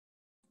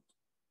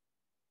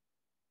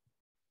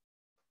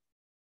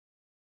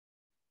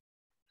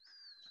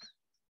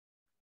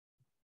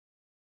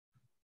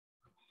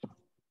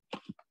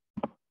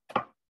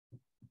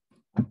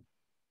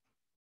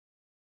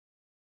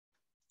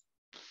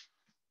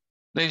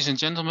Ladies and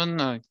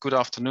gentlemen, good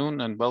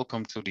afternoon and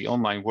welcome to the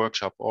online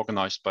workshop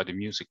organized by the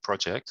Music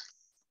Project.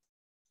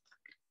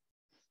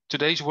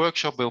 Today's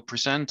workshop will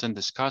present and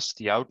discuss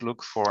the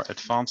outlook for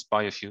advanced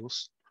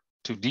biofuels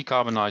to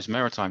decarbonize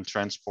maritime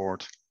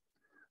transport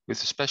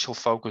with a special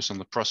focus on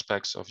the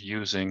prospects of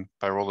using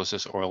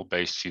pyrolysis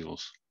oil-based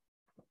fuels.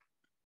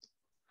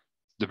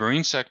 The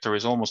marine sector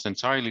is almost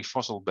entirely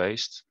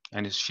fossil-based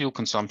and its fuel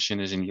consumption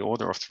is in the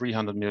order of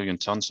 300 million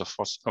tons of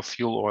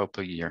fuel oil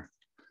per year.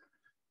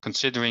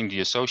 Considering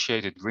the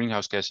associated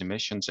greenhouse gas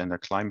emissions and their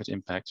climate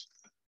impact,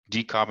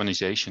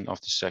 decarbonization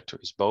of the sector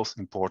is both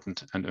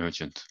important and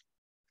urgent.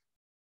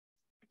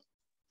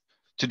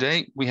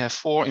 Today, we have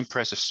 4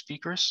 impressive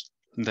speakers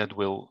that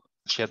will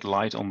shed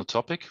light on the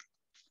topic.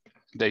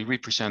 They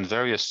represent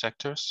various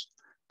sectors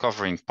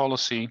covering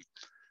policy,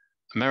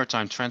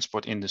 maritime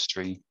transport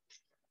industry,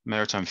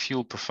 maritime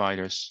fuel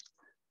providers,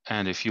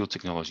 and a fuel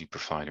technology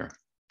provider.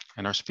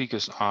 And our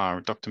speakers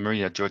are Dr.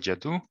 Maria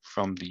Georgiadou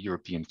from the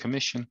European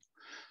Commission,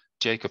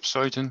 Jacob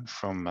Zeuthen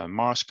from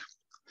Maersk,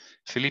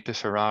 Felipe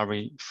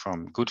Ferrari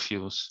from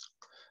GoodFuels,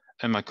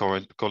 and my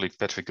colleague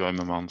Patrick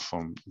Reumerman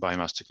from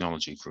Biomass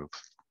Technology Group.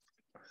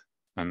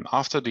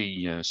 After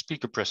the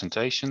speaker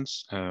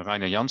presentations,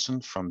 Rainer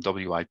Janssen from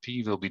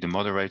WIP will be the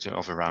moderator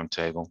of a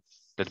roundtable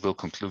that will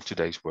conclude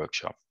today's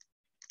workshop.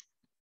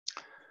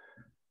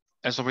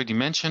 As already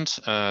mentioned,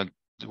 the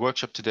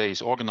workshop today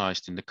is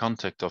organized in the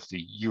context of the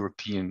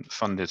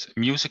European-funded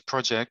Music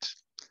project.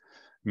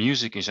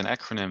 MUSIC is an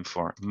acronym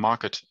for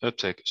Market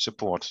Uptake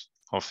Support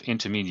of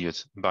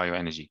Intermediate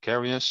Bioenergy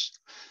Carriers,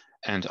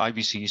 and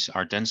IBCs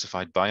are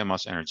densified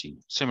biomass energy,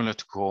 similar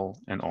to coal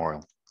and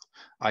oil.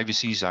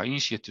 IBCs are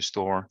easier to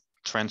store,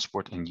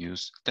 transport, and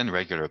use than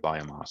regular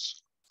biomass.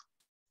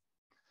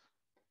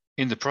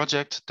 In the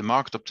project, the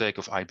market uptake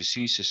of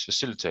IBCs is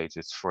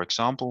facilitated, for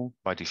example,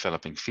 by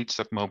developing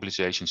feedstock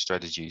mobilization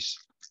strategies,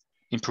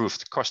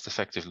 improved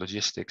cost-effective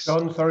logistics.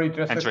 John, sorry,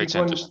 just and a quick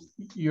one.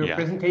 Your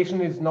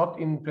presentation is not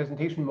in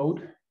presentation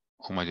mode.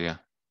 Oh my dear.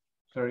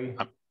 Sorry.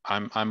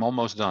 I'm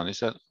almost done.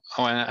 Is that?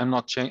 Oh, I'm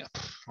not changing.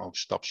 Oh,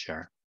 stop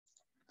share.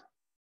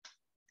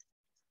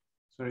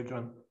 Sorry,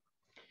 John.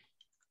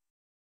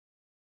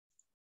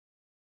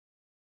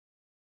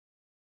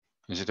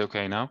 Is it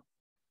okay now?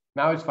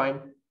 Now it's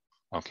fine.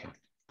 Okay.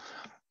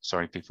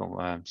 Sorry,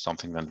 people.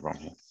 Something went wrong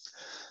here.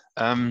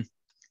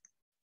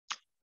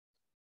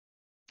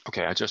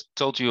 Okay, I just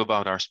told you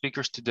about our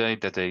speakers today,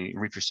 that they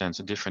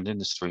represent different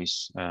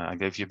industries. I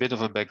gave you a bit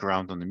of a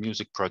background on the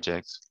Music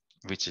project,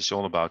 which is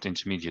all about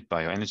intermediate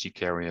bioenergy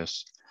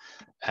carriers.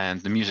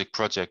 And the Music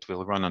project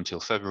will run until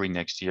February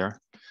next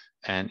year,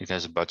 and it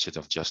has a budget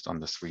of just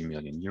under 3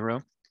 million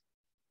euro.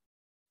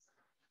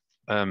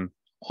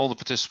 All the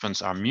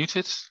participants are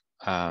muted.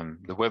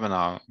 The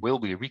webinar will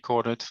be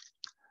recorded.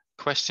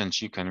 Questions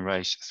you can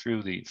raise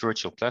through the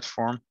virtual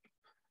platform.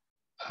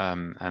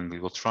 And we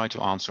will try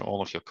to answer all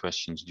of your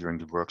questions during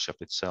the workshop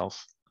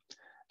itself.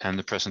 And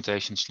the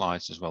presentation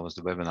slides, as well as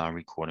the webinar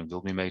recording, will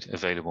be made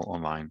available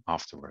online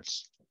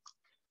afterwards.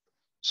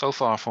 So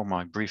far for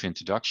my brief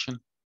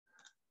introduction.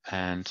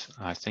 And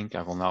I think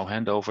I will now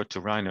hand over to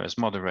Rainer as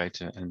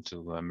moderator and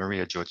to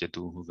Maria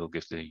Georgiadou, who will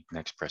give the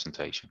next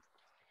presentation.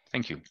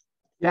 Thank you.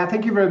 Yeah,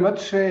 thank you very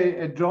much,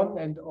 John,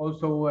 and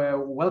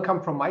also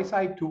welcome from my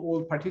side to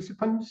all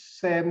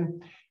participants.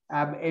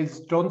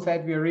 As John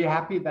said, we are really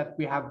happy that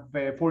we have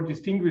 4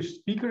 distinguished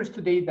speakers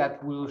today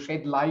that will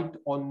shed light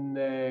on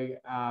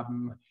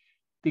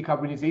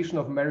decarbonization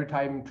of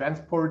maritime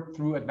transport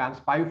through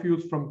advanced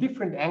biofuels from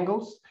different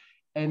angles.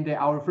 And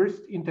our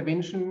first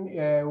intervention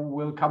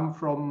will come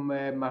from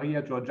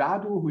Maria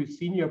Georgiadou, who is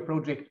Senior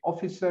Project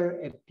Officer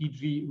at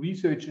DG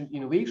Research and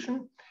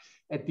Innovation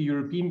at the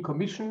European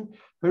Commission.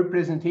 Her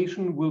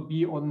presentation will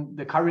be on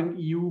the current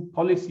EU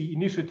policy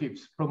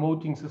initiatives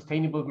promoting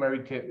sustainable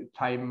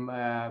maritime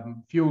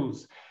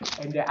fuels.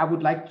 And I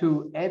would like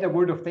to add a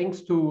word of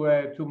thanks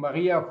to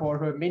Maria for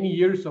her many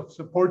years of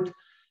support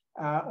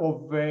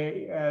of,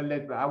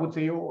 I would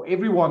say,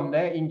 everyone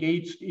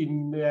engaged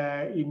in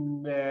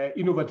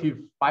innovative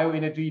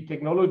bioenergy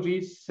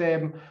technologies,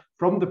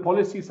 from the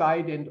policy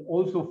side, and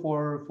also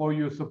for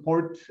your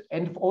support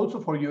and also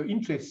for your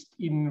interest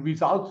in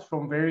results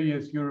from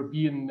various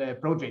European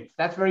projects.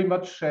 That's very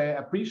much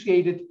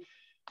appreciated,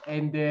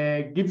 and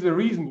gives a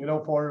reason,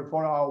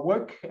 for our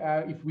work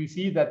if we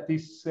see that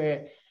this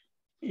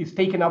is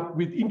taken up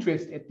with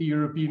interest at the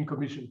European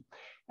Commission.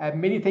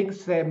 Many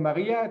thanks,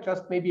 Maria.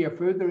 Just maybe a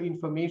further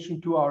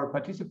information to our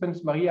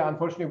participants. Maria,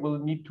 unfortunately, will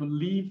need to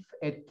leave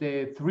at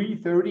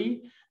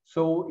 3:30.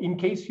 So in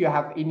case you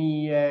have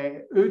any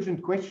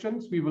urgent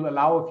questions, we will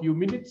allow a few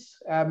minutes.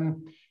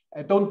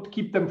 Don't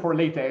keep them for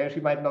later. She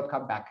might not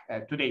come back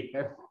today.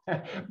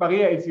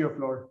 Maria, it's your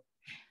floor.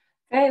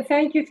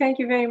 Thank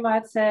you very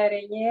much,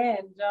 René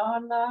and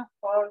John,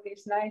 for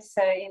this nice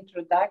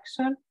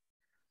introduction.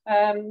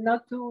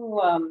 Not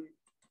to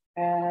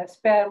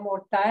spare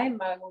more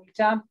time, I will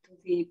jump to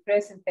the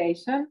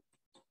presentation.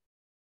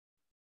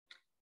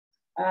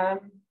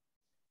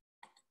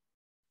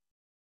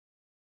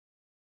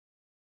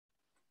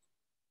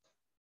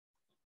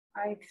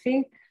 I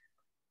think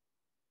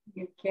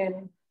you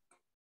can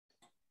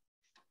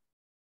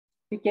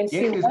yes,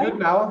 see. Yes, it's good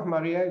now,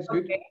 Maria, it's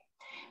good. Okay.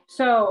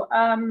 So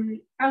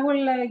I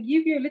will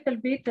give you a little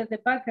bit of the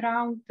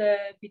background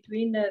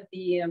between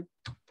the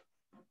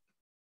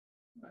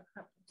what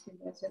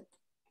happens?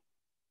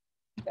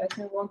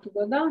 Doesn't want to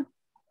go down.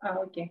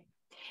 Okay.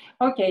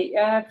 Okay,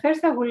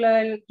 first I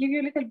will give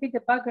you a little bit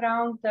of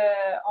background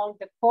on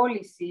the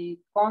policy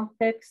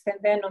context and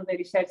then on the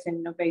research and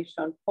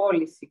innovation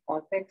policy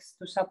context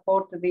to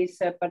support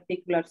these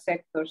particular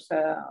sectors,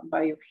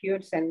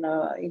 biofuels and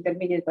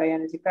intermediate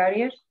bioenergy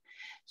carriers.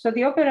 So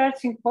the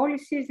overarching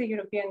policy is the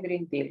European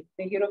Green Deal.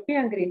 The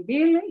European Green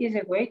Deal is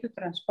a way to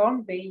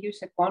transform the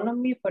EU's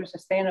economy for a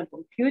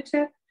sustainable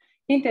future,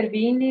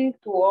 intervening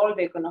to all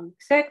the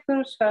economic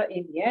sectors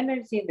in the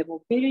energy, in the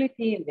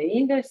mobility, in the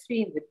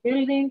industry, in the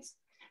buildings,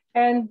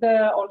 and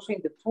also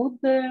in the food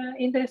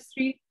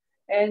industry,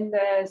 and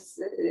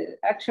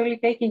actually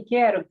taking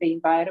care of the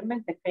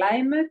environment, the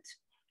climate,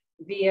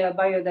 the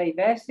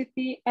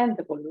biodiversity, and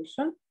the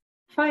pollution,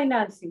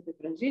 financing the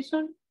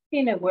transition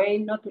in a way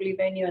not to leave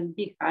anyone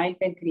behind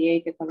and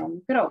create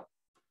economic growth.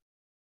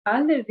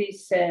 Under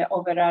this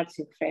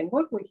overarching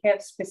framework, we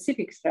have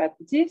specific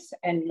strategies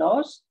and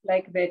laws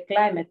like the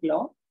climate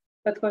law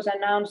that was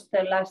announced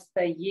last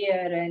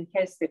year and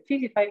has the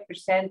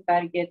 55%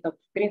 target of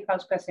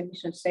greenhouse gas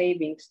emission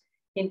savings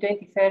in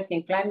 2030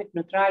 and climate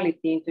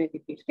neutrality in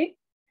 2050.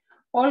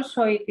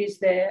 Also, it is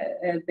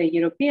the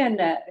European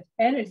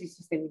energy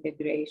system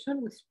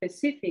integration with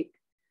specific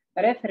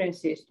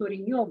references to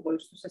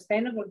renewables, to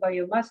sustainable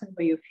biomass and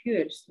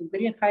biofuels, to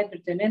green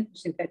hydrogen and to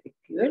synthetic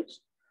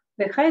fuels.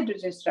 The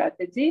hydrogen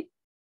strategy,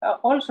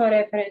 also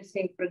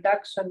referencing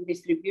production,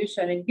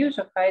 distribution, and use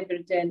of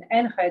hydrogen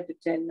and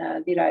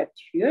hydrogen-derived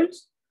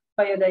fuels.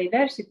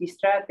 Biodiversity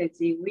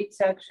strategy, which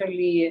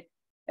actually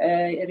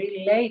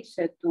relates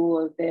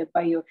to the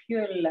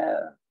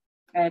biofuel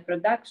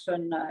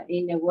production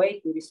in a way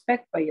to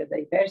respect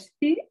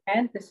biodiversity,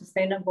 and the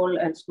sustainable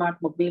and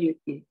smart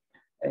mobility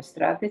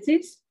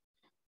strategies.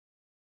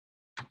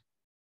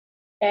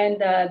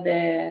 And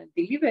the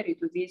delivery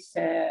to this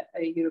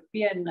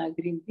European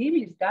Green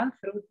Deal is done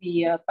through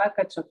the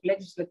package of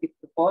legislative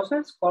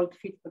proposals called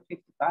Fit for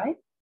 55.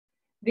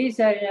 These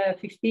are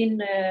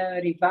 15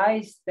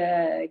 revised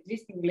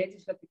existing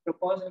legislative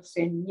proposals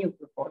and new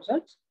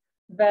proposals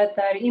that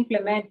are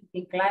implemented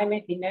in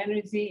climate, in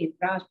energy, in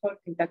transport,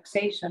 in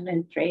taxation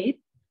and trade,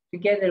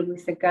 together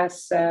with the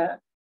gas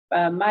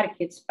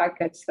markets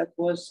package that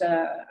was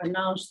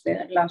announced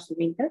last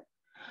winter.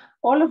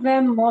 All of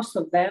them, most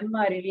of them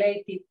are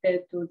related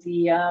to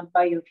the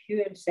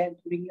biofuels and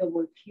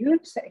renewable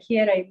fuels.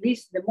 Here I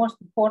list the most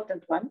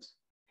important ones.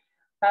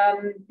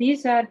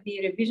 These are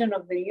the revision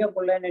of the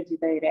Renewable Energy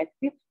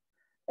Directive.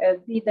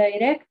 The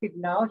directive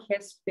now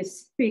has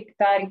specific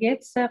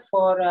targets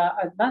for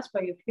advanced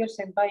biofuels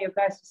and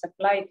biogases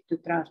applied to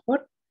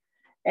transport,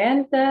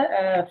 and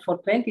for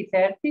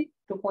 2030,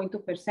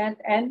 2.2%,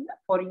 and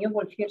for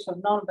renewable fuels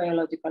of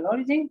non-biological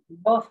origin,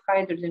 both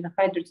hydrogen and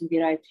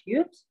hydrogen-derived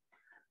fuels,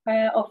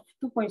 of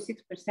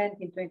 2.6%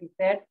 in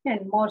 2030.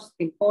 And most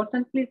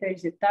importantly, there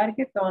is a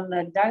target on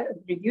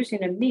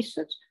reducing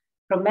emissions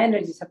from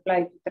energy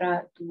supply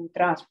to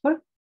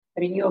transport,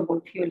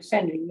 renewable fuels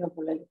and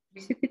renewable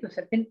electricity to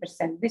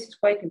 13%. This is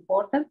quite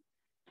important.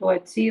 To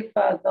achieve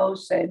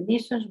those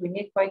emissions, we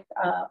need quite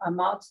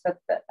amounts that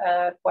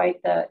are quite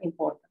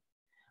important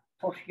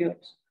for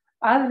fuels.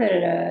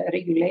 Other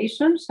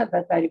regulations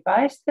that are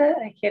revised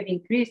have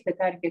increased the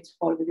targets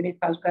for the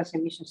greenhouse gas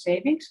emission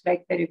savings,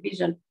 like the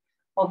revision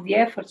of the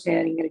effort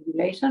sharing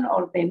regulation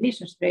or the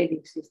emissions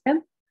trading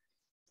system,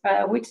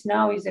 which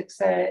now is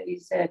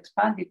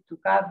expanded to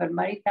cover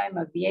maritime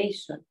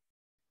aviation,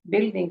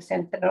 buildings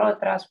and road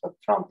transport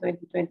from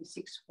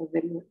 2026 for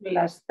the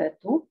last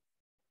two.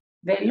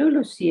 The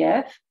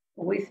LULUCF,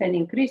 with an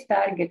increased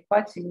target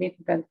quite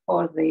significant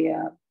for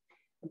the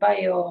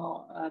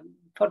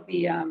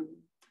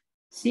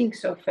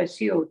sinks of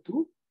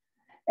CO2,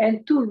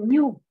 and two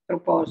new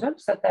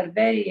proposals that are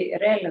very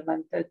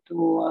relevant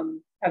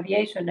to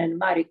aviation and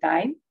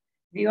maritime.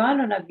 The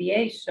one on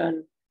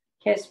aviation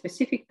has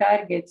specific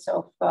targets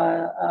of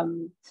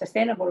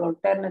sustainable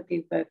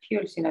alternative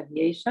fuels in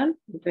aviation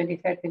in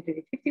 2030 and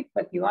 2050,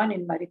 but the one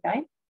in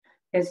maritime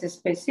has a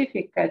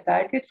specific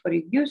target for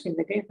reducing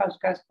the greenhouse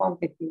gas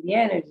content in the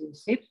energy in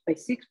ships by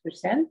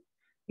 6%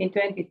 in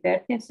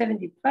 2030 and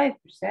 75%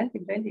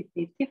 in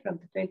 2050 from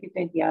the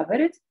 2020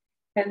 average.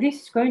 And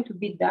this is going to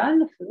be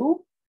done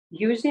through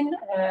using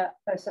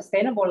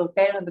sustainable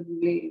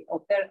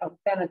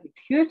alternative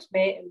fuels,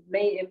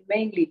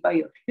 mainly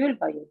biofuel,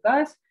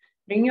 biogas,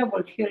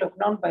 renewable fuel of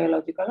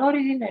non-biological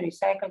origin, and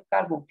recycled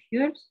carbon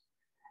fuels.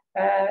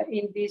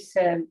 In this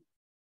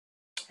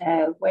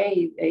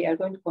way, they are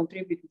going to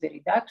contribute to the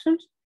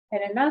reductions.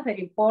 And another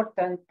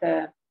important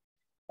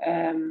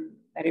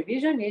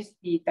revision is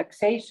the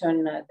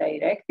taxation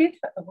directive,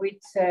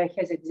 which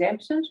has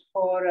exemptions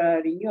for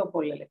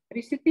renewable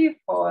electricity,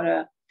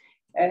 for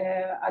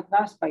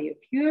advanced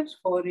biofuels,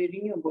 for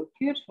renewable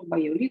fuels, for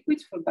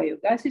bioliquids, for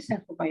biogases,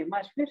 and for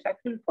biomass fuels,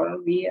 actually for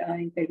the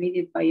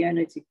intermediate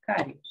bioenergy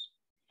carriers.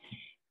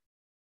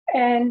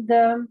 And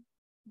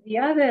the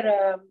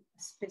other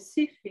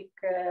specific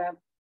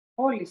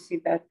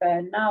policy that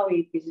now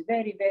it is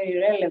very, very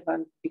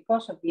relevant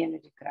because of the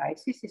energy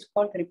crisis is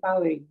called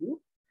REPowerEU.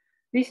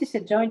 This is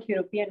a joint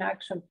European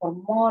action for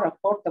more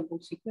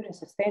affordable, secure, and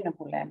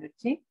sustainable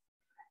energy.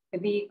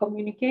 The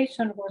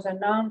communication was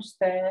announced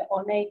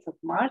on 8th of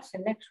March,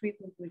 and next week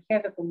we will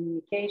have a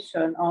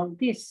communication on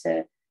these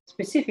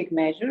specific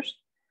measures.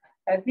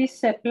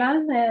 This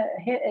plan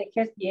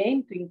has the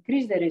aim to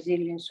increase the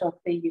resilience of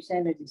the EU's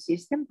energy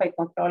system by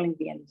controlling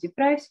the energy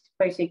prices,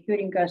 by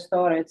securing gas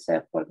storage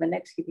for the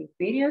next heating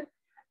period,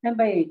 and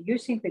by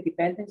reducing the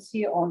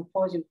dependency on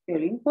fossil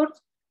fuel imports.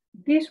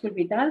 This will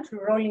be done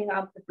through rolling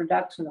up the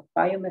production of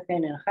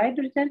biomethane and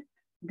hydrogen,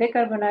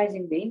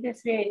 decarbonizing the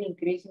industry, and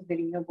increasing the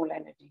renewable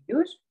energy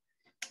use.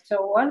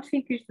 So one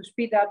thing is to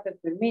speed up the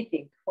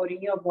permitting for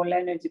renewable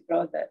energy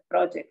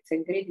projects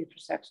and grid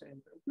infrastructure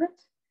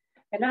improvements.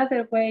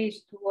 Another way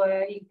is to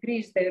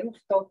increase the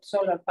rooftop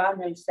solar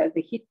panels,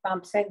 the heat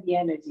pumps, and the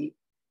energy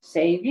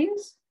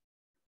savings.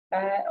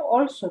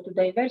 Also to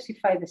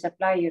diversify the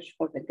suppliers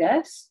for the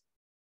gas,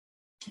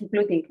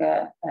 including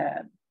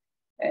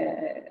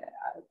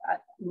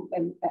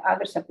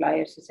other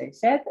suppliers, as I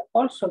said.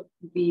 Also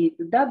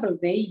to double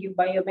the EU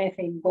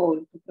biomethane goal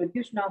to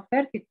produce now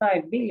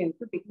 35 billion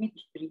cubic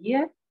meters per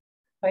year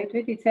by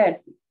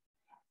 2030.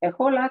 A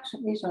whole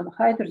action is on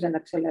hydrogen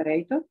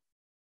accelerator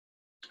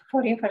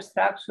for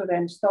infrastructure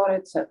and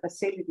storage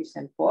facilities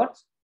and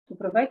ports to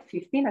provide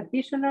 15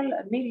 additional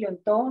million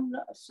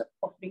tons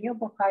of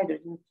renewable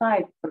hydrogen,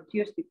 5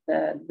 produced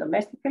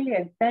domestically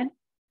and 10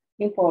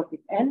 imported,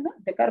 and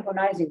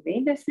decarbonizing the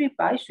industry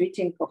by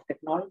switching of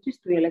technologies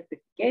to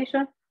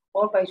electrification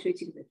or by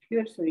switching the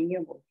fuels to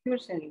renewable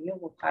fuels and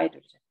renewable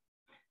hydrogen.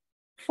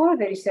 For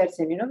the research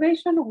and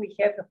innovation, we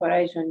have the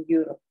Horizon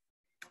Europe,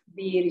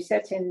 the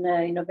Research and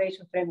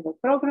Innovation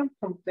Framework Program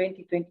from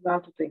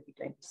 2021 to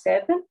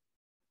 2027.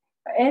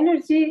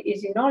 Energy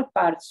is in all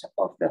parts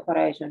of the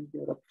Horizon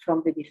Europe,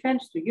 from the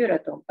defense to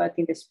Euratom, but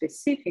in the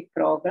specific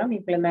program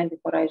implementing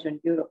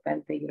Horizon Europe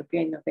and the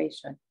European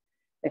Innovation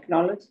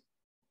Technology,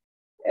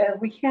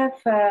 we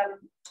have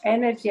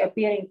energy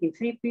appearing in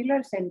 3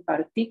 pillars, and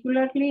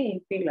particularly in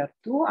Pillar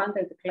 2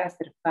 under the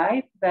Cluster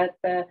 5 that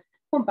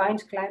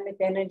combines climate,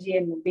 energy,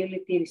 and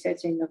mobility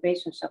research and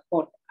innovation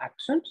support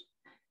actions.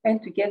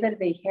 And together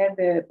they have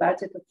a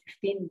budget of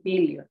 15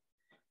 billion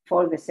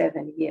for the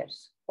 7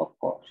 years, of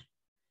course.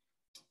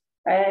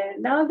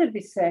 Now under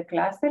this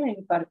cluster,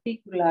 and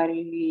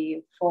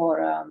particularly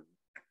for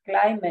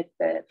climate,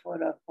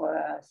 for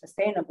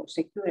sustainable,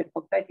 secure, and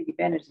competitive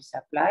energy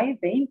supply,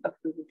 the impact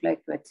we would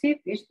like to achieve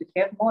is to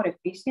have more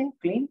efficient,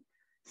 clean,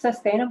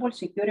 sustainable,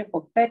 secure, and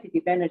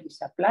competitive energy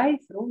supply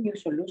through new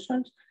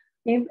solutions,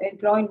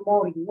 employing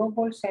more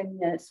renewables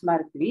and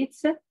smart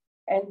grids.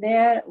 And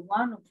there,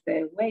 one of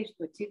the ways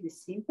to achieve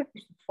this impact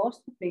is to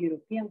foster the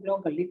European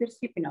global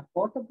leadership in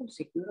affordable,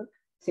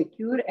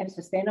 secure, and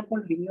sustainable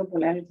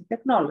renewable energy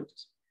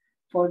technologies.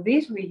 For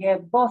this, we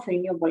have both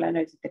renewable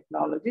energy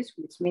technologies,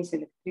 which means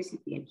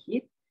electricity and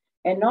heat,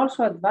 and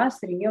also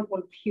advanced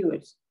renewable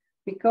fuels,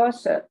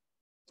 because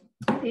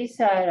these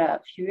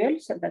are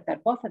fuels that are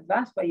both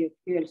advanced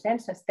biofuels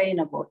and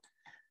sustainable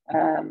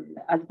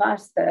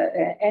advanced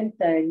and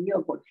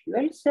renewable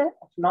fuels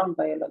of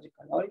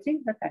non-biological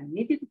origin that are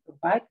needed to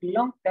provide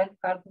long-term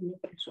carbon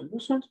neutral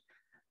solutions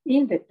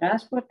in the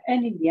transport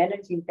and in the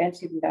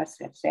energy-intensive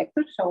industrial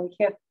sector. So we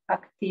have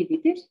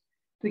activities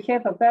to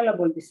have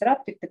available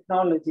disruptive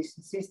technologies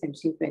and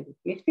systems in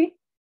 2050,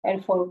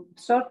 and for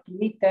short to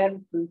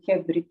mid-term to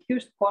have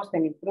reduced cost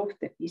and improved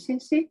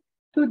efficiency,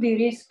 to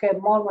de-risk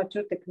more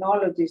mature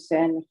technologies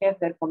and have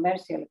their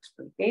commercial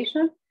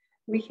exploitation.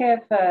 We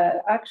have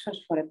actions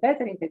for a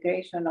better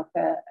integration of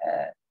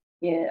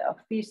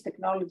these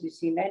technologies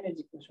in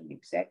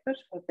energy-consuming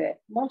sectors for the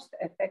most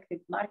effective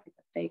market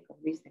uptake of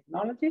these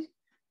technologies,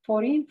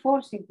 for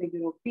reinforcing the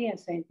European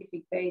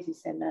scientific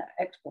basis and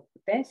export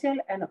potential,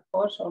 and of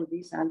course, all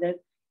this under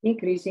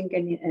increasing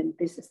and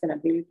the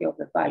sustainability of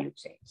the value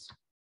chains.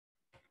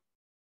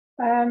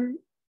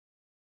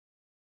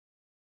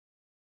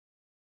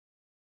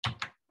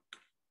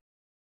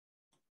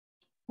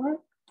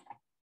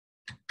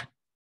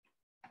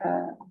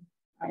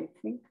 I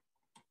think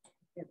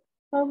the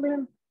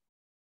problem,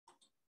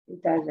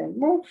 it doesn't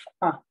move.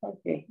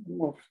 Okay,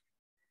 move.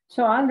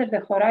 So under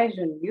the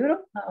Horizon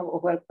Europe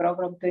work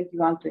program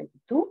 21-22,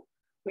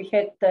 we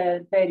had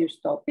various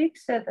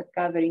topics that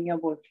cover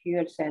renewable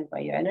fuels and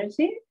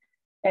bioenergy.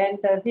 And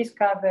these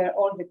cover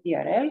all the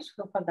TRLs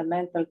from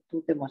fundamental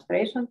to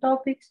demonstration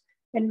topics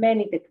and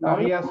many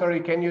technologies. Maria, sorry,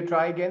 can you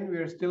try again?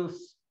 We're still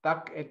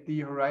stuck at the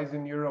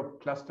Horizon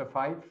Europe Cluster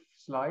 5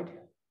 slide.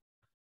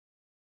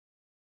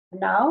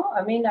 Now,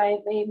 I mean,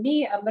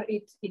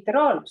 it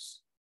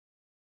rolls.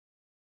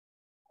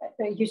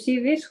 You see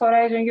this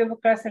Horizon Europe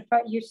Cluster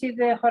 5? You see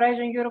the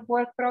Horizon Europe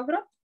work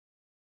program?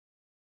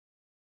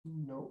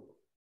 No.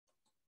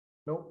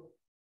 No.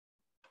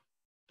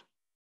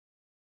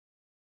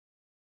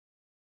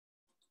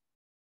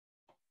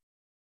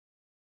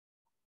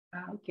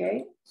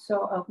 Okay,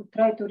 so I will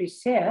try to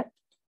reset.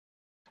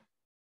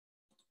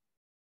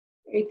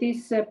 It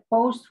is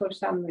paused for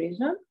some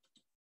reason,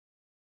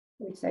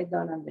 which I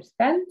don't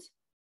understand.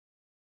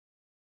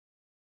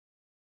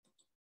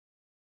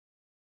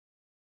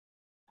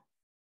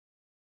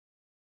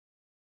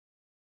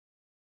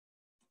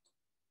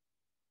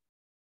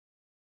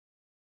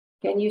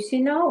 Can you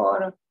see now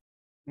or?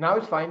 Now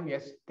it's fine,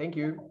 yes, thank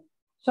you.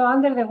 So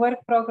under the work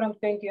program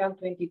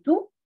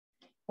 21-22,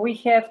 we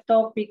have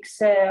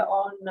topics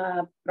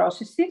on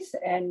processes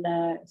and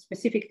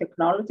specific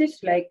technologies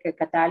like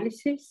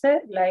catalysis,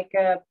 like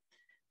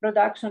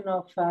production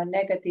of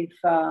negative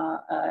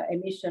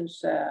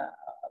emissions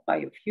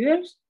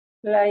biofuels,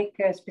 like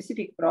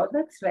specific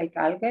products like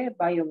algae,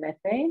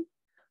 biomethane,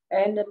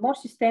 and more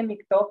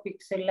systemic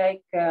topics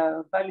like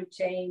value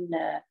chain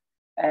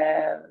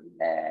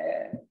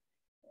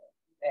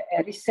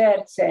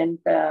research and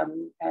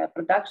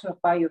production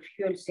of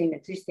biofuels in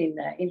existing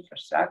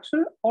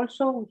infrastructure.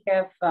 Also, we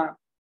have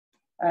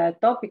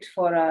topics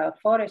for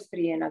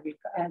forestry and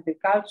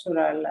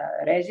agricultural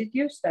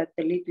residues that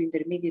lead to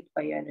intermediate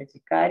bioenergy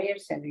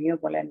carriers and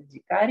renewable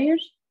energy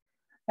carriers.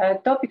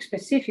 Topics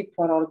specific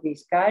for all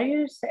these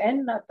carriers,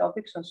 and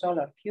topics on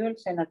solar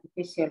fuels and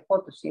artificial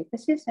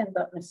photosynthesis. And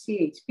on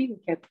CHP, we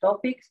have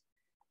topics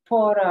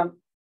for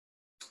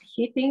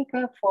heating,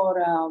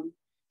 for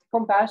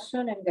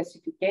combustion and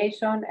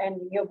gasification, and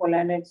renewable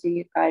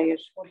energy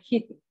carriers for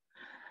heating.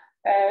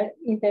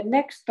 In the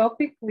next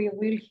topic, we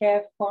will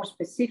have more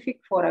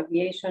specific for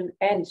aviation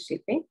and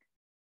shipping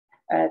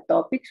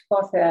topics,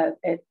 both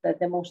at the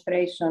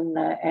demonstration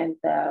and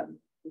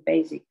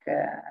basic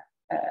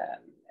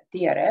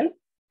TRL.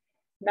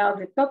 Now,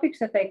 the topics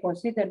that I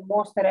consider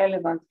most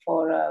relevant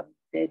for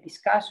the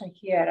discussion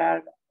here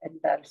are, and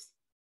are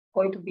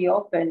going to be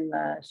open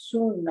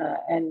soon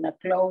and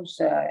close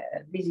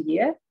this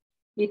year.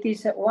 It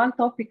is one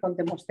topic on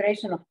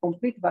demonstration of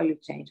complete value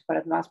chains for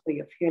advanced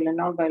biofuel and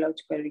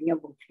non-biological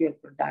renewable fuel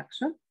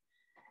production.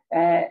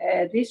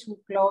 This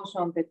will close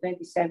on the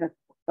 27th of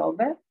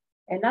October.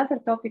 Another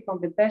topic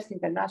on the best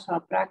international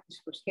practice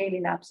for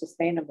scaling up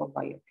sustainable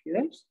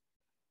biofuels.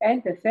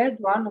 And the third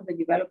one on the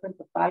development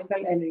of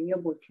algal and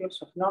renewable fuels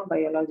of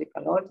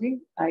non-biological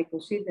origin. I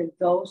consider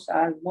those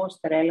are most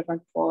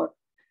relevant for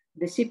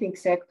the shipping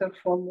sector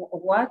from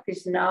what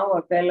is now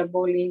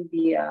available in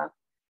the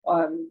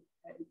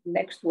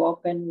next to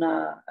open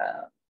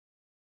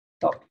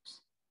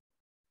topics.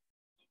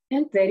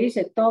 And there is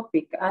a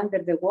topic under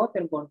the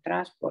waterborne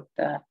transport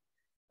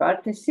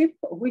partnership,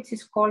 which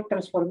is called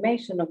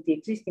transformation of the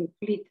existing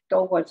fleet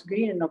towards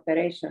green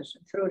operations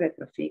through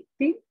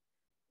retrofitting.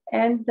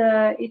 And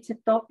it's a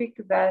topic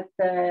that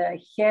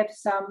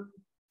has some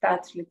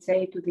touch, let's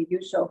say, to the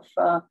use of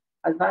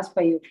advanced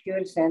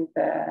biofuels and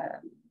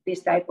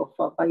this type of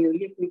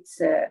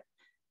bioliquids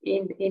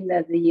in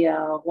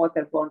the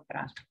waterborne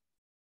transport.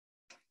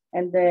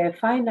 And the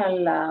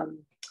final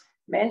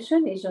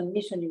mention is on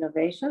mission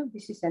innovation.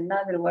 This is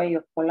another way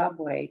of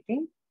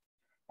collaborating.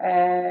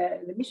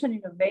 The mission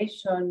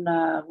innovation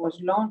was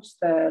launched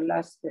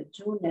last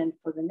June, and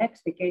for the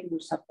next decade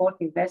will support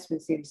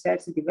investments in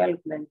research and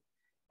development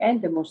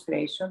and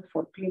demonstration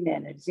for clean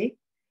energy,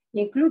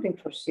 including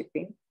for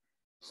shipping.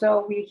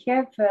 So we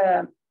have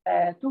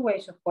two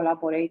ways of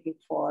collaborating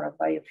for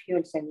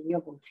biofuels and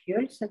renewable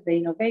fuels. The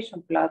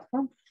innovation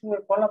platform through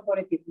a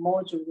collaborative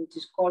module, which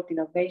is called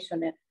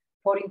Innovation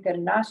for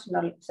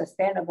International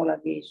Sustainable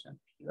Aviation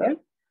Fuel,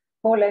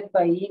 co-led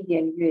by India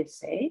and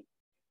USA.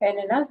 And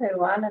another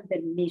one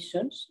under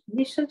missions.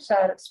 Missions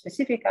are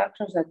specific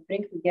actions that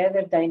bring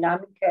together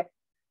dynamic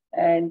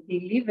and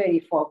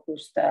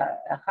delivery-focused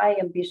high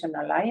ambition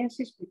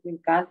alliances between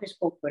countries,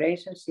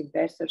 corporations,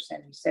 investors,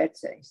 and research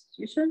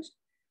institutions.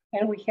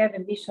 And we have a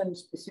mission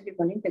specific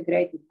on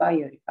integrated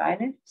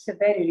biorefinery. It's a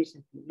very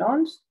recently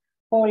launched,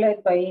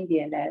 co-led by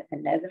India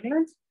and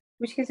Netherlands,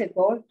 which has a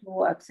goal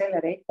to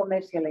accelerate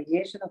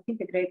commercialization of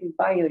integrated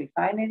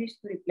biorefineries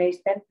to replace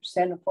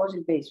 10% of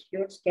fossil-based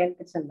fuels,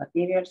 chemicals, and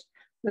materials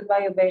with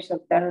bio-based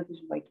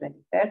alternatives by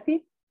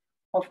 2030.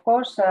 Of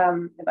course,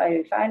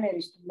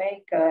 biorefineries to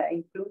make,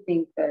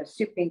 including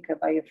shipping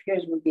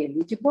biofuels, will be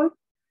eligible,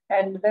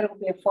 and there will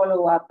be a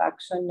follow-up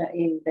action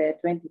in the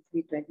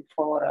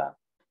 23-24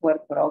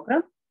 work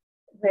program.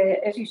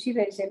 As you see,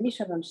 there is a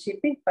mission on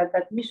shipping, but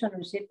that mission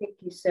on shipping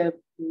is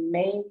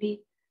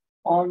mainly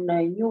on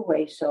new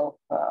ways of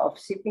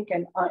shipping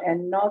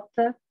and not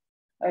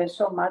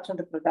so much on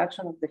the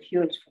production of the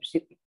fuels for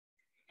shipping.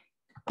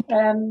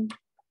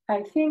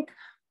 I think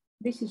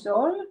this is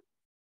all.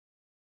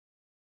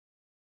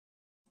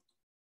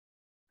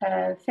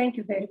 Thank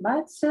you very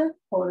much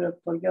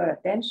for your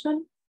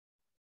attention,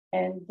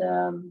 and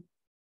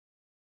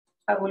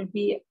I will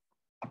be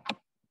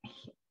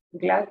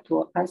glad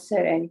to answer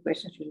any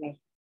questions you may have.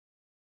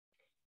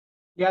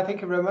 Yeah,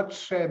 thank you very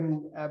much,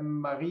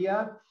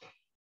 Maria.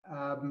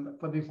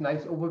 for this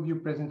nice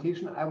overview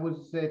presentation. I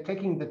was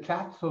checking the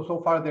chat,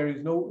 so far there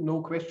is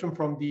no question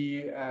from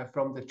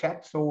the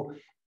chat. So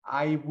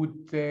I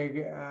would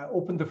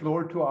open the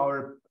floor to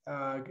our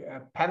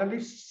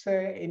panelists.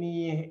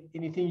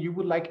 Anything you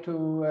would like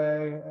to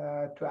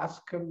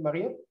ask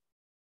Maria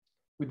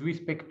with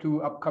respect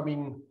to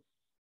upcoming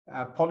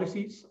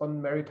policies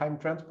on maritime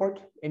transport?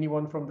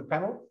 Anyone from the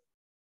panel?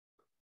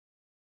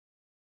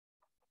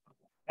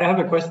 I have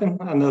a question,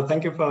 and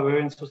thank you for a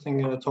very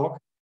interesting talk.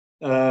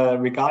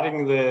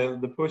 Regarding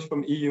the push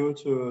from EU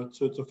to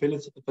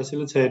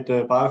facilitate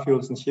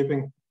biofuels and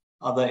shipping,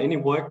 are there any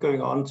work going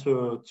on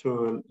to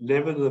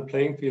level the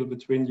playing field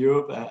between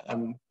Europe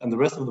and the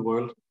rest of the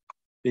world,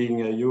 being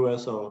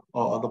US or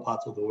other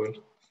parts of the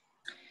world?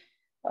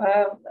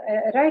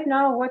 Right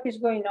now, what is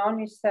going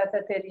on is that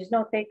there is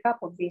no take-up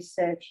of these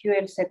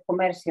fuels at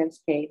commercial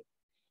scale.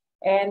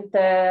 And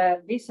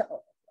this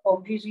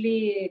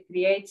obviously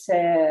creates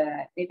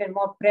even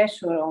more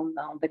pressure on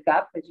the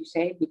gap, as you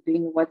say,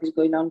 between what is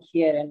going on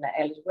here and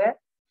elsewhere.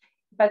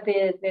 But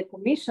the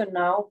Commission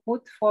now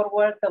put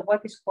forward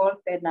what is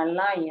called an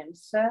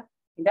alliance,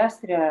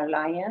 industrial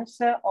alliance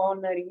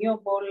on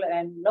renewable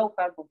and low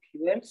carbon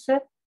fuels,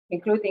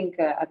 including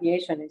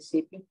aviation and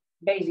shipping,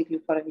 basically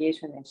for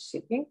aviation and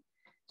shipping.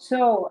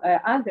 So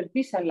under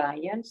this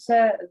alliance,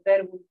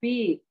 there will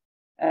be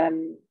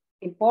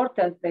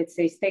important, let's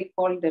say,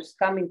 stakeholders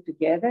coming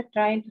together,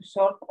 trying to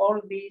solve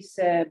all these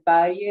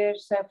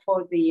barriers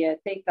for the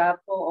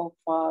take-up of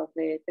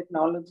the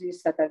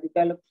technologies that are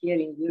developed here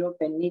in Europe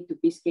and need to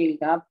be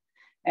scaled up,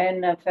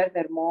 and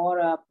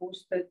furthermore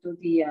pushed to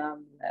the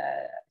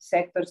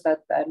sectors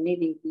that are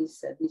needing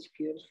these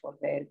fuels for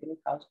their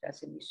greenhouse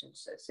gas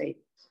emissions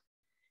savings.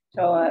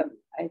 So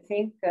I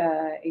think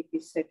it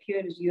is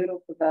Fuels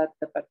Europe that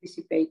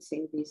participates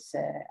in this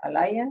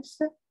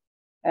alliance.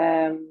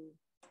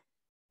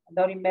 I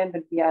don't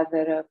remember the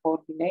other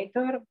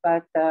coordinator,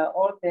 but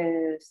all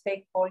the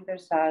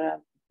stakeholders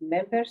are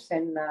members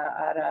and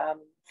are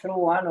through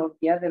one or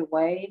the other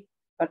way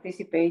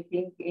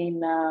participating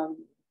in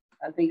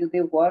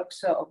the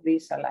works of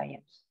this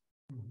alliance.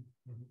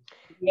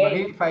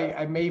 Marie, if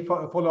I may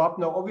follow up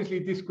now, obviously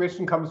this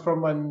question comes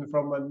from an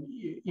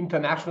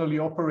internationally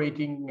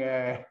operating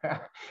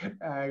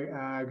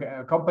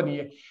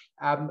company.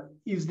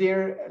 Is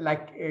there,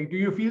 like, do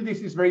you feel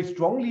this is very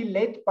strongly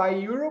led by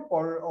Europe,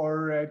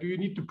 or do you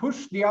need to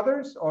push the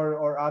others,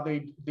 or are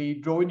they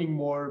joining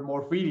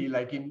more freely?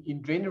 Like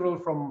in general,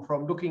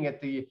 from looking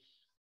at the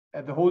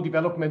whole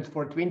development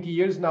for 20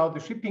 years now, the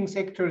shipping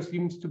sector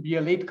seems to be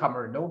a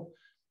latecomer, no?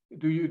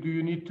 Do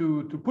you need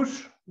to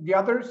push the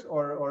others,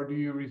 or do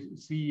you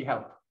see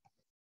help?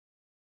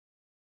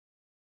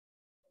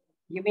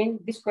 You mean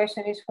this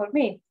question is for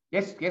me?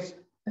 Yes.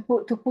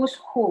 To push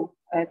who?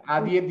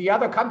 The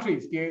other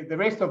countries, the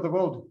rest of the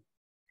world.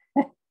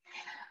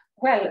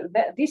 Well,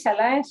 this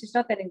alliance is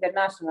not an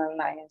international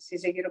alliance;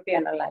 it's a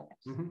European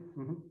alliance.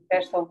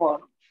 First of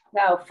all,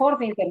 now for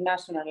the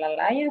international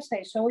alliance,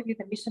 I showed you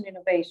the mission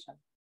innovation.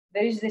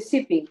 There is the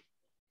shipping.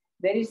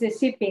 There is the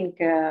shipping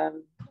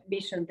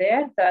mission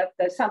there that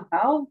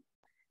somehow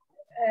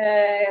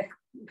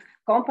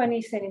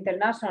companies and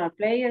international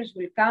players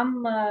will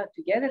come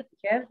together to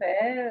have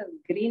a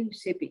green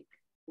shipping,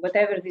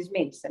 whatever this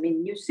means. I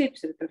mean, new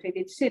ships,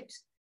 retrofitted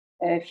ships,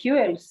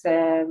 fuels,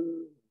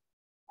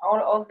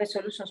 all the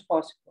solutions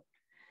possible.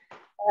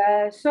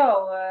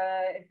 So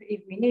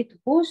if we need to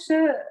push,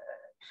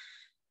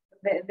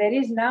 there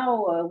is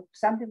now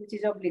something which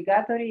is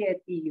obligatory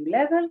at EU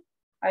level.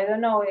 I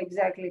don't know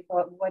exactly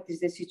what is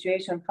the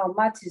situation, how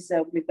much is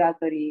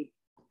obligatory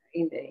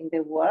in the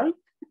world.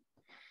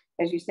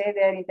 As you say,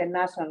 they are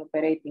international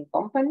operating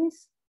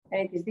companies,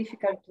 and it is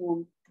difficult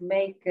to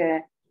make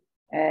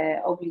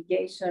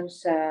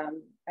obligations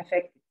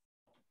effective.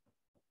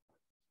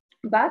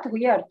 But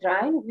we are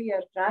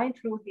trying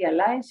through the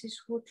alliances,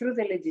 through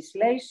the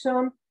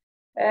legislation,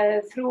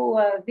 through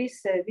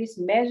these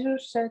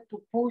measures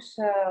to push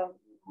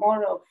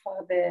more of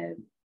the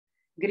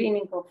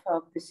greening of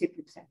the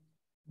shipping sector.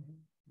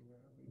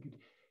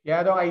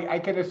 Yeah, no, I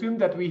can assume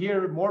that we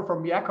hear more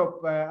from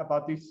Jakob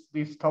about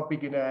this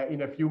topic in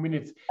a few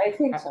minutes. I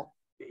think so.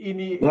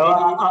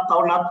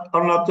 I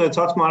will not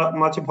touch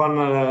much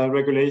upon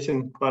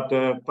regulation, but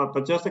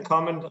just a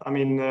comment. I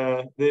mean,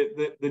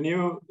 the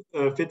new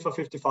Fit for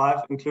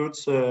 55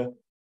 includes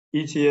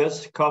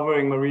ETS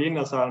covering marine,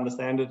 as I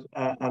understand it,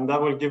 and that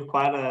will give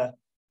quite a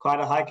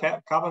high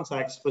carbon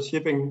tax for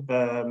shipping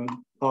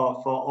for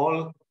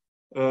all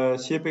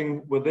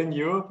shipping within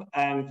Europe,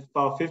 and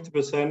for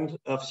 50%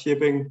 of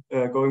shipping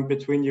going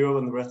between Europe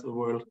and the rest of the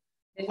world.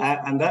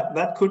 And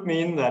that could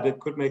mean that it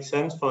could make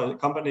sense for a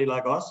company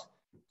like us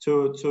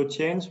to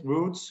change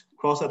routes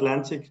cross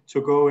Atlantic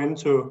to go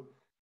into,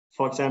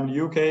 for example,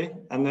 UK,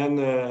 and then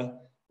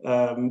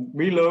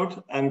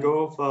reload and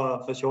go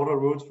for shorter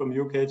routes from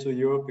UK to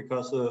Europe,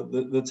 because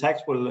the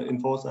tax will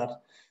enforce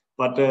that.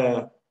 But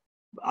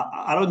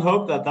I don't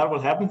hope that will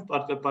happen,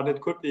 but it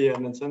could be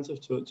an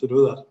incentive to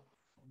do that.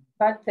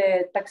 But the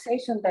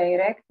taxation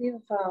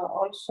directive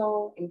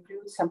also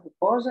includes some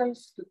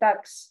proposals to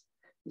tax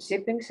the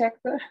shipping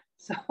sector.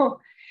 So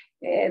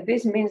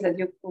this means that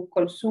you will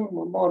consume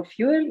more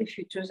fuel if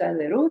you choose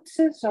other routes.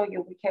 So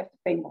you will have to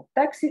pay more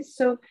taxes.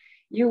 So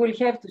you will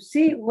have to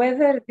see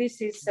whether this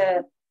is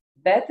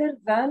better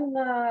than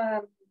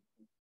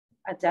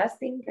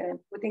adjusting and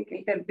putting a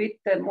little bit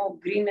more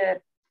greener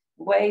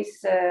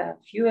ways,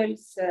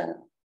 fuels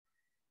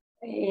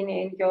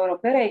in your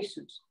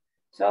operations.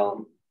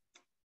 So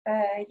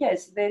yes,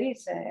 there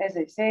is, as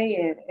I say,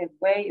 a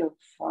way of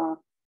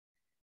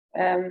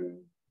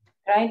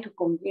trying to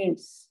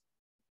convince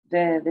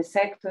the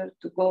sector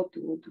to go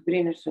to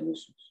greener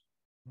solutions.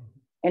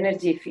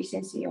 Energy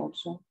efficiency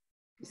also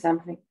is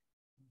something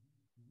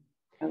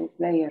that will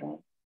play a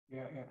role.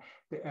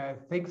 Yeah.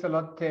 Thanks a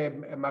lot,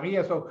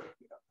 Maria. So,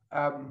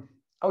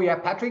 oh yeah,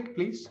 Patrick,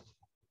 please.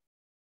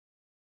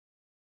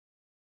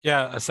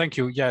 Yeah, thank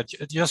you. Yeah,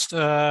 just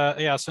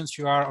yeah, since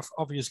you are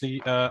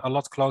obviously a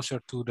lot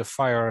closer to the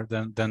fire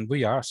than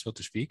we are, so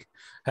to speak,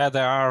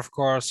 there are of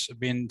course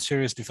been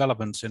serious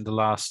developments in the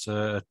last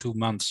 2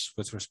 months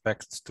with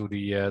respect to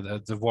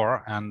the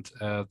war and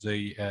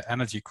the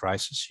energy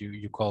crisis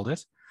you called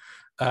it.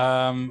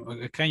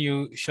 Can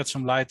you shed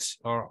some light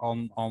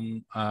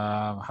on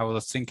how the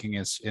thinking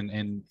is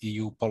in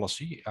EU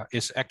policy?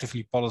 Is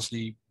actively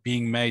policy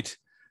being made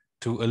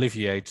to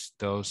alleviate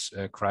those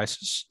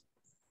crises?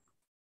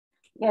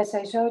 Yes,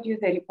 I showed you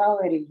the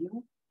Repower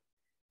EU.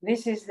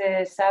 This is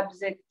the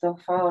subject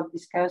of our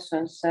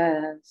discussions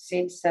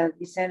since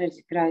this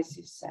energy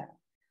crisis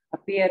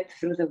appeared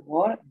through the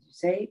war, as you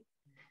say.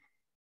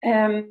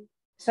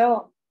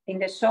 So in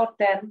the short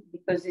term,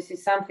 because this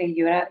is something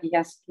you're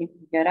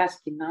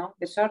asking now,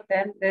 the short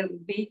term, there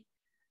will be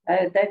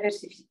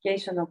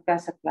diversification of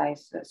gas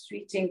supplies,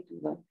 switching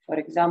to, for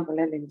example,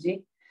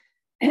 LNG,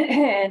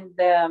 and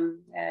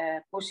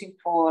pushing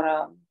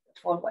for,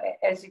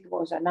 as it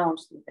was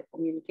announced in the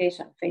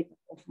communication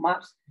of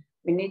Maersk,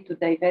 we need to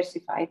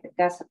diversify the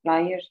gas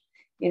suppliers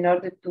in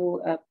order to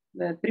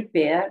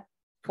prepare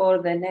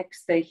for the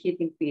next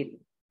heating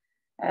period.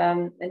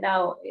 And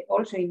now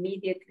also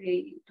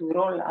immediately to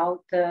roll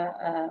out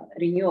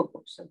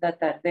renewables that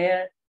are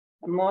there,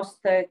 most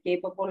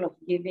capable of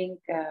giving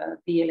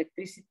the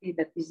electricity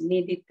that is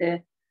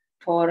needed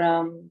for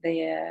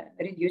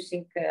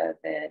reducing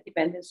the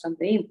dependence on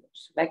the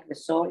inputs, like the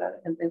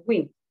solar and the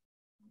wind,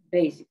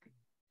 basically.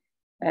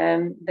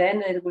 Then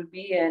it will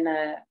be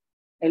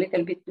a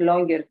little bit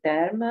longer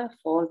term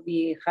for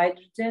the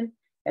hydrogen,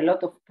 a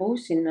lot of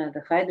push in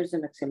the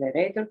hydrogen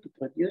accelerator to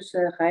produce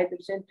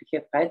hydrogen, to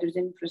have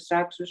hydrogen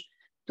infrastructures,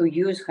 to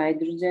use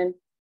hydrogen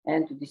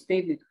and to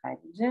distribute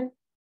hydrogen.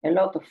 A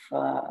lot of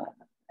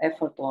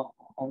effort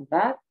on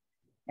that.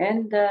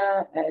 And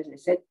as I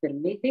said,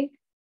 permitting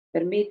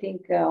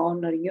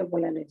on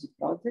renewable energy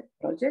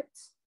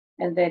projects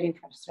and their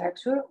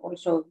infrastructure.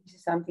 Also, this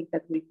is something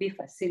that will be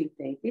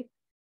facilitated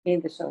in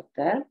the short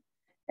term.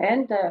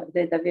 And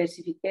the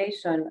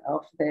diversification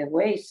of the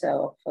ways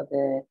of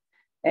the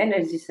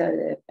energies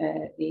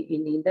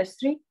in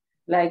industry,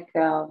 like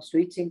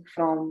switching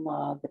from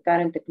the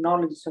current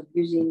technologies of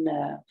using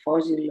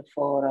fossil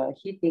for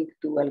heating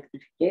to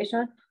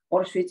electrification,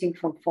 or switching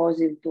from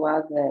fossil to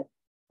other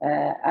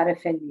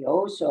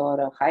RFNBOs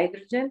or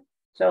hydrogen.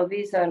 So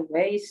these are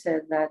ways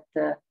that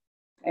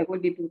will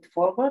be put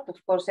forward.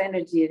 Of course,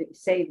 energy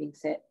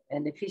savings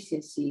and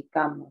efficiency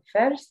come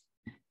first.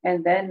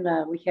 And then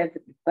we have the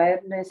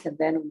preparedness, and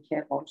then we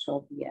have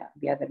also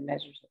the other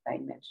measures that I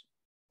mentioned.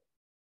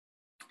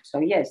 So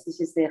yes, this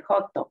is the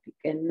hot topic.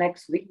 And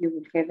next week you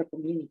will have a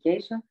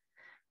communication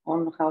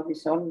on how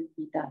this all will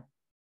be done.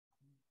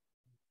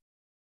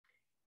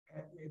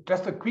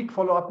 Just a quick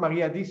follow-up,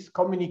 Maria. This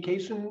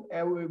communication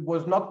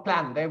was not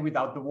planned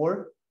without the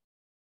war?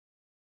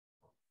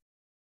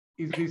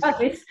 Is this...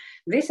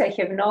 This I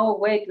have no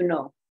way to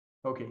know.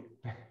 Okay.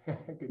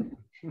 Good.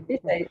 This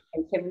I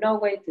have no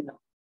way to know.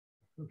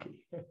 Okay,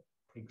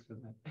 thanks for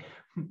that.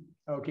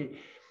 Okay,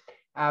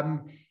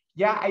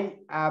 yeah,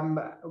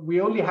 we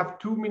only have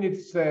 2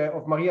 minutes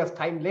of Maria's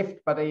time left,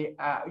 but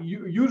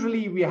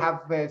usually we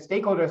have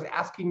stakeholders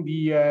asking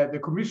the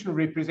Commission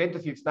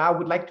representatives. Now I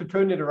would like to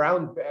turn it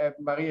around.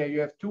 Maria,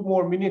 you have 2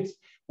 more minutes.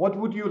 What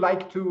would you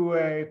like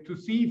to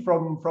see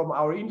from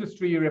our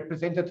industry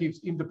representatives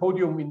in the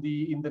podium in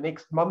the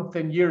next month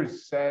and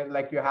years?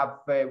 Like you have,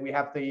 we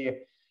have the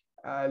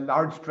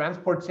large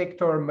transport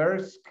sector,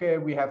 Maersk,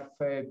 we have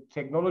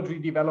technology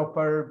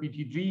developer,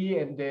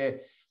 BTG, and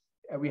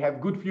we have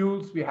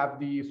GoodFuels, we have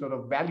the sort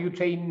of value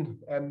chain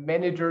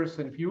managers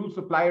and fuel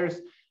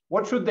suppliers.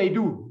 What should they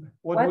do?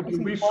 What would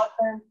you wish?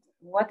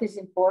 What is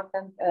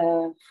important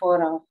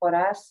for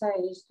us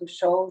is to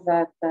show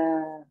that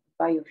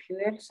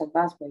biofuels,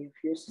 advanced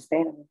biofuels,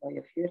 sustainable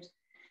biofuels,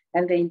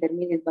 and the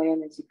intermediate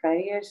bioenergy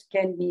carriers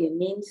can be a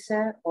means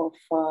of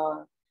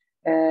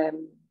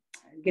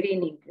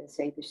greening,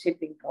 say, the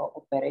shipping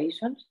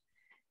operations.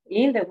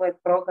 In the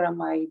work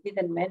program, I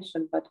didn't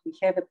mention, but we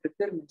have a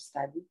procurement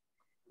study.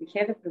 We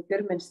have a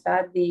procurement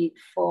study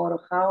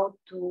for how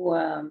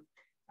to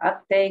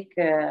uptake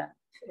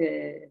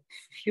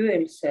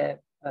fuels,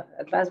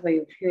 advanced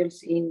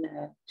biofuels in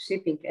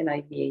shipping and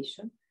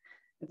aviation,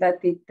 that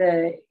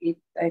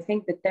I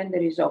think the tender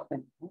is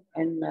open,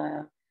 and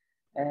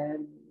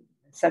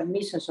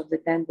submissions of the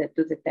tender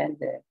to the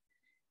tender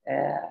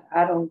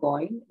are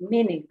ongoing,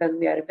 meaning that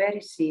we are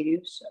very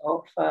serious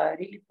of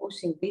really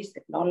pushing these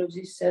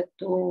technologies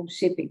to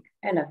shipping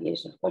and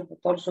aviation, of course, but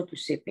also to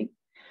shipping.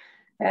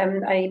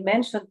 I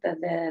mentioned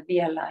the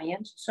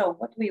alliance. So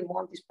what we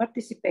want is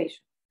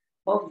participation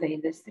of the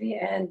industry,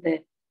 and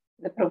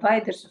the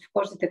providers, of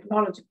course, the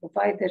technology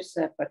providers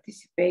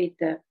participate.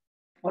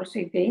 Also,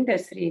 if the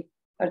industry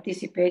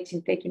participates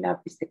in taking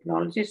up this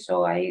technology.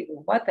 So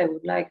what I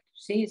would like to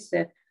see is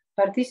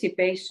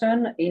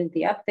participation in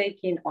the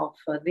uptaking of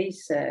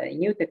these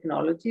new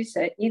technologies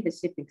in the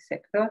shipping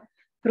sector,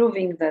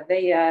 proving that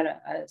they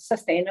are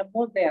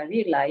sustainable, they are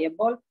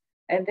reliable,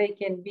 and they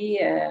can be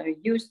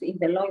used in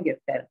the longer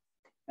term.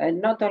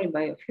 Not only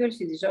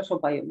biofuels, it is also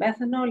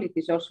biomethanol, it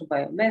is also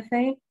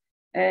biomethane,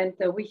 and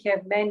we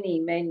have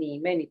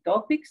many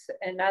topics.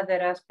 Another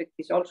aspect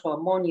is also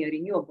ammonia,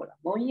 renewable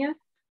ammonia.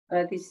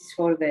 This is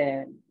for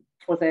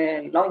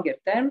the longer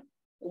term.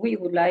 We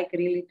would like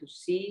really to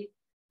see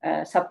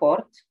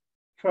support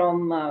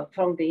from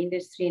the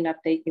industry in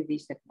uptaking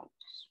these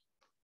technologies.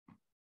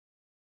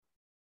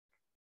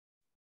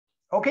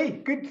 Okay,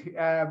 good.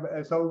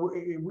 So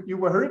you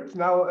were heard.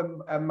 Now,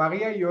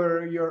 Maria,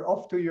 you're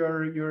off to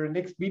your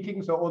next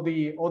meeting. So all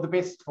the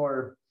best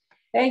for.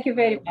 Thank you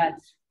very much.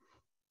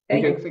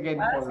 Thanks again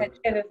for.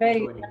 Have a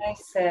very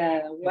nice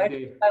work.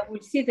 I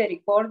will see the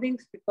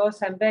recordings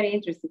because I'm very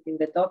interested in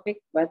the topic,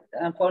 but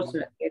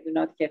unfortunately I do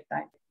not have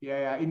time.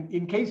 Yeah.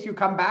 In case you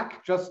come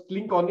back, just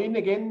link on in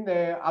again.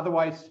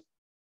 Otherwise,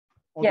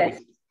 all yes,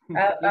 the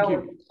best. Thank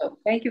you. So,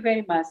 thank you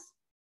very much.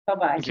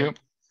 Bye-bye. Thank you.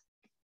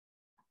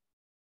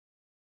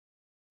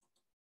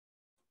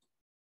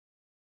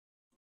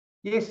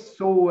 Yes,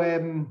 so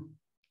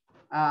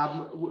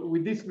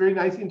with this very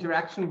nice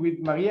interaction with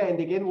Maria, and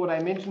again, what I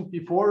mentioned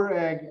before,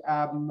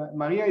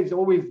 Maria is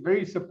always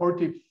very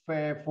supportive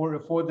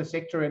for the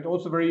sector and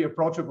also very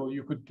approachable.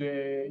 You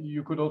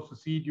could also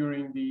see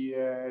during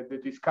the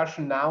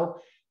discussion now.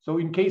 So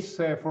in case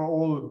for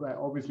all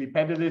obviously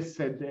panelists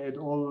and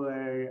all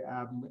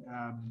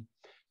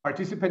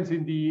participants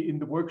in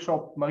the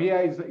workshop,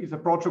 Maria is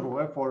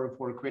approachable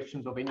for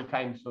questions of any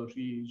kind. So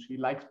she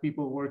likes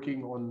people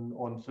working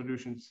on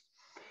solutions.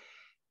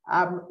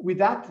 With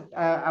that,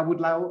 I would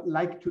now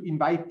like to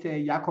invite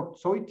Jakob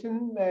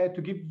Zeuthen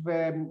to give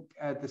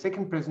the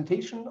second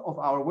presentation of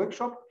our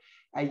workshop.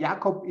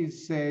 Jakob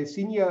is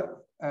senior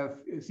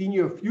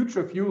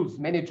future fuels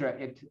manager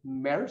at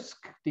Maersk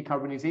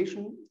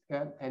Decarbonisation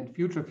and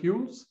future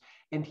fuels,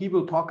 and he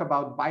will talk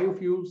about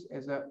biofuels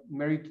as a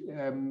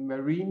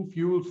marine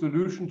fuel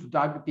solution to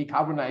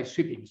decarbonize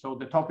shipping. So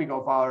the topic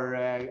of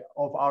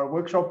our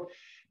workshop.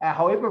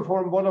 However,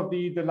 from one of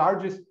the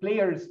largest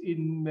players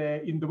in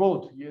the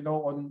world,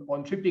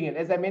 on shipping. And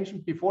as I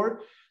mentioned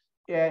before,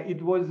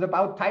 it was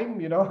about time,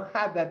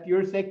 that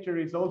your sector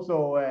is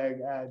also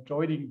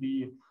joining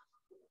the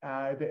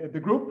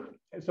group.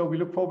 So we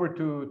look forward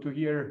to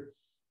hear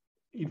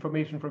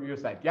information from your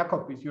side.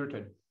 Jakob, it's your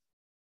turn.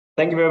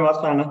 Thank you very much,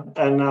 Rainer.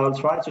 And I'll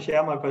try to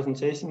share my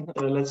presentation.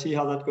 Let's see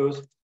how that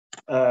goes.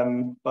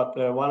 But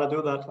while I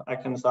do that, I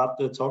can start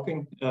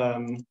talking.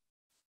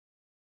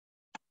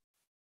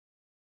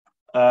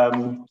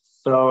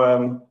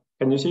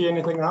 Can you see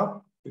anything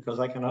now? Because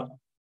I cannot.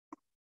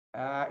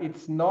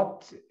 It's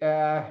not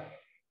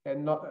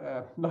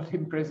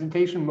in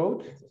presentation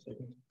mode.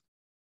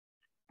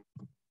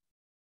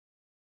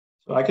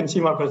 So I can see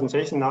my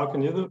presentation now.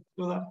 Can you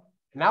do that?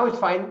 Now it's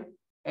fine.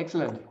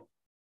 Excellent.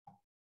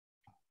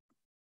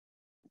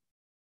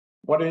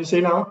 What do you see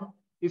now?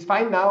 It's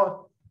fine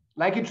now,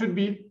 like it should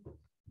be.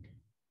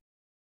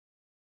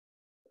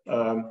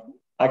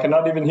 I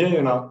cannot even hear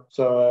you now.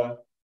 So.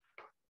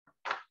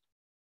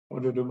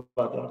 What do you do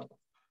about that?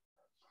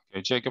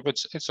 Okay, Jacob,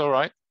 it's all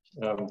right.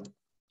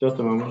 Just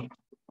a moment.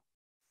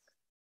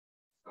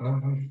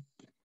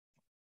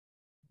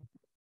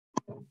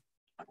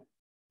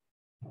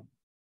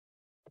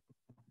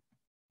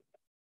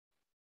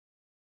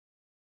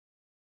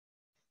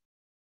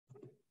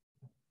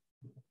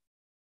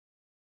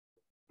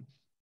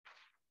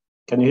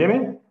 Can you hear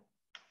me?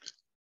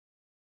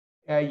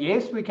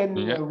 Yes, we can.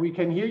 Yeah. We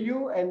can hear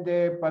you, and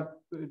but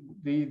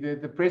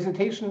the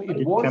presentation I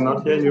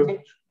cannot hear you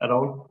at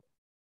all.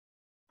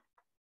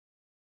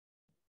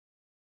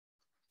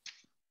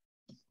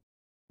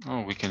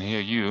 Oh, we can hear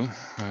you.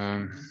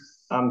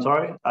 I'm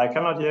sorry, I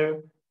cannot hear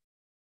you.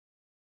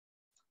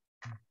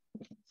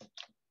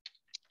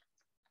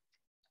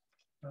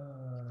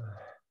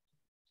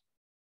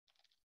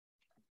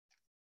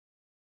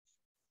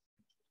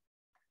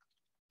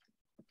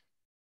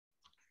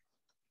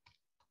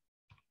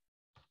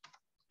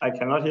 I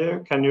cannot hear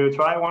you. Can you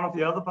try one of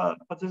the other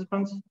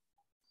participants?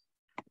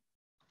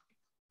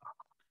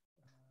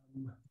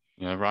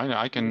 Yeah, right.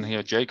 I can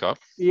hear Jacob.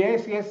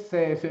 Yes,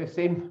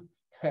 same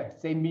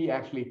me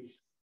actually.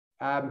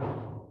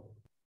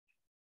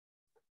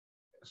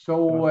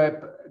 So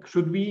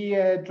should we,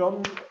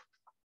 John,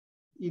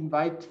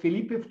 invite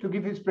Felipe to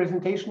give his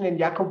presentation and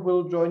Jakob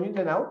will join in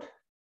and out?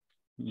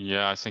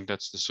 Yeah, I think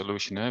that's the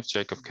solution if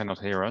Jacob cannot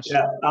hear us.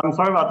 Yeah, I'm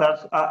sorry about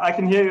that. I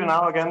can hear you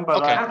now again,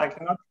 but okay.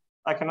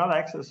 I cannot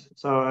access.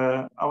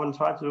 So I will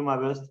try to do my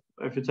best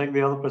if you take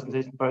the other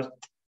presentation first.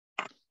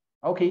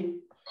 Okay.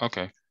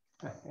 Okay.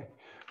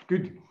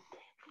 Good.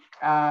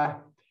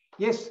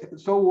 Yes,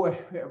 so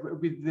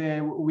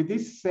with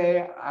this,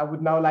 I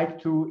would now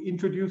like to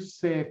introduce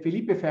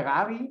Felipe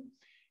Ferrari,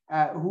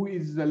 who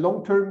is the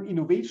long-term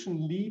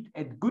innovation lead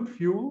at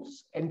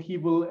GoodFuels, and he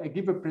will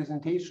give a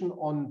presentation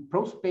on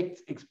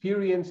prospects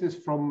experiences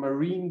from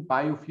marine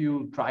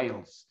biofuel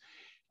trials.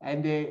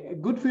 And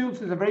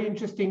GoodFuels is a very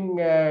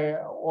interesting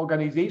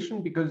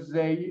organization because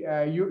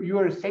you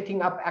are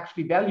setting up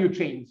actually value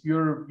chains.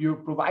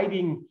 You're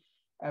providing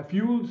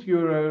fuels,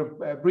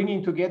 you're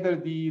bringing together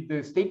the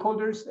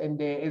stakeholders, and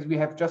as we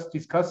have just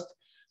discussed,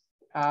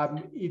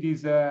 it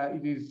is a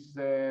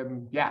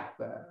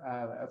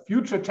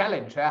future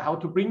challenge how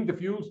to bring the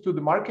fuels to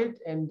the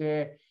market, and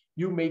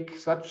you make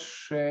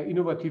such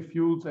innovative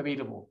fuels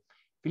available.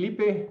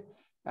 Felipe,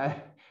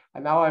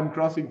 and now I'm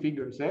crossing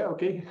fingers.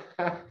 Okay.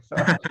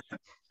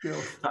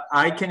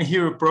 I can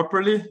hear you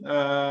properly.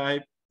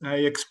 I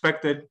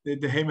expect that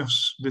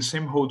the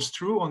same holds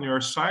true on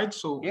your side.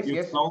 So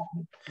yes.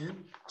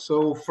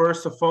 So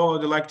first of all,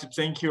 I'd like to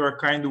thank your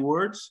kind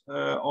words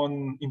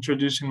on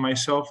introducing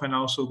myself and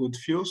also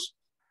GoodFuels.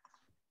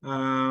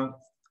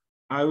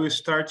 I will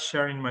start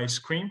sharing my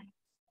screen.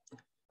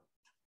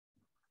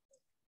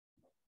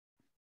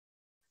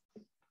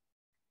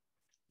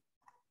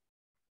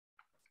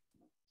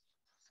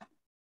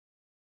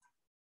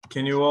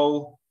 Can you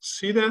all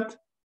see that?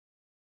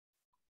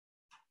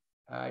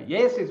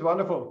 Yes, it's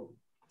wonderful.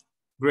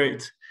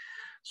 Great.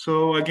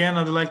 So again,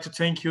 I'd like to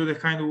thank you the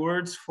kind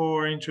words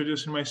for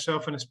introducing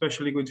myself and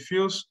especially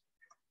GoodFuels.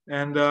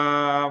 And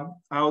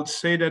I would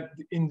say that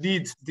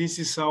indeed, this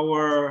is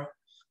our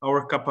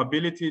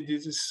capability.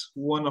 This is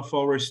one of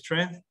our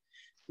strengths,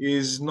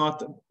 is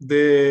not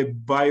the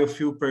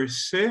biofuel per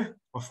se.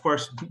 Of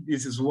course,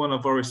 this is one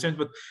of our strengths,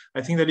 but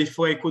I think that if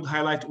I could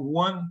highlight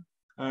one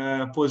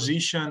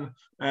position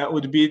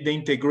would be the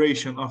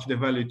integration of the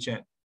value chain.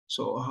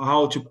 So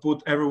how to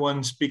put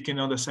everyone speaking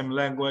on the same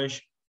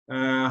language,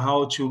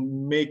 how to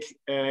make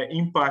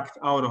impact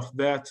out of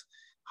that,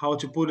 how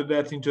to put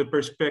that into a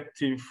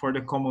perspective for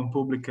the common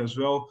public as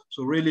well.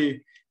 So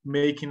really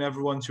making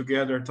everyone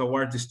together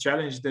toward this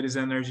challenge that is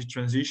energy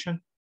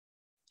transition.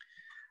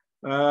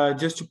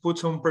 Just to put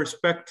some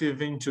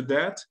perspective into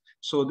that.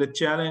 So the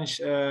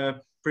challenge,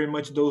 pretty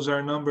much those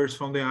are numbers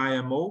from the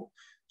IMO.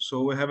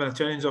 So we have a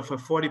challenge of a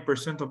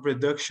 40% of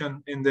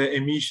reduction in the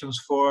emissions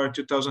for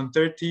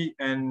 2030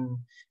 and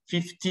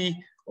 50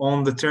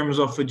 on the terms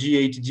of a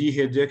GHG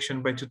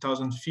reduction by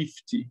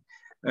 2050,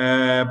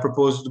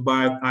 proposed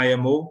by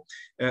IMO.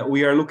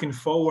 We are looking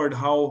forward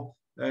how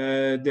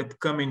the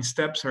upcoming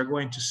steps are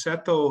going to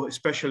settle,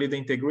 especially the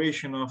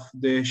integration of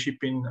the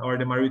shipping or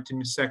the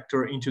maritime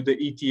sector into the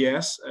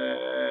ETS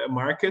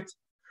market.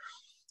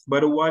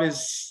 But what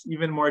is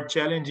even more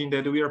challenging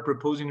that we are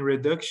proposing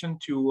reduction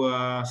to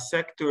a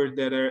sector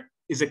that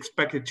is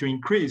expected to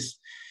increase.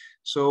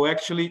 So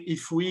actually,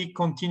 if we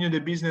continue the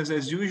business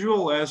as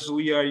usual, as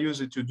we are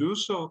used to do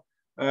so,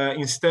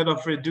 instead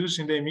of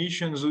reducing the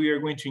emissions, we are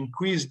going to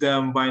increase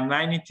them by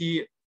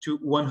 90 to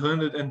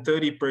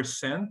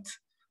 130%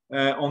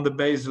 on the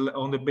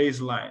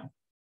baseline.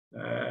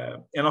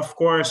 And of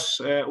course,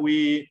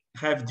 we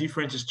have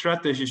different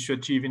strategies to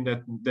achieving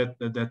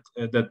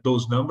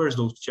those numbers,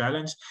 those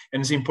challenges,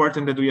 and it's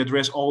important that we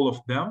address all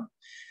of them.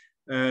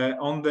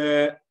 On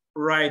the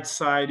right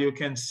side, you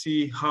can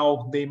see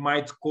how they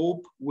might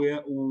cope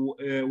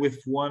with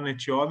one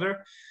each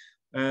other.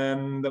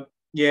 And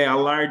yeah, a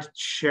large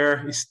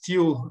share is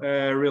still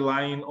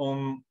relying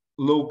on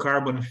low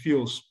carbon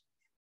fuels.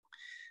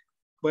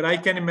 But I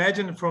can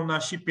imagine from a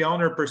ship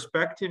owner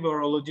perspective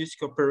or a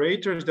logistic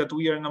operators that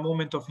we are in a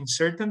moment of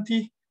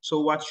uncertainty.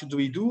 So what should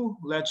we do?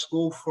 Let's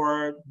go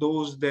for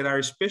those that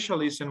are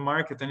specialists in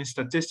market and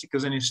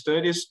statistics and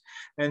studies.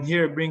 And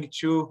here I bring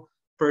two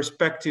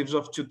perspectives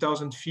of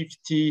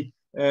 2050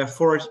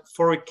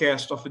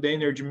 forecast of the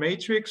energy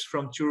matrix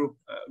from two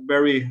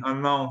very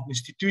unknown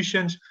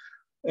institutions.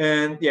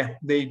 And yeah,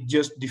 they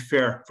just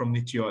differ from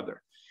each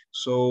other.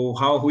 So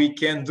how we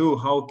can do,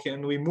 how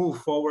can we move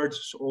forward,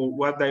 or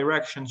what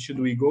direction should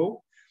we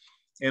go?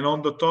 And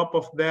on the top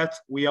of that,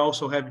 we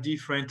also have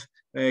different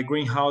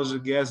greenhouse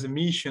gas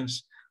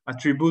emissions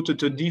attributed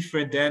to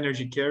different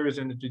energy carriers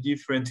and to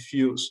different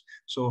fuels.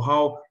 So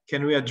how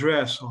can we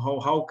address,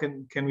 how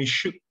can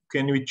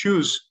we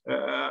choose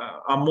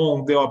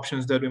among the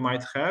options that we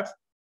might have?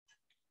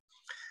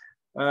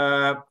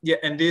 Yeah,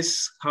 and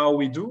this how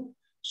we do.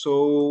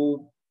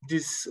 So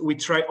this, we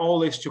try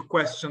always to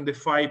question the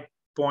 5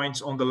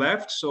 points on the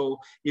left. So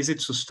is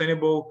it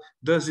sustainable?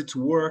 Does it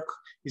work?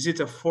 Is it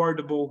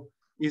affordable?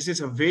 Is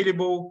it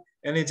available?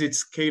 And is it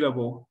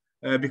scalable?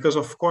 because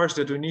of course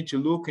that we need to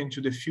look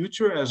into the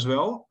future as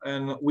well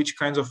and which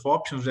kinds of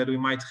options that we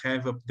might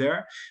have up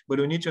there. But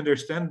we need to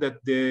understand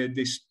that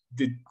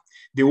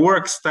the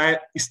work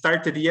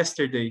started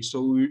yesterday.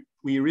 So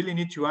we really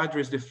need to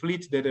address the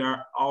fleet that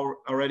are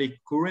already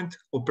current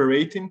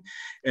operating,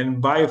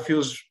 and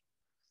biofuels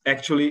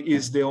actually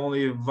is the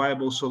only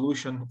viable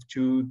solution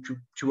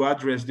to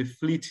address the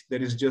fleet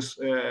that is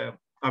just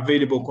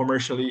available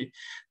commercially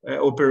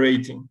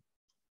operating.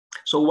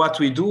 So what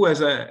we do,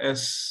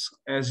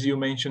 as you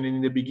mentioned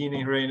in the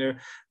beginning,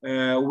 Rainer,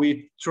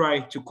 we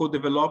try to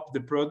co-develop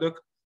the product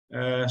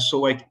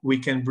so we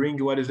can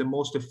bring what is the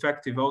most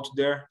effective out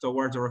there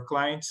towards our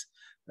clients.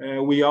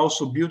 We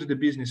also build the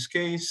business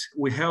case.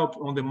 We help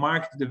on the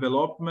market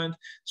development,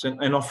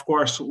 and of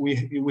course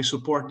we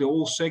support the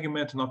whole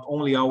segment, not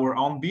only our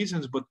own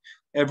business, but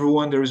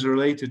everyone that is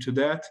related to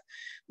that.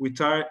 We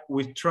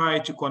try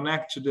to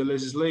connect to the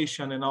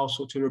legislation and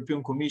also to the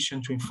European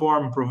Commission to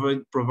inform,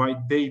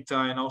 provide data,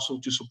 and also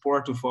to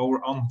support with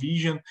our own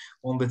vision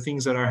on the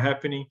things that are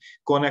happening,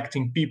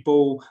 connecting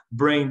people,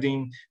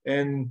 branding,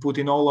 and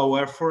putting all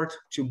our effort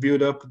to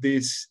build up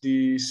this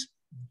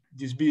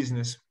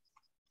business.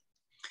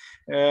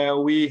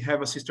 We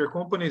have a sister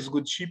company, it's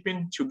Good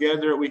Shipping.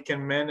 Together we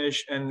can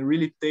manage and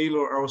really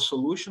tailor our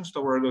solutions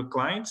toward our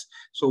clients.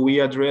 So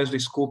we address the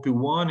scope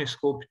 1 and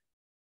scope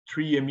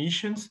 3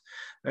 emissions.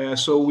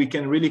 So we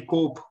can really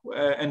cope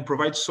and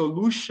provide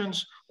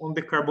solutions on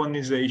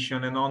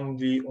decarbonization and on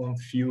the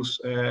fuels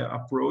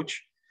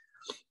approach.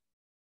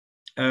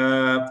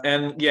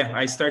 And yeah,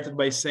 I started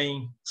by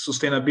saying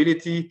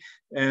sustainability,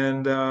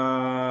 and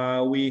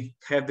we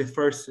had the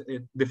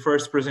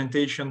first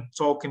presentation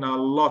talking a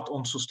lot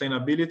on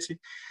sustainability.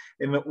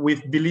 And we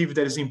believe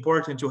that it's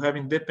important to have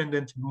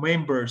independent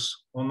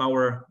members on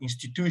our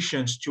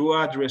institutions to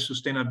address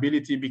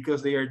sustainability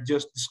because they are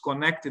just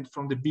disconnected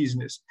from the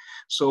business.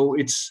 So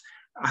it's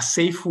a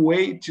safe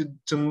way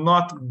to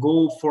not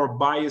go for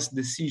biased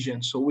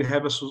decisions. So we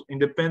have an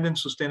independent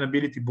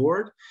sustainability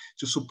board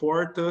to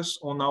support us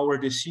on our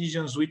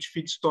decisions, which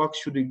feedstock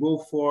should we go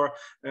for,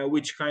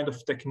 which kind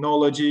of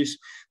technologies.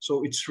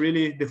 So it's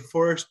really the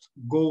first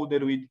goal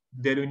that we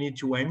need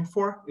to aim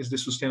for is the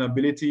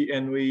sustainability,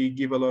 and we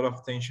give a lot of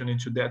attention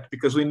into that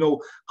because we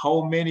know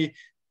how many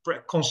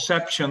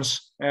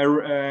conceptions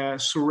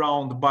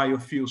surround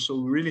biofuels.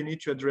 So we really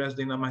need to address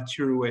them in a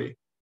mature way.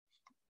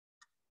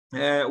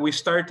 We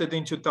started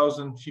in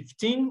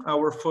 2015.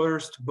 Our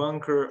first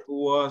bunker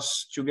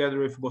was together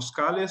with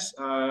Boscales,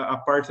 a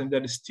partner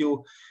that is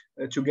still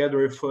together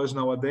with us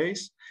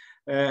nowadays.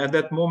 At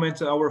that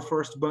moment, our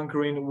first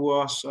bunkering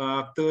was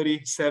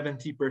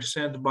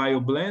 30-70%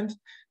 bio blend.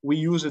 We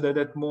used at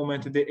that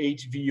moment the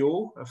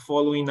HVO,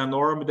 following a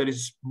norm that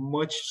is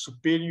much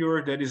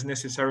superior that is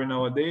necessary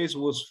nowadays.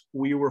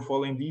 We were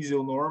following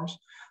diesel norms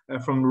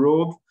from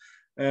road,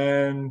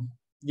 and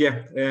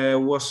yeah,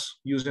 was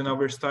using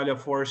our Stalia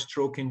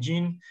 4-stroke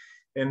engine,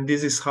 and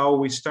this is how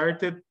we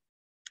started.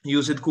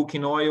 Used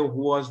cooking oil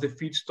was the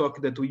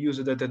feedstock that we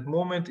used at that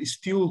moment. It's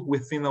still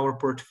within our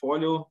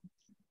portfolio.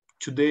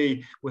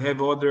 Today, we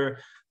have other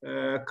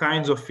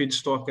kinds of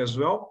feedstock as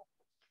well.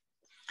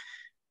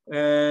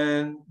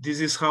 And this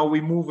is how we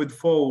moved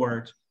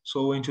forward.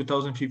 So in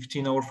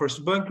 2015, our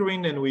first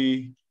bunkering, and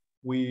we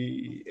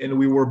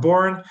were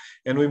born,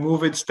 and we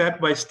moved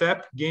step by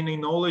step,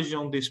 gaining knowledge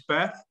on this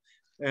path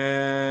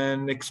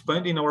and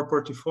expanding our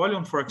portfolio.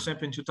 And for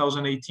example, in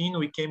 2018,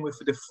 we came with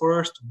the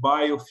first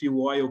biofuel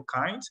oil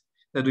kind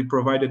that we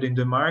provided in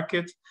the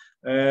market.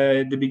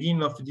 At the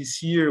beginning of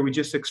this year, we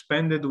just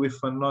expanded with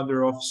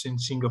another office in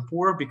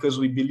Singapore because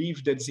we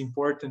believe that it's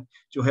important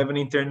to have an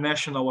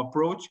international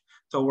approach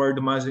toward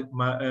the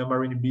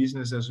marine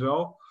business as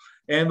well.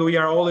 And we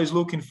are always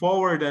looking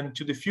forward and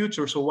to the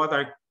future. So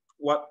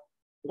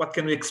what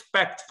can we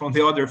expect from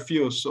the other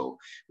fuels? So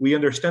we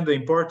understand the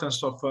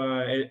importance of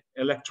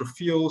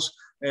electrofuels,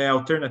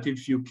 alternative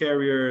fuel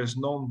carriers,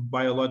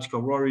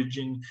 non-biological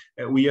origin.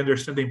 We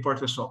understand the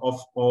importance of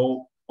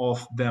all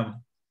of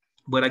them.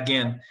 But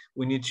again,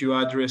 we need to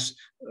address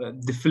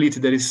the fleet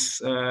that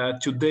is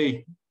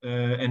today,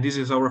 and this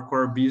is our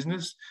core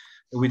business,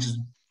 which is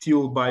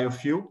still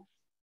biofuel.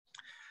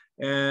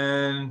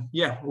 And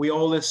yeah, we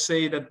always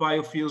say that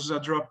biofuels are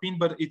drop-in,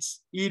 but it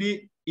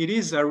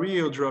is a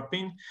real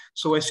drop-in.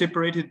 So I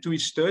separated two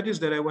studies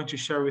that I want to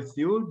share with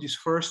you. This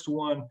first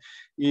one,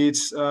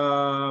 it's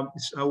a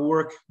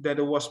work that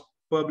was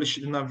published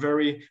in a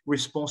very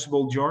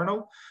responsible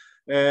journal,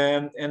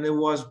 and it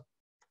was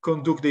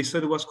the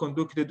study was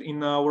conducted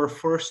in our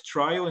first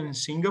trial in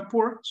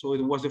Singapore. So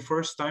it was the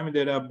first time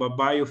that a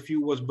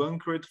biofuel was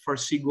bunkered for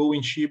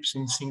seagoing ships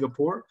in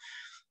Singapore.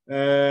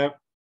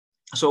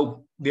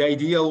 So the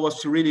idea was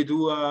to really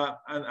do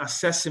an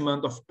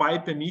assessment of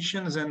pipe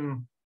emissions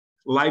and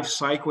life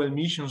cycle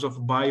emissions of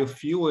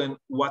biofuel and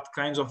what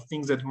kinds of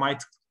things that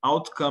might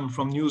outcome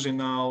from using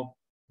a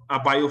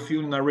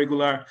biofuel in a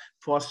regular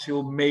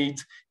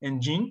fossil-made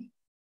engine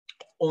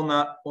on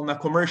a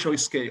commercial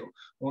scale,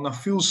 on a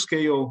full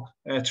scale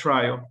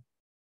trial.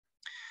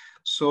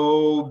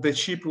 So the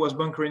ship was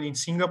bunkering in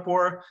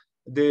Singapore.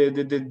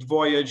 The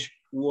voyage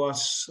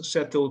was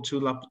settled to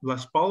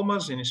Las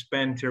Palmas in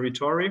Spain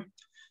territory.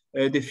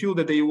 The fuel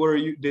that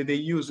they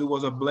used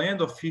was a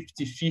blend of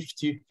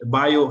 50-50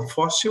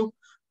 biofossil.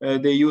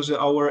 They use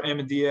our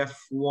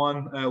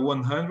MDF-1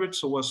 100,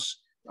 so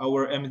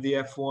our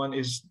MDF-1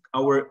 is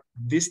our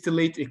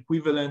distillate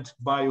equivalent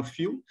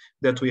biofuel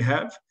that we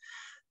have,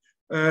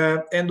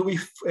 and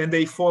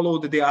they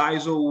followed the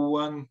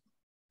ISO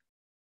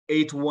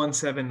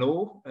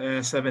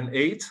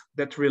 18170-78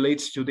 that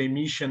relates to the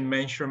emission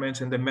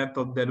measurements and the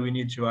method that we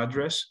need to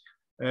address,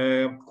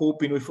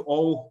 coping with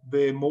all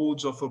the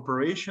modes of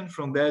operation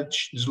from that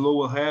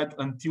slow ahead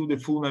until the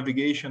full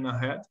navigation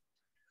ahead.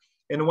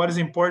 And what is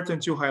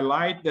important to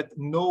highlight that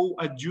no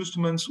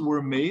adjustments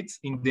were made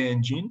in the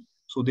engine.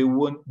 So the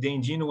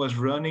engine was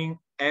running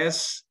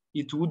as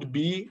it would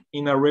be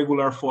in a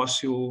regular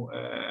fossil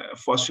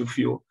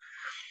fuel.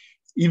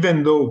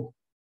 Even though,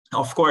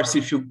 of course,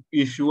 if you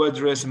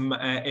address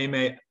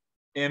MAN,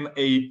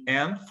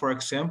 for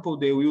example,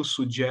 they will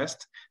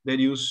suggest that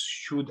you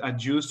should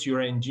adjust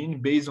your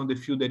engine based on the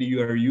fuel that you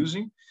are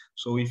using.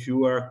 So if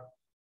you are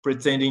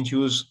pretending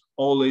to use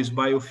always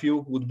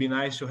biofuel, would be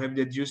nice to have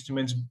the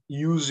adjustments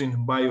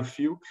using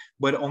biofuel.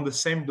 But on the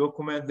same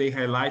document, they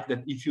highlight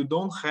that if you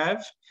don't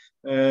have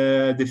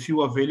the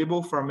fuel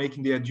available for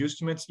making the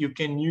adjustments, you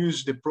can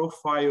use the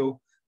profile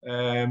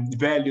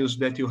values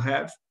that you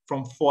have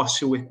from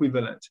fossil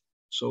equivalent.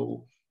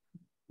 So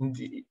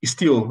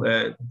still,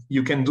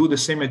 you can do the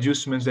same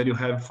adjustments that you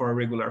have for a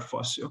regular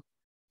fossil.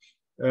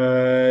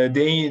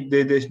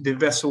 The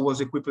vessel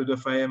was equipped with a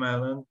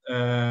Reumerman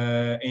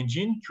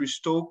engine,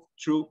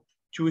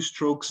 two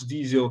strokes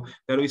diesel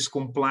that is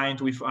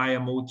compliant with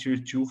IMO Tier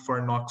 2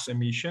 for NOx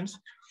emissions.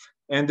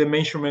 And the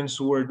measurements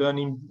were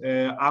done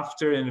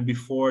after and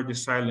before the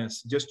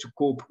silence, just to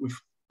cope with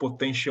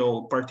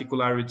potential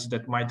particularities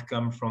that might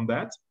come from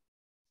that.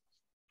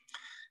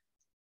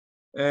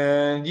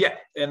 And yeah,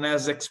 and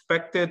as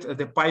expected,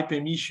 the pipe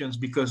emissions,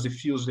 because the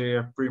fuels, they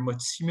are pretty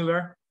much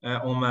similar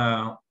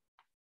on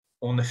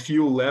the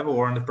fuel level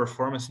or on the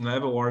performance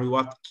level, or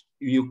what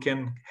you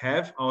can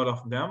have out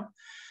of them.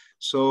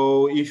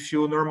 So if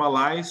you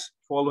normalize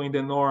following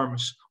the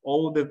norms,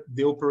 all the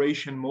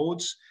operation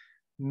modes,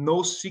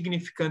 no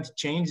significant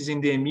changes in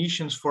the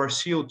emissions for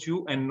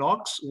CO2 and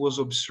NOx was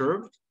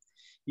observed.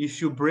 If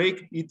you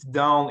break it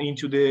down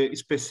into the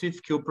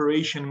specific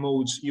operation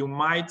modes, you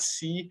might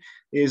see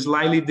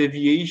slightly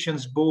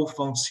deviations both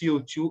on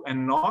CO2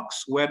 and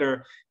NOx,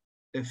 whether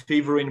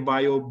favoring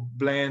bio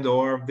blend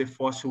or the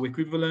fossil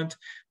equivalent,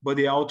 but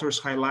the authors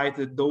highlight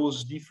that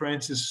those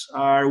differences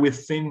are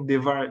within the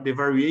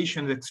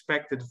variations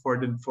expected for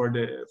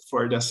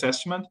the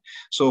assessment.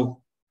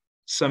 So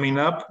summing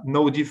up,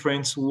 no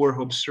difference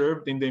were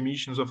observed in the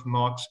emissions of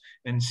NOx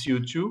and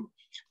CO2,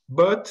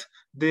 but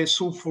the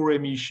sulfur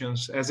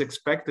emissions as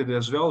expected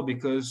as well,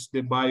 because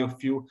the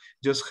biofuel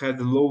just had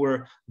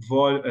lower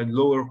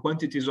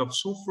quantities of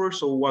sulfur,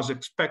 so was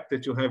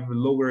expected to have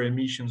lower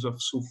emissions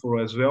of sulfur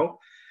as well.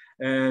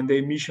 And the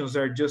emissions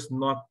are just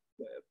not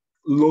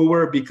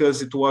lower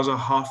because it was a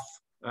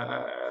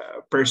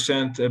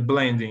 0.5%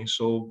 blending.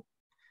 So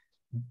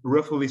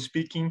roughly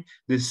speaking,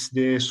 the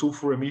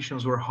sulfur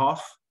emissions were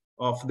half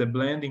of the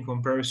blend in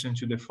comparison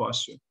to the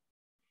fossil.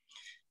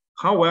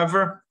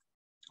 However,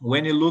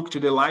 when you look to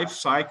the life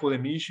cycle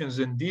emissions,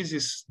 and this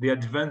is the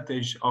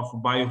advantage of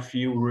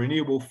biofuel,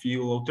 renewable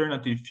fuel,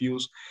 alternative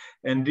fuels,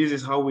 and this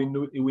is how we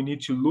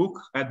need to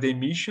look at the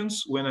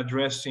emissions when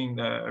addressing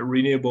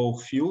renewable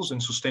fuels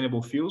and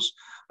sustainable fuels,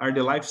 are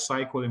the life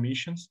cycle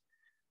emissions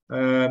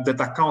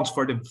that accounts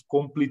for the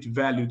complete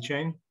value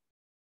chain.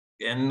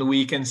 And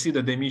we can see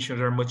that the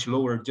emissions are much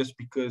lower just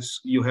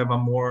because you have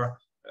a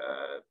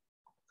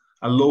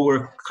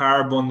lower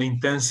carbon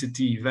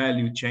intensity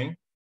value chain.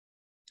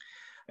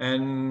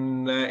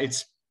 And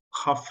it's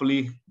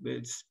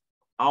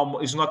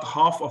not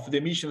half of the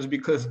emissions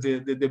because the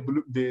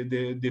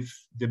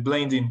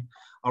blending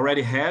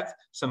already had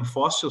some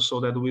fossils, so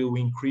that will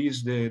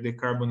increase the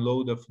carbon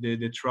load of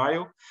the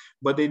trial.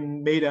 But they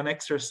made an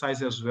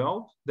exercise as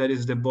well, that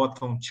is the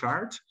bottom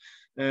chart.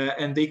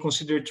 And they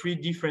consider 3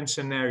 different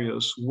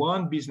scenarios.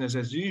 One, business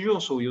as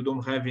usual, so you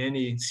don't have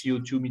any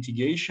CO2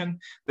 mitigation.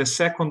 The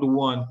second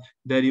one,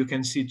 that you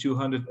can see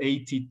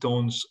 280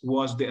 tons,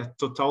 was the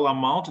total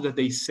amount that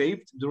they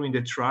saved during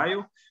the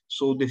trial.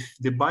 So the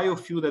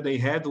biofuel that they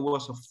had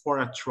was for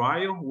a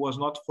trial, was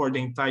not for the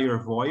entire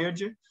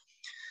voyage.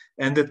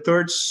 And the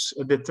third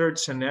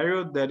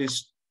scenario, that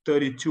is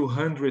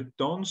 3,200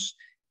 tons,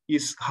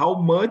 is how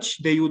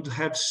much they would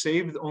have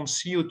saved on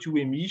CO2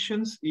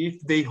 emissions if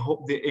the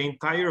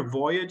entire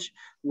voyage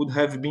would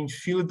have been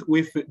filled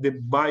with the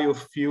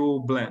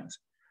biofuel blend.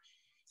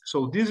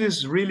 So this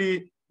is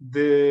really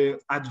the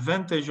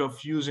advantage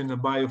of using a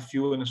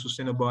biofuel and a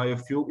sustainable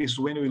biofuel, is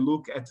when we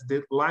look at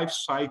the life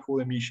cycle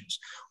emissions.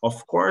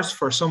 Of course,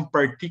 for some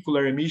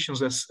particular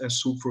emissions as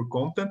sulfur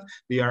content,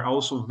 they are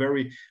also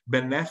very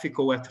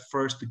beneficial at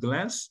first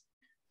glance.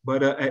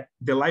 But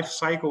the life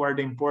cycle are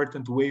the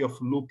important way of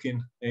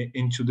looking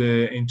into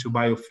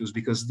biofuels,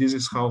 because this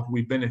is how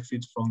we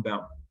benefit from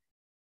them.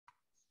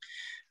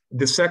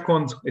 The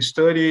second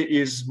study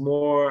is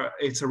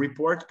it's a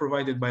report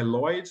provided by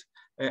Lloyd.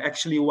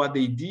 Actually, what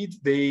they did,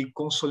 they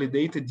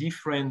consolidated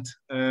different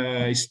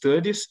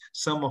studies,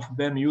 some of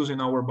them using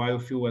our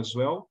biofuel as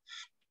well.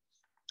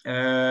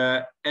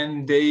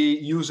 And they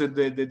used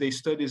the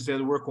studies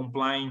that were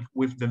complying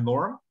with the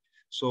norm.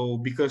 So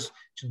because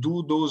to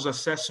do those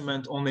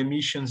assessment on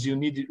emissions, you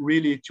need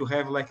really to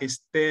have like a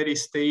steady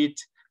state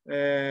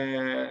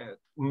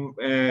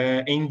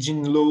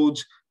engine load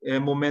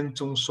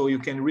momentum, so you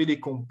can really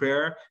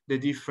compare the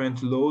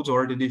different loads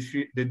or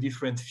the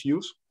different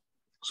fuels.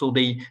 So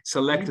they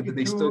selected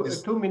the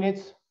studies. 2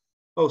 minutes.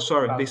 Oh,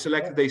 sorry. They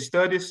selected the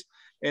studies,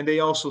 and they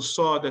also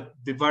saw that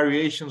the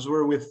variations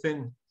were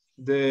within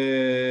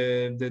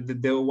the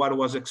what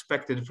was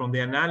expected from the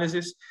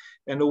analysis.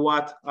 And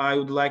what I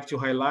would like to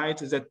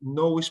highlight is that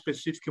no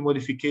specific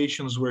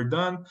modifications were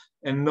done,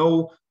 and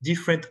no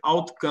different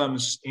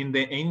outcomes in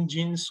the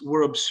engines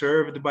were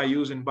observed by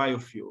using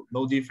biofuel.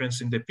 No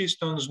difference in the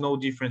pistons, no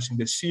difference in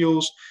the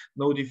seals,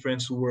 no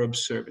difference were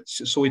observed.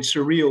 So it's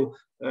a real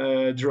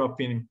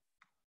drop-in.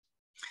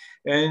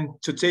 And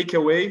to take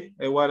away,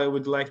 what I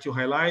would like to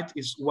highlight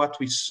is what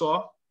we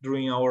saw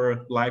during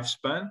our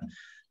lifespan,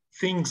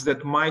 things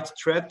that might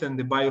threaten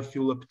the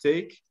biofuel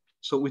uptake.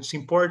 So it's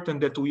important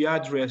that we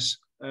address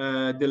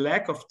the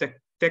lack of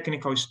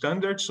technical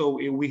standards. So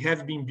we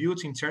have been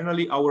built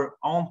internally our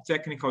own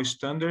technical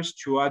standards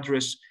to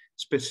address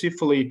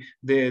specifically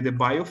the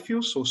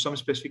biofuels. So some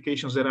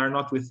specifications that are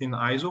not within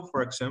ISO,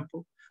 for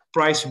example.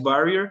 Price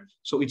barrier.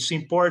 So it's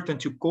important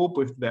to cope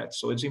with that.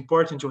 So it's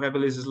important to have a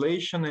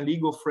legislation and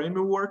legal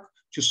framework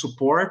to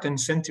support and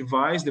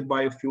incentivize the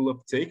biofuel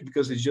uptake,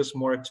 because it's just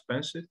more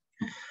expensive.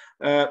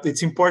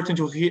 It's important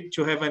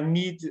to have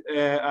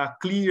a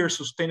clear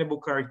sustainable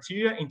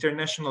criteria,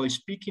 internationally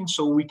speaking,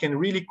 so we can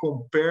really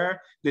compare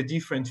the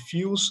different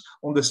fuels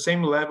on the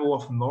same level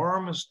of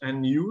norms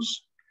and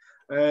use.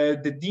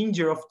 The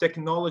danger of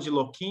technology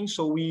lock-in,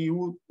 so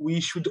we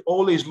should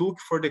always look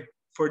for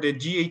the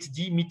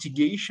GHG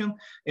mitigation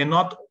and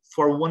not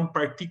for one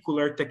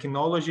particular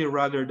technology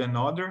rather than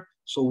other.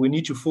 So we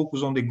need to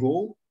focus on the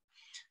goal.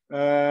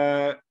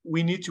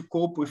 We need to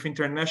cope with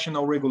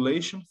international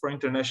regulation for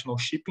international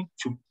shipping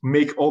to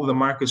make all the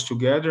markets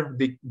together.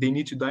 They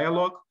need to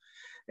dialogue,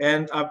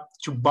 and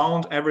to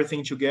bound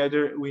everything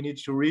together, we need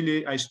to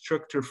really a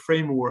structure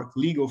framework,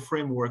 legal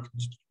framework,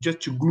 just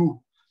to glue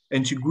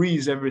and to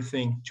grease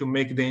everything to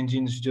make the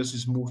engines just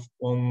smooth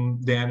on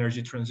the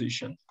energy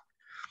transition.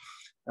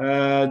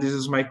 This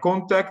is my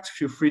contact.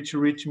 Feel free to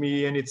reach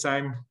me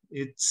anytime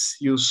it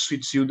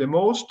suits you the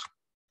most,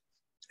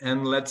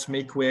 and let's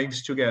make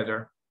waves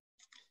together.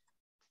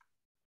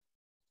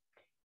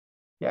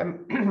 Yeah,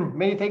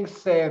 many thanks,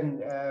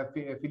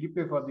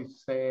 Felipe, for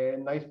this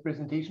nice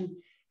presentation.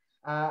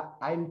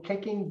 I'm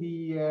checking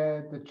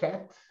the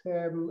chat.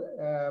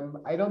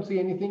 I don't see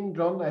anything,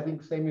 John. I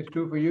think same is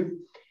true for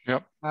you.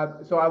 Yep.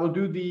 So I will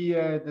do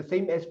the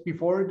same as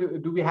before.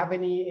 Do we have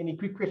any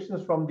quick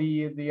questions from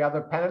the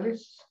other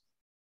panelists?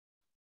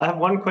 I have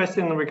one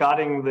question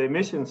regarding the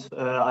emissions.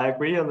 I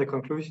agree on the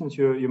conclusions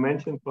you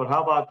mentioned, but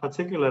how about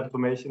particulate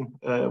information?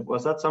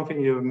 Was that something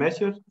you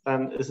measured,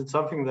 and is it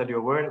something that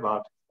you're worried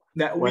about?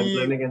 That when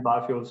blending in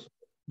biofuels?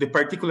 The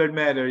particulate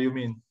matter, you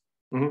mean?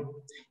 Mm-hmm.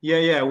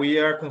 Yeah, we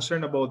are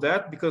concerned about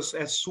that, because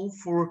as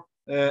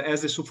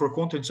the sulfur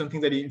content,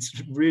 something that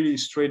is really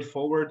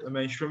straightforward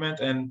measurement,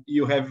 and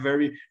you have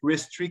very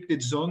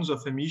restricted zones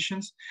of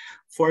emissions.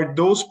 For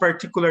those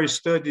particular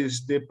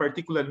studies, the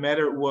particulate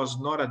matter was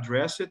not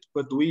addressed,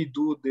 but we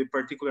do the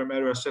particulate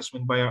matter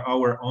assessment by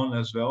our own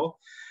as well.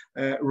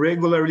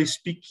 Regularly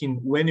speaking,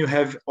 when you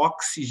have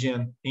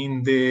oxygen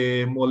in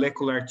the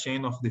molecular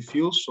chain of the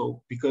fuel,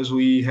 so because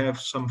we have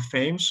some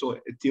FAMEs, so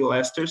ethyl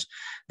esters,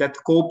 that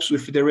copes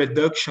with the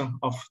reduction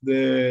of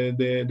the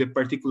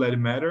particulate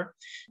matter.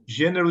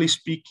 Generally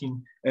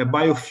speaking,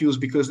 biofuels,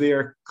 because they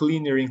are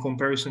cleaner in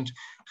comparison to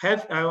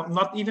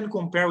not even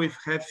compare with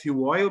heavy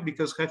oil,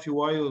 because heavy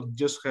oil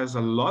just has a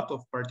lot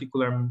of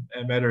particulate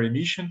matter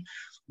emission.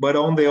 But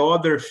on the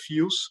other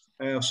fuels,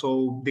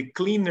 so the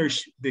cleaner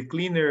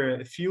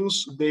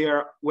fuels, they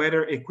are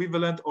whether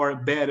equivalent or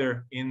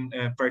better in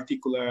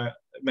particulate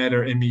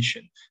matter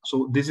emission.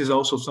 So this is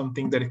also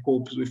something that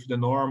copes with the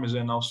norms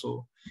and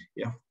also,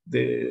 yeah,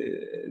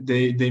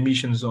 the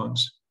emission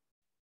zones.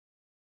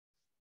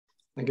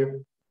 Thank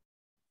you.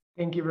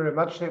 Thank you very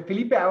much.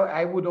 Felipe,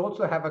 I would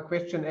also have a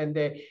question. And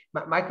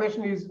my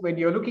question is, when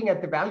you're looking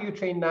at the value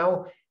chain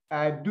now,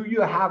 do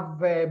you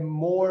have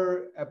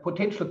more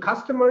potential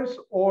customers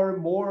or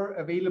more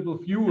available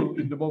fuel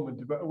in the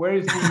moment? Where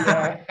is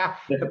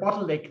the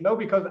bottleneck? No,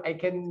 because I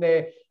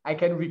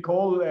can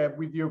recall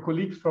with your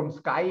colleagues from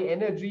Sky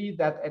Energy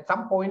that at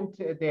some point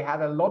they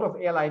had a lot of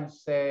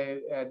airlines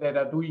that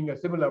are doing a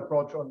similar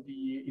approach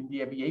in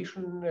the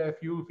aviation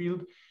fuel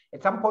field.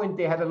 At some point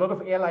they had a lot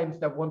of airlines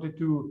that wanted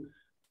to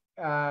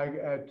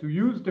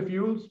use the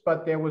fuels,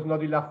 but there was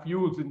not enough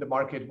fuels in the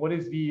market. What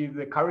is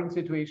the current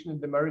situation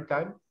in the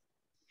maritime?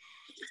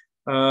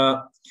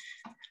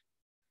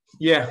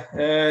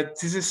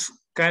 This is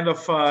kind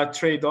of a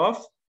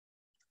trade-off.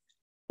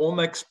 on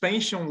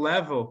expansion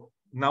level,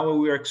 now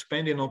we are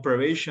expanding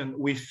operation,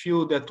 we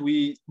feel that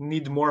we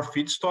need more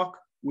feedstock.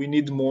 We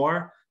need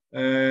more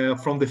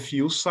from the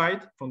fuel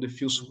side, from the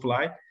fuel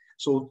supply.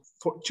 So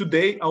for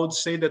today, I would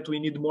say that we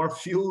need more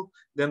fuel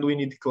than we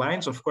need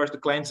clients. Of course, the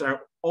clients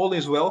are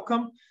always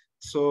welcome.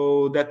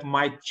 So that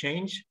might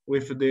change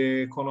with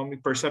the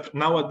economic perception.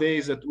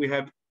 Nowadays that we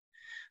have,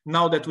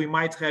 now that we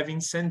might have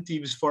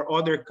incentives for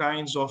other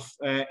kinds of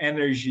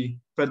energy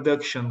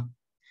production,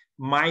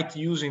 might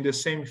using the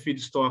same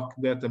feedstock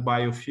that the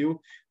biofuel,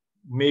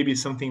 maybe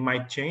something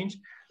might change.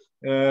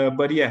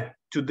 But yeah,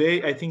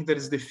 today I think that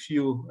is the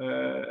fuel,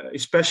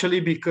 especially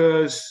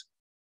because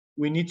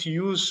we need to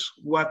use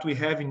what we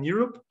have in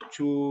Europe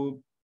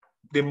to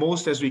the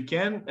most as we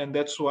can, and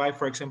that's why,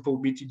 for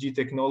example, BTG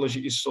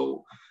technology is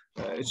so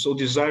it's so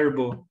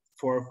desirable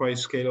for a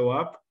scale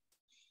up.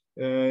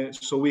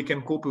 So we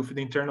can cope with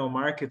the internal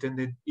market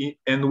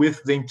and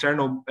with the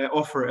internal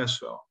offer as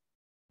well.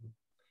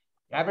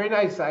 Yeah, very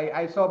nice.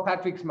 I saw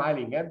Patrick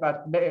smiling,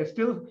 but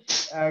still,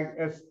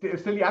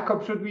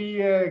 Jakob, should we,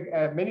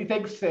 many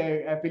thanks.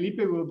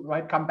 Felipe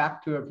might come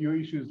back to a few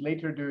issues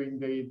later during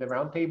the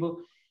roundtable.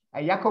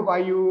 Jakob,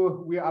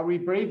 are we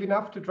brave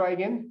enough to try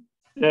again?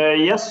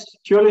 Yes,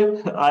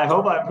 surely. I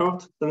hope I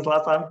improved since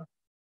last time.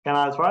 Can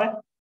I try?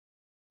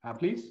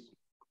 Please.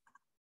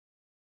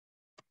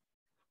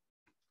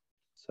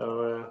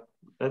 So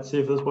let's see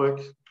if this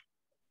works.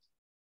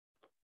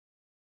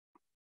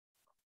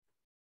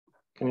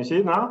 Can you see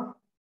it now?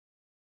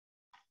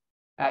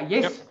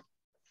 Yes. Yep.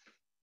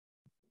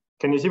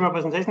 Can you see my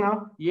presentation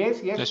now?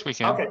 Yes, yes. Yes, we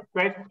can. Okay,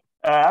 great.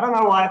 I don't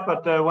know why,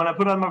 but when I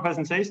put on my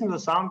presentation, the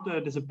sound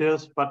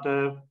disappears. But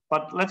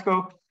let's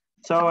go.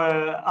 So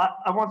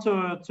I want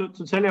to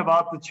tell you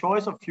about the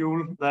choice of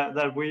fuel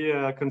that we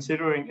are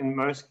considering in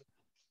Maersk.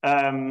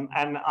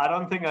 And I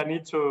don't think I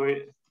need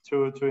to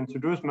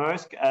introduce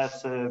Maersk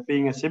as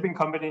being a shipping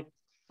company,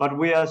 but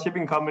we are a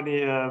shipping company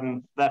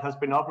that has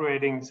been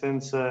operating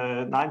since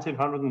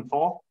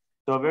 1904.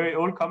 So a very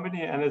old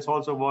company, and it's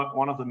also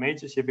one of the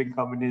major shipping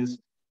companies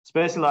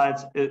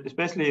specialized,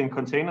 especially in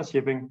container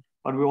shipping.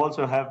 But we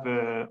also have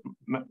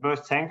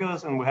Maersk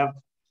tankers, and we have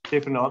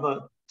different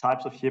other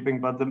types of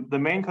shipping. But the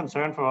main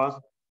concern for us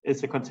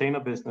is the container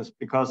business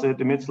because it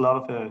emits a lot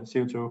of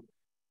CO2.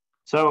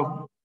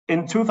 So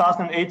in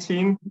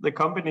 2018, the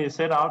company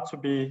set out to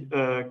be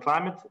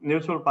climate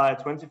neutral by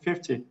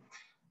 2050.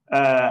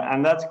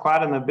 And that's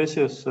quite an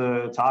ambitious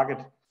target.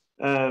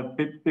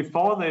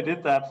 Before they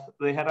did that,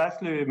 they had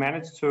actually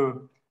managed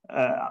to,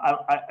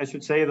 I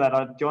should say that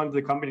I joined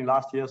the company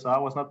last year, so I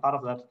was not part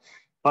of that.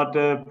 But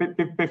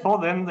before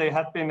then, they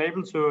had been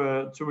able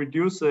to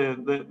reduce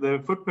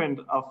the footprint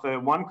of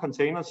one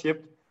container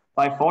ship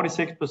by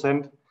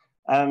 46%.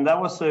 And that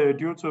was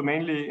due to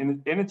mainly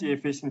energy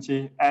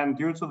efficiency and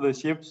due to the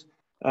ships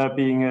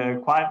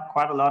being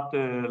quite a lot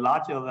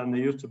larger than they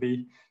used to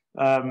be.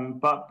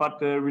 But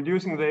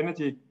reducing the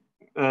energy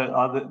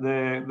or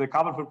the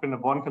carbon footprint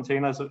of one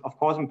container is of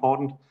course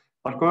important.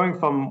 But going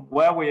from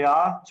where we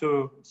are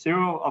to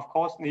zero, of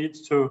course,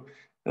 needs to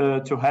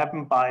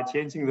happen by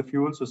changing the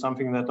fuel to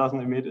something that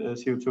doesn't emit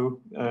CO2.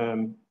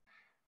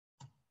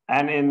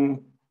 And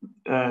in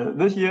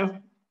this year,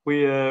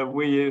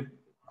 we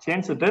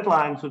changed the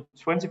deadline to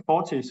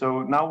 2040.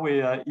 So now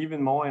we are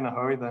even more in a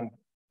hurry than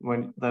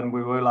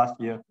we were last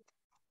year.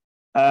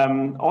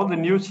 All the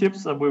new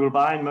ships that we will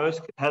buy in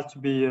Maersk has to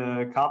be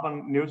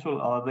carbon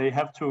neutral, or they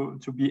have to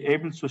be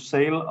able to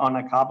sail on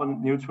a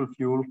carbon neutral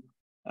fuel.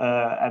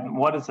 And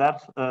what is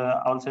that?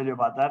 I'll tell you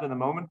about that in a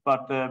moment.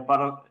 But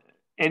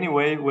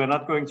anyway, we're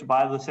not going to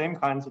buy the same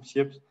kinds of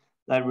ships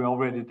that we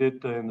already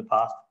did in the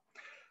past.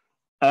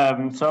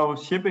 So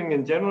shipping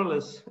in general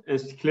is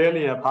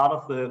clearly a part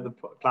of the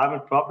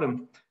climate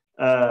problem.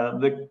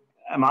 The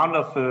amount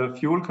of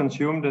fuel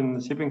consumed in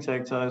the shipping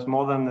sector is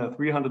more than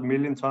 300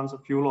 million tons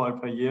of fuel oil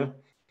per year,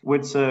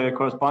 which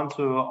corresponds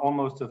to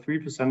almost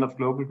 3% of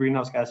global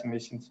greenhouse gas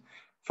emissions.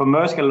 For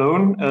Maersk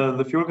alone,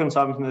 the fuel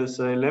consumption is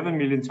 11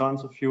 million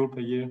tons of fuel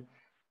per year,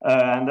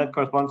 and that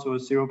corresponds to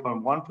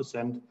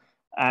 0.1%.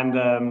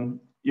 And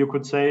you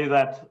could say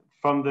that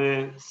from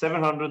the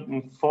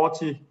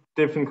 740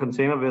 different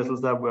container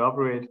vessels that we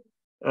operate,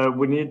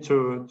 we need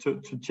to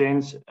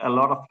change a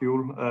lot of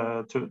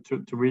fuel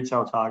to reach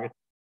our target.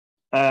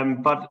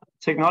 But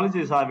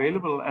technologies are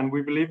available, and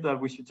we believe that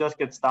we should just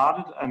get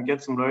started and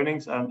get some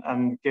learnings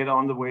and get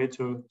on the way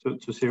to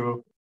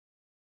zero.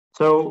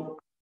 So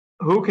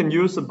who can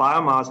use the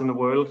biomass in the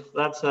world?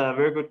 That's a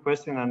very good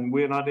question, and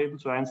we're not able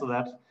to answer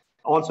that.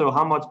 Also,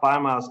 how much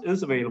biomass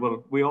is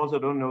available? We also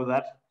don't know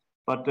that.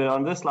 But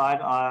on this slide,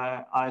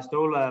 I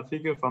stole a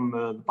figure from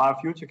the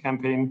BioFuture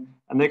campaign,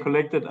 and they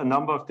collected a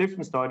number of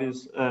different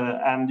studies,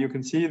 and you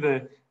can see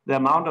the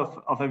amount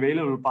of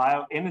available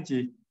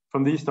bioenergy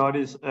from these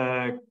studies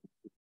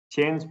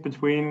changed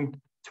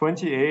between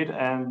 28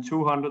 and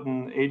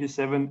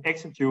 287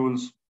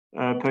 exajoules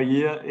per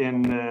year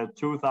in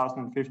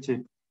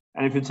 2050.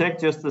 And if you take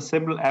just the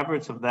simple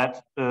average of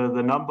that,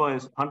 the number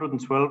is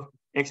 112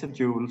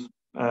 exajoules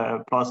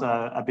plus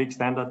a big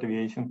standard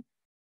deviation.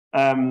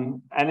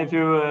 And if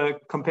you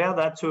compare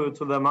that to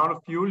the amount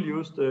of fuel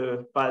used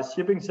by the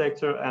shipping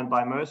sector and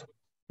by Maersk,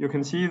 you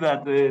can see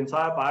that the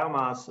entire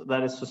biomass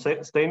that is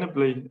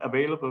sustainably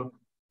available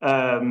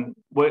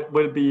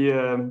will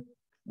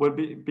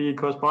be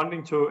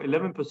corresponding to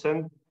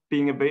 11%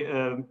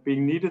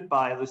 being needed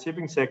by the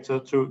shipping sector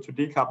to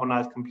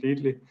decarbonize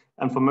completely.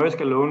 And for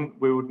Maersk alone,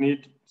 we would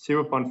need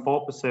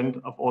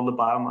 0.4% of all the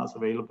biomass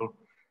available.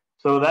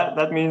 So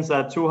that means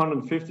that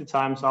 250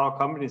 times our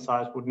company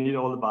size would need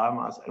all the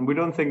biomass, and we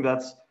don't think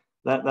that's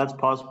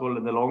possible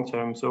in the long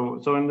term.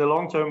 So in the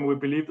long term, we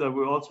believe that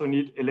we also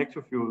need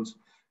electrofuels,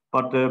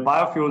 but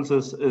biofuels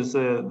is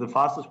the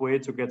fastest way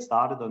to get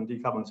started on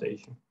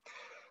decarbonization.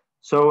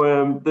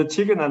 So the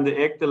chicken and the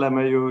egg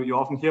dilemma you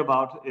often hear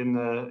about in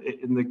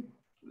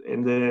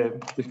the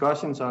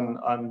discussions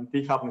on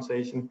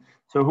decarbonization.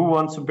 So who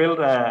wants to build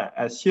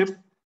a ship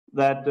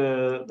that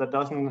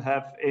doesn't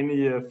have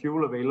any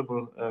fuel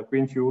available,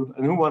 green fuel,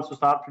 and who wants to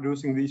start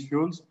producing these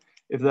fuels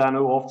if there are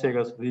no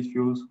off-takers for these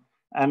fuels?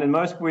 And in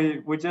Maersk,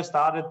 we just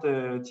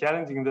started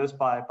challenging this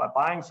by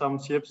buying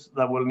some ships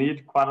that will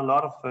need quite a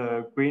lot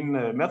of green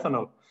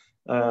methanol,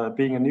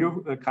 being a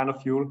new kind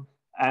of fuel.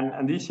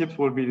 And these ships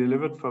will be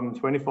delivered from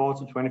 24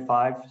 to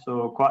 25,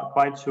 so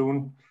quite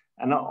soon.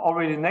 And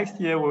already next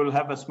year, we will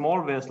have a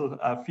small vessel,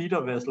 a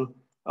feeder vessel,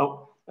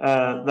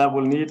 that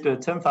will need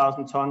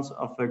 10,000 tons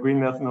of green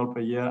methanol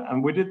per year.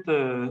 And we did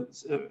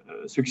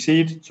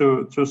succeed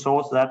to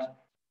source that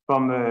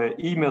from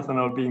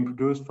e-methanol being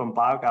produced from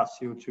biogas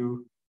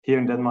CO2 here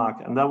in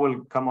Denmark, and that will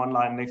come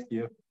online next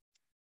year.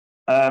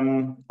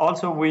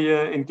 Also, we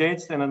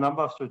engaged in a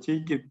number of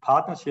strategic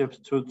partnerships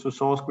to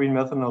source green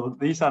methanol.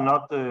 These are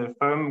not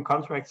firm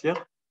contracts yet,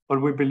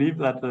 but we believe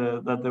that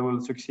they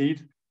will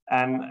succeed.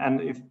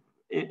 And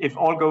if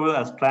all goes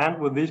as planned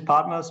with these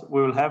partners,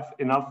 we will have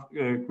enough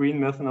green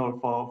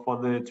methanol for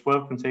the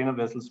 12 container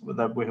vessels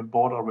that we have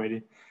bought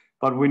already.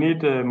 But we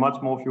need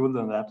much more fuel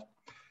than that.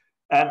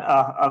 And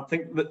I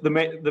think the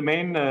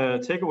main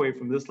takeaway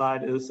from this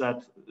slide is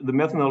that the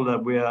methanol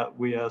that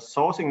we are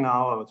sourcing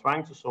now, or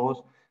trying to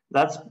source,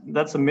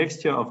 that's a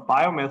mixture of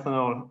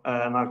biomethanol,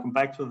 and I'll come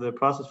back to the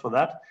process for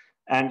that,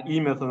 and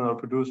e-methanol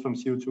produced from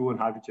CO2 and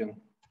hydrogen.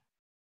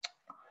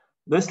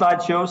 This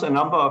slide shows a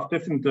number of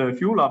different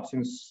fuel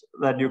options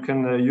that you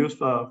can use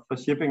for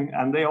shipping,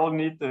 and they all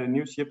need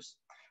new ships.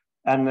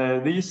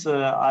 And these,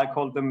 I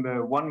call them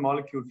one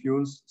molecule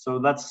fuels. So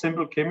that's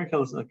simple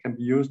chemicals that can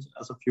be used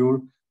as a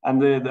fuel.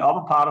 And the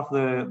upper part of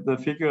the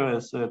figure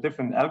is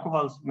different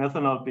alcohols,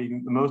 methanol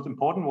being the most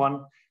important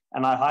one.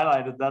 And I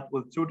highlighted that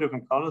with two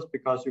different colors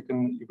because you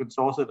can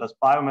source it as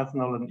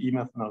biomethanol and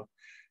e-methanol.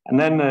 And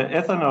then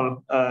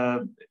ethanol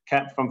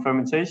from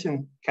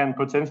fermentation can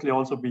potentially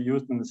also be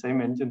used in the same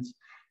engines.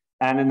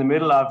 And in the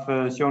middle,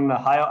 I've shown the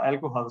higher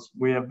alcohols.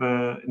 We have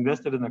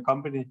invested in a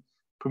company,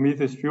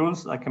 Prometheus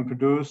Fuels, that can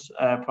produce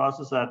a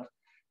process that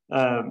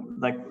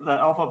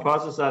offer a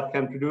process that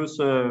can produce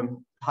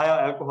higher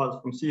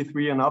alcohols from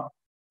C3 and up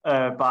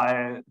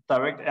by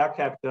direct air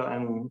capture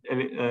and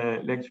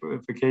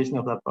electrification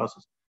of that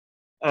process.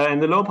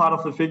 In the lower part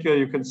of the figure,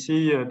 you can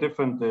see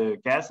different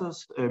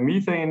gases,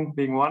 methane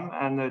being one,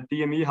 and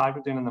DME,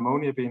 hydrogen, and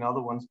ammonia being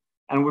other ones.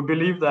 And we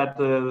believe that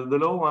the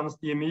lower ones,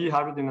 DME,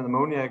 hydrogen, and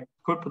ammonia,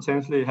 could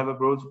potentially have a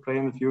role to play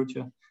in the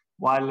future,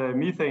 while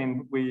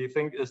methane, we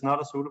think, is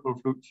not a suitable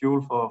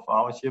fuel for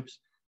our ships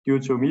due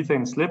to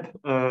methane slip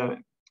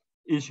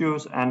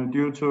issues and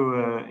due to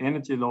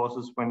energy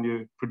losses when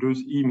you produce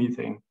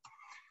e-methane.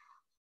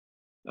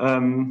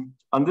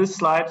 On this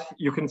slide,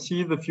 you can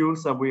see the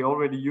fuels that we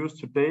already use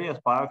today as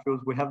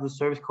biofuels. We have the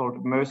service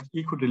called Maersk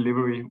Eco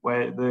Delivery,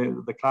 where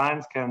the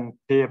clients can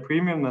pay a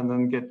premium and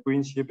then get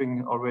green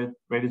shipping already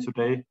ready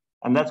today.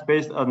 And that's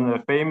based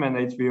on FAME and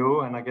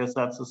HVO, and I guess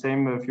that's the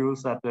same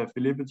fuels that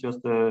Felipe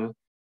just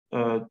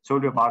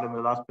told you about in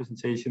the last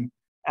presentation.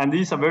 And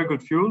these are very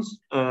good fuels,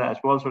 as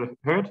we also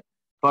heard,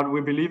 but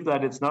we believe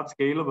that it's not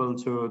scalable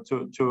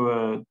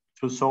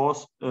to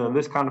source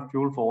this kind of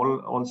fuel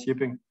for all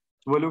shipping.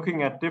 So we're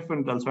looking at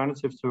different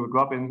alternatives to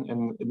drop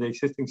in the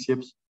existing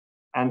ships.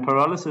 And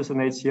pyrolysis and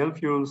HCl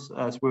fuels,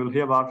 as we'll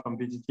hear about from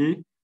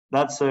BTG,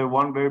 that's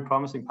one very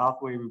promising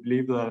pathway. We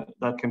believe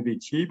that can be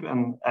cheap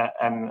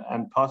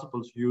and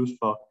possible to use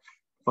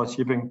for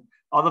shipping.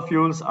 Other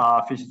fuels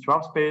are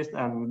Fischer-Tropsch based,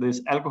 and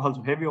this alcohol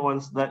to heavy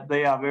oils, that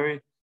they are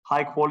very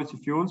high quality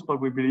fuels, but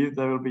we believe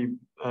they will be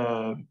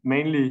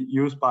mainly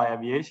used by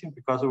aviation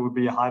because it will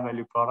be a high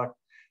value product.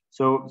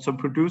 So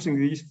producing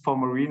these for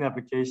marine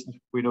applications,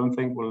 we don't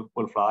think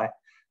will fly.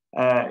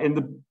 In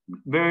the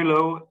very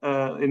low,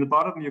 in the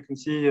bottom, you can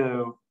see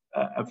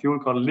a fuel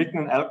called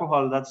lignin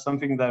alcohol. That's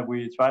something that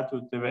we try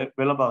to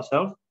develop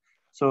ourselves.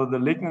 So the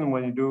lignin,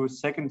 when you do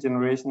second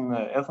generation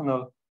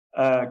ethanol,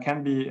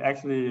 can be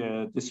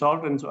actually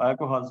dissolved into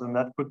alcohols, and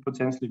that could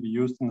potentially be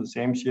used in the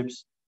same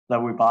ships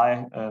that we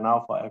buy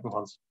now for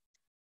alcohols.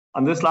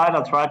 On this slide,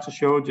 I'll try to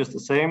show just the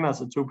same as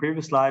the two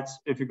previous slides.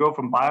 If you go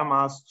from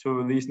biomass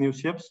to these new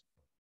ships,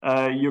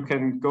 you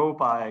can go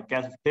by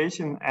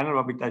gasification,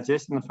 anaerobic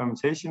digestion, and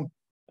fermentation.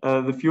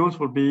 The fuels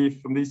will be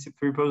from these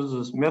three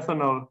processes: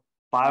 methanol,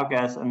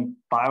 biogas, and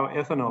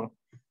bioethanol.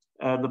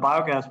 The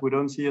biogas we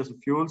don't see as a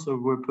fuel, so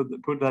we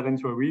put that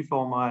into a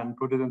reformer and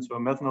put it into a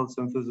methanol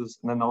synthesis,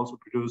 and then also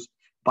produce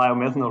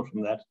biomethanol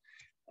from that.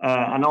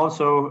 And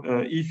also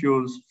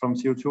e-fuels from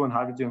CO2 and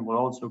hydrogen will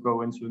also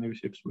go into new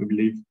ships, we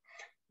believe.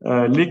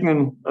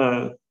 Lignin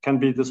can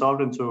be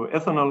dissolved into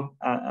ethanol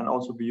and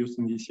also be used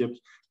in these ships.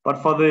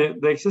 But for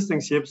the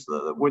existing ships,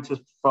 which is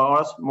for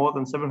us more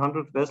than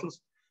 700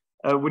 vessels,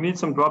 we need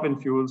some drop-in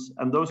fuels,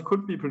 and those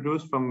could be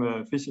produced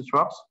from fisher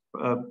troughs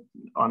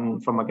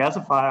from a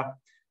gasifier.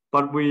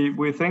 But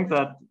we think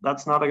that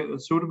that's not a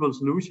suitable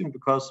solution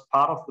because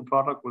part of the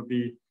product will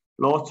be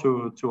lost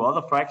to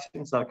other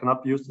fractions that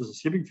cannot be used as a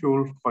shipping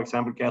fuel, for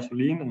example,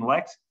 gasoline and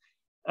wax.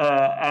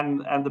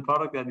 And the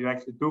product that you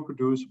actually do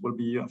produce will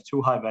be of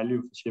too high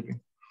value for shipping.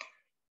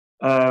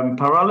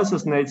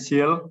 Pyrolysis and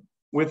HCl,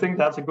 we think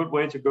that's a good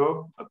way to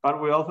go,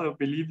 but we also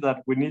believe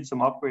that we need some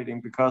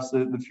upgrading because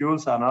the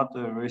fuels are not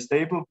very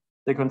stable.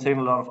 They contain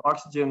a lot of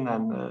oxygen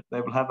and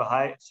they will have a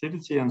high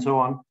acidity and so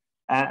on.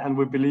 And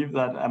we believe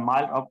that a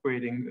mild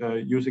upgrading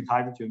using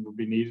hydrogen will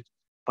be needed.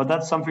 But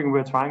that's something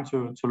we're trying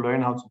to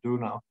learn how to do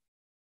now.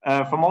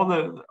 From all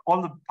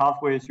the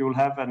pathways, you will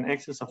have an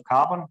excess of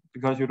carbon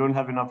because you don't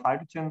have enough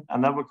hydrogen,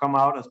 and that will come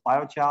out as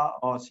biochar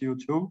or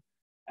CO2.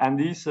 And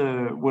these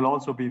will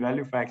also be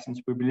value fractions.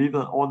 We believe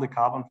that all the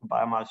carbon from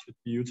biomass should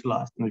be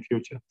utilized in the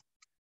future.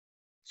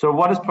 So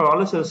what is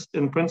pyrolysis?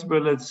 In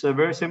principle, it's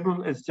very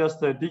simple. It's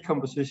just a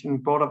decomposition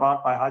brought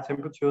about by high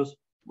temperatures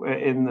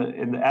in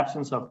the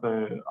absence of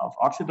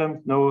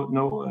oxidant,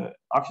 no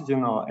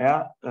oxygen or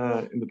air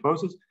in the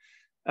process.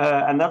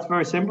 And that's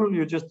very simple.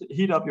 You just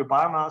heat up your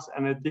biomass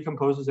and it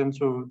decomposes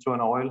into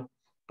an oil.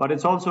 But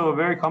it's also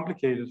very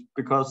complicated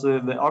because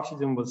the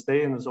oxygen will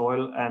stay in this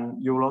oil, and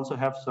you will also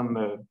have some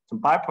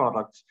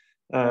byproducts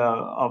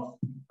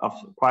of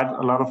quite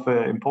a lot of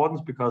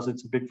importance because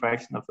it's a big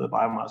fraction of the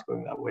biomass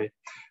going that way.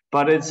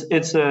 But it's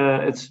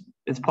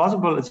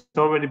possible. It's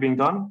already being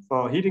done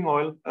for heating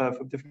oil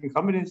for different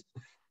companies.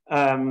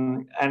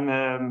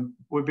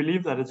 We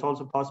believe that it's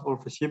also possible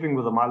for shipping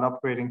with a mild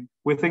upgrading.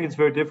 We think it's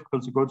very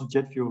difficult to go to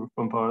jet fuel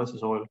from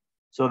pyrolysis oil.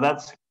 So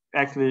that's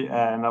actually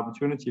an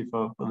opportunity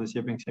for the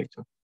shipping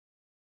sector.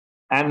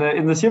 And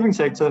in the shipping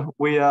sector,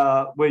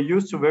 we're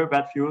used to very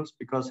bad fuels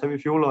because heavy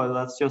fuel oil,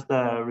 that's just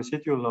a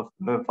residual of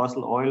the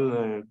fossil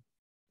oil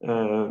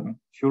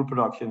fuel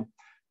production.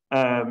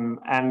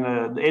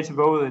 The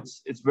HFO,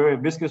 it's very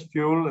viscous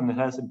fuel, and it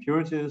has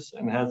impurities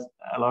and it has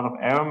a lot of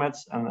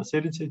aromats and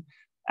acidity.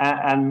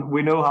 And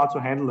we know how to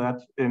handle that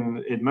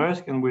in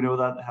Maersk, and we know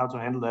how to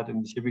handle that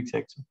in the shipping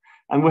sector.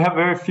 And we have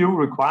very few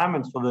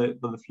requirements for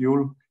the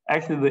fuel.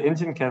 Actually, the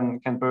engine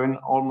can burn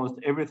almost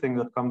everything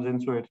that comes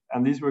into it.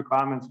 And these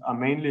requirements are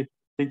mainly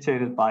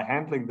dictated by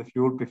handling the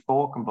fuel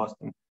before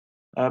combustion.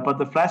 But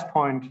the flash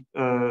point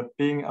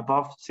being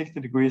above 60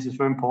 degrees is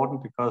very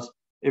important because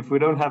if we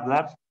don't have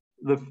that,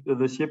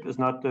 the ship is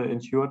not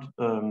insured,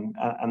 and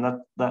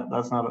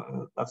that's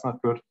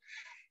not good.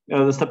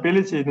 The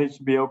stability needs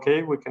to be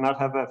okay. We cannot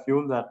have a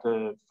fuel that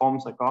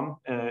forms a gum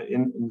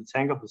in the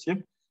tank of the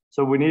ship.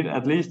 So we need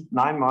at least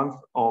 9 months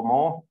or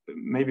more,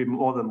 maybe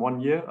more than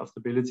 1 year of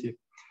stability.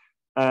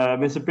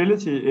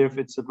 Miscibility, if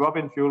it's a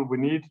drop-in fuel, we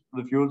need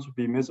the fuel to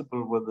be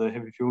miscible with the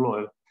heavy fuel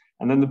oil.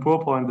 And then the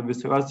poor point, the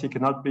viscosity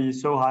cannot be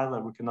so high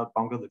that we cannot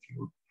bunker the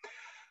fuel.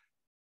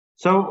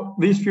 So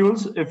these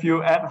fuels, if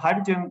you add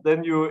hydrogen,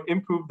 then you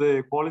improve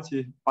the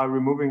quality by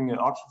removing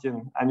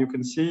oxygen. And you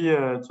can see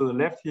to the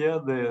left here,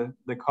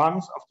 the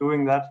cons of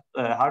doing that.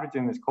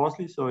 Hydrogen is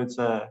costly, so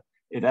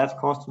it adds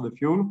cost to the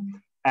fuel.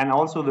 And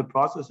also the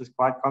process is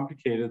quite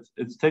complicated.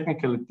 It's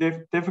technically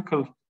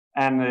difficult,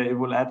 and it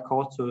will add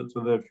cost to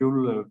the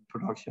fuel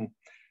production.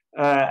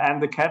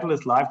 And the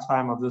catalyst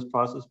lifetime of this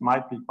process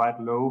might be quite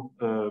low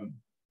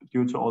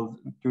due to all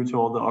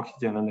the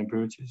oxygen and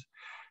impurities.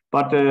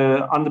 But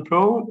on the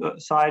pro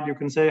side, you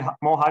can say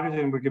more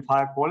hydrogen will give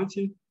higher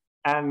quality,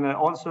 and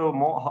also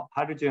more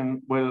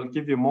hydrogen will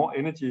give you more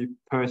energy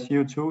per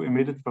CO2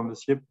 emitted from the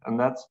ship, and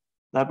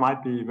that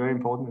might be very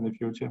important in the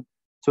future.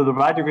 To the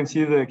right, you can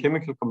see the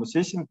chemical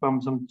composition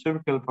from some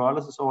typical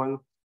pyrolysis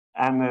oil,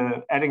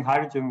 and adding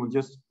hydrogen will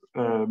just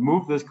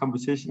move this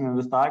composition in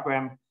this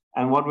diagram.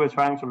 And what we're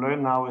trying to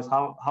learn now is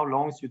how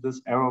long should this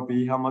arrow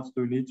be? How much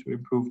do we need to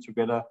improve to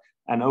get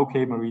an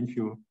okay marine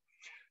fuel?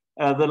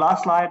 The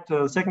last slide,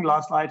 second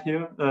last slide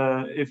here,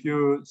 if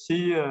you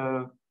see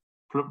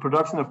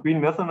production of green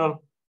methanol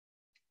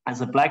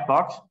as a black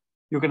box,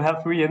 you can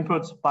have 3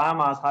 inputs: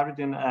 biomass,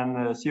 hydrogen, and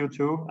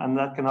CO2, and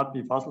that cannot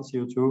be fossil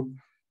CO2.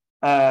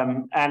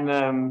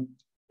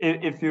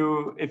 If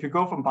you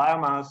go from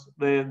biomass,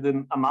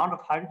 the amount of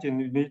hydrogen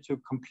you need to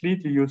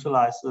completely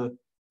utilize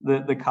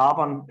the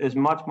carbon is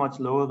much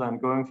lower than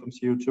going from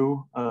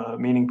CO2,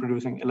 meaning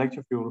producing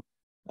electrofuel.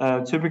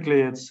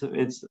 Typically, it's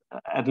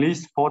at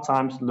least 4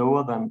 times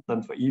lower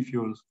than for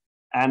e-fuels,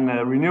 and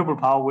renewable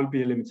power will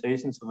be a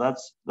limitation. So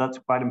that's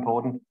quite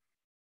important.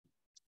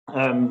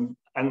 And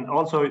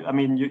also, I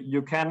mean,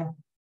 you can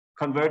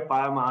convert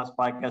biomass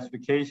by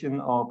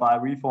gasification or by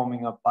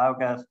reforming of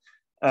biogas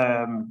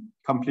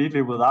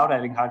completely without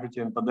adding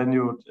hydrogen, but then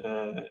you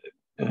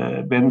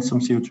would bend some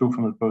CO2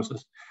 from the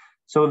process.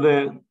 So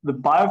the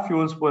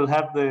biofuels will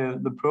have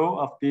the pro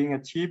of being a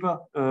cheaper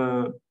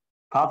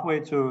pathway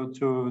to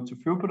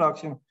fuel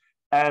production,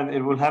 and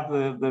it will have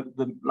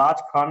the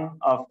large con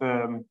of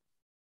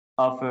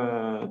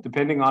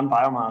depending on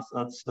biomass.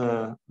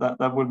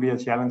 That will be a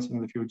challenge in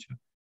the future.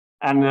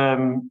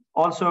 And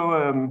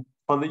also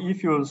for the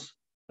e-fuels,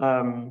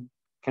 can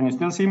you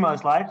still see my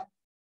slide?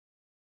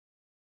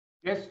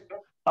 Yes.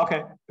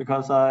 Okay,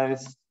 because I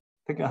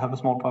think I have a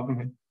small problem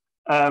here.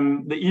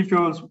 The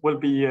e-fuels will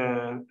be,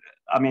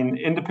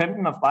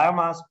 independent of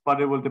biomass,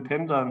 but it will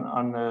depend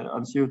on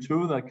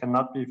CO2 that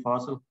cannot be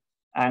fossil.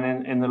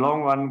 And in the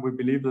long run, we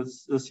believe that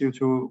the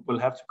CO2 will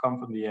have to come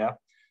from the air.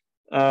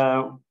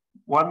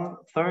 One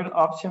third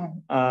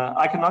option,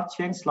 I cannot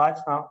change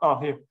slides now. Oh,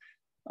 here.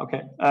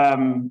 Okay.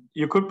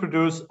 You could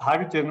produce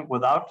hydrogen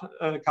without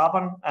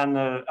carbon and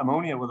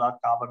ammonia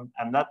without carbon,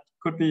 and that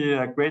could be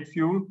a great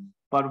fuel,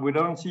 but we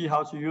don't see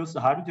how to use the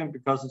hydrogen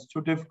because it's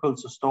too difficult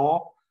to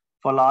store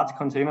for large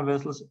container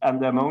vessels,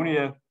 and the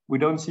ammonia, we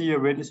don't see a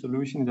ready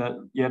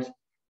solution yet.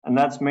 And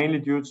that's mainly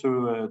due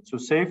to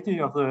safety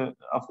of the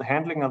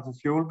handling of the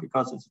fuel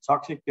because it's a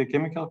toxic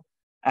chemical.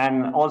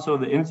 And also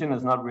the engine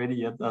is not ready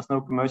yet. There's no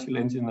commercial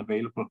engine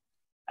available.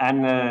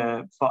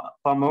 And for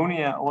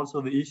ammonia, also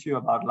the issue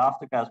about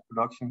laughter gas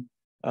production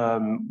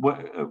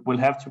will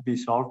have to be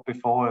solved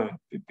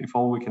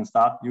before we can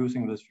start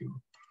using this fuel.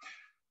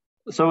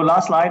 So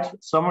last slide,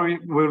 summary,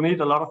 we'll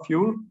need a lot of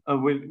fuel.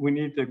 We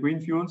need green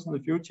fuels in the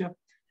future.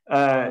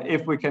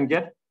 If we can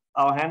get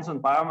our hands on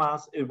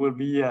biomass, it will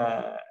be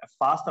a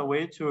faster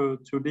way to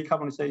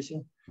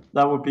decarbonization.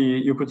 That would be,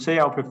 you could say,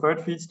 our preferred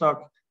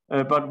feedstock,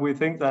 but we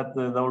think that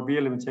there will be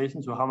a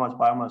limitation to how much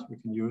biomass we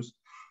can use.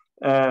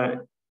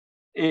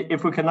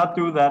 If we cannot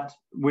do that,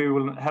 we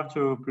will have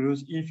to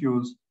produce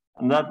e-fuels,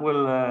 and that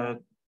will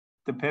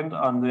depend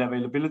on the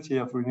availability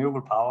of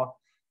renewable power.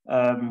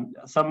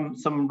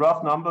 Some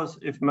rough numbers,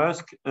 if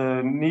Maersk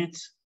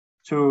needs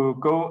to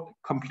go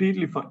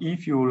completely for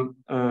e-fuel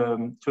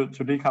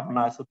to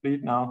decarbonize the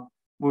fleet now,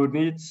 we would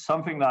need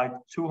something like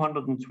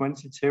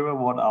 220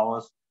 terawatt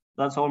hours.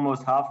 That's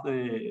almost half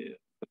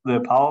the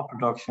power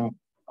production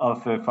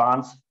of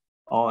France,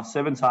 or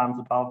 7 times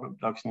the power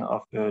production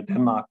of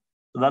Denmark.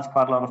 So that's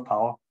quite a lot of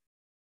power.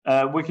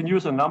 We can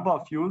use a number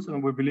of fuels,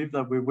 and we believe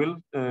that we will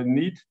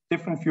need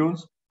different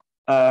fuels.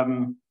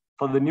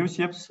 For the new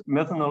ships,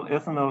 methanol,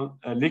 ethanol,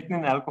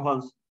 lignin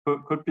alcohols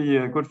could be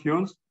good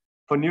fuels.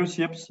 For new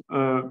ships,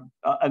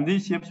 and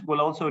these ships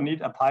will also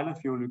need a pilot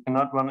fuel. You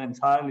cannot run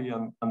entirely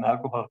on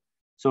alcohol.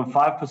 So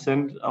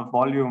 5% of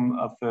volume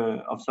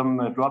of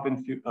some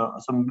drop-in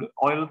some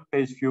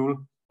oil-based fuel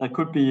that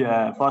could be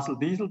fossil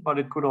diesel, but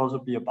it could also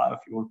be a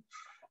biofuel.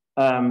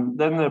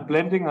 Then the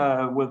blending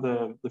with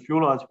the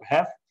fuel oils we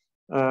have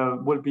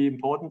will be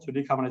important to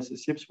decarbonize the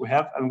ships we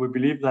have, and we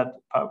believe that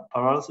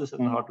pyrolysis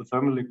and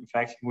hydrothermal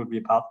liquefaction will be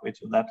a pathway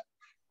to that.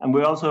 And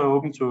we're also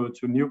open to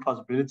new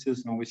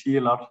possibilities, and we see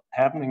a lot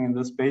happening in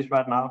this space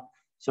right now.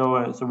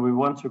 So we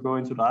want to go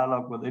into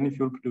dialogue with any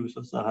fuel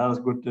producers that has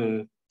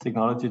good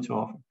technology to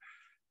offer.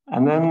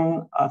 And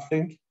then I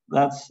think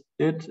that's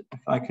it. If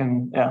I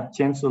can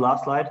change to the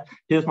last slide.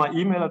 Here's my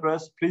email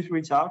address. Please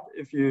reach out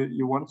if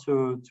you want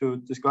to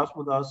discuss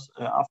with us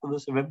after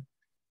this event.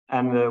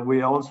 And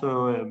we are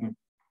also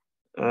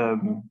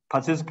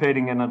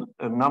participating in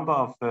a number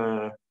of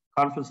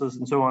conferences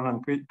and so on,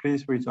 and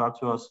please reach out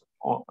to us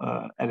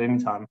at any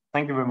time.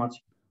 Thank you very much.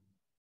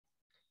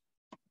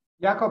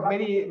 Jakob,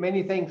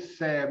 many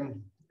thanks.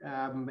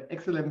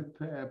 Excellent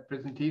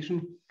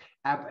presentation.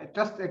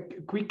 Just a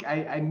quick,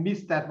 I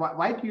missed that.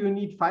 Why do you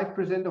need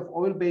 5% of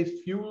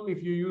oil-based fuel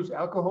if you use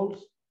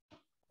alcohols?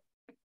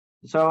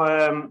 So,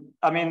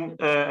 I'm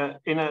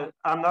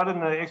not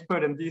an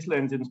expert in diesel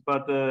engines,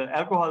 but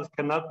alcohols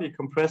cannot be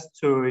compressed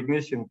to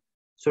ignition.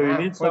 So you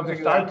need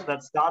something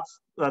that starts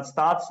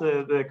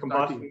the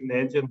combustion in the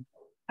engine.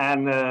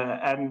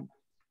 And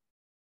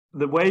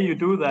the way you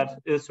do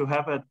that is to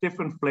have a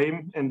different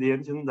flame in the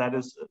engine that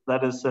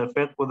is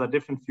fed with a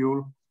different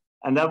fuel.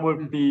 And that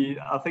would be,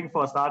 I think,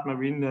 for a start,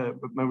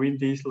 marine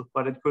diesel,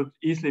 but it could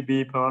easily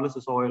be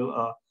pyrolysis oil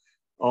or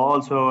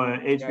also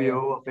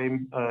HVO or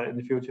FAME in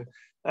the future.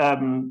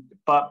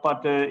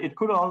 But it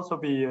could also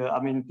be,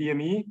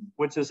 DME,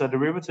 which is a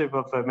derivative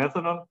of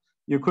methanol.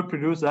 You could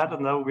produce that,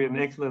 and that would be an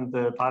excellent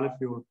pilot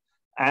fuel.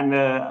 And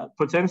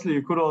potentially,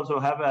 you could also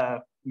have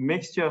a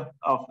mixture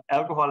of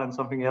alcohol and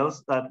something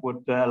else that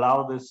would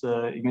allow this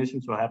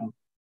ignition to happen.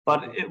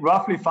 But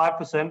roughly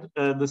 5%.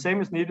 The same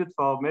is needed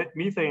for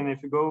methane.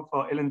 If you go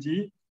for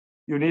LNG,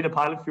 you need a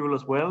pilot fuel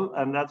as well,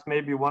 and that's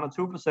maybe 1 or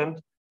 2%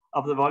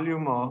 of the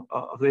volume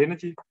of the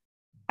energy.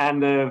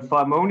 And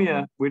for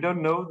ammonia, we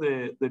don't know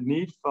the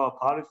need for a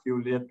pilot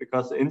fuel yet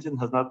because the engine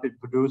has not been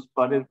produced,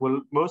 but it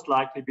will most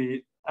likely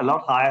be a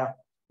lot higher,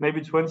 maybe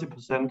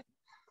 20%.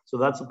 So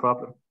that's a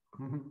problem.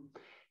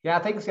 Yeah,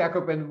 thanks,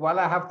 Jakob. And while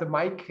I have the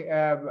mic,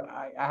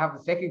 I have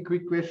a second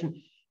quick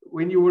question.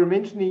 when you were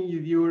mentioning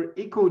your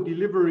eco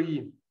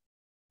delivery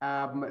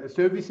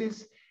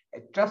services,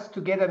 just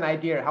to get an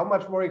idea, how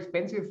much more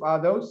expensive are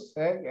those,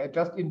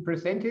 just in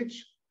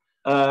percentage?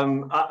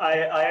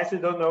 I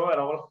actually don't know at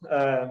all.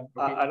 Okay.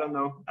 I don't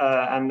know,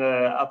 and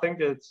I think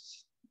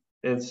it's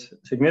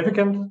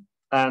significant,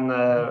 and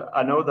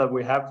I know that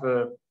we have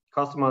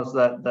customers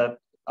that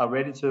are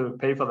ready to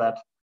pay for that,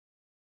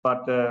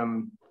 but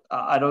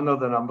I don't know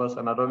the numbers,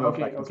 and I don't know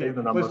if I can say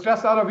the numbers. It's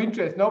just out of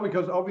interest, no,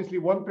 because obviously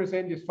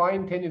 1% is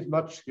fine, 10 is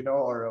much, you know,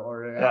 or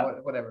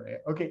whatever.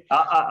 Yeah. Okay.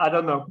 I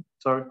don't know.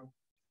 Sorry.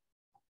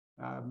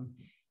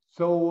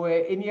 So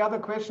any other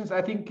questions?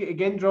 I think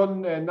again,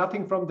 John,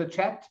 nothing from the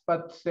chat,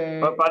 but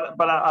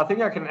I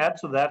think I can add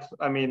to that.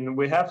 I mean,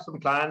 we have some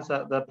clients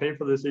that pay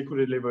for this eco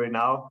delivery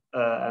now,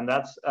 and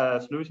that's a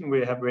solution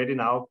we have ready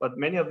now. But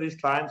many of these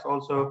clients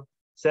also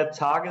set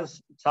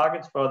targets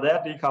for their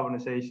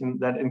decarbonization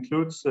that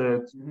includes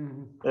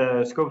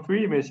scope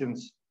 3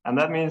 emissions, and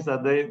that means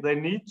that they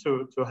need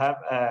to have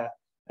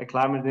a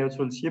climate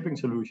neutral shipping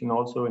solution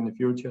also in the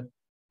future,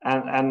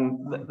 and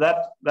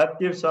that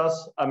gives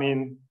us, I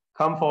mean,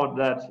 comfort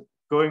that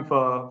going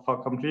for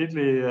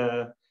completely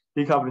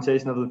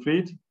decarbonization of the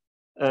fleet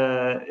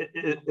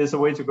is a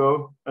way to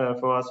go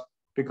for us,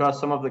 because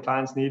some of the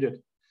clients need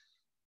it.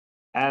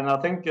 And I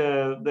think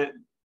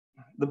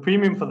the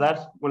premium for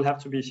that will have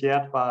to be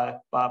shared by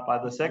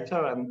the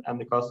sector and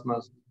the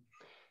customers.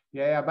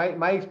 Yeah,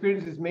 my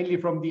experience is mainly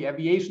from the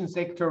aviation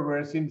sector,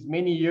 where since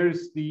many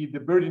years the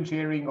burden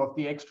sharing of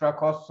the extra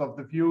costs of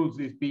the fuels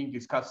is being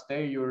discussed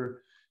there.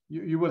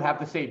 You will have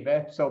the same.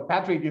 So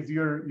Patrick, it's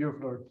your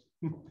floor.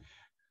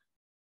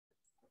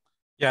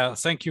 Yeah,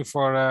 thank you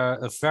for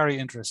a very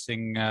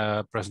interesting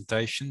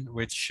presentation,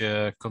 which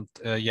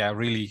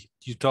really,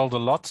 you told a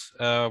lot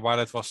while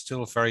it was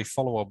still very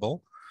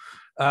followable.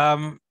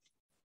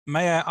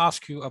 May I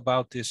ask you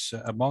about this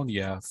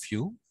ammonia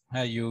fuel?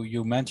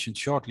 You mentioned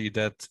shortly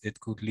that it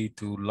could lead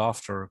to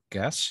laughter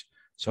gas,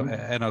 so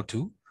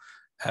NO2.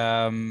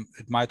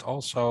 It might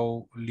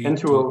also lead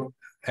to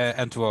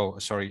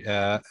N2O. Sorry,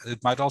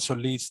 it might also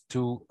lead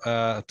to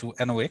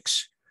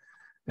NOx.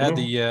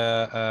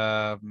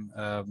 The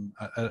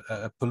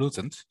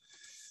pollutant.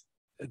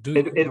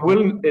 It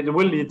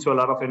will lead to a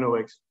lot of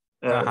NOx.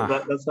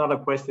 That's not a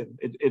question.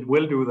 It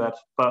will do that,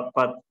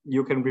 but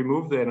you can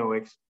remove the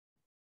NOx.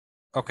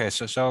 Okay,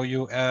 so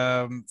you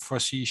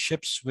foresee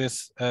ships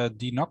with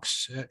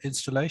DeNOx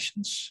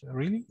installations,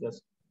 really?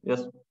 Yes.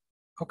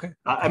 Okay.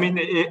 I mean,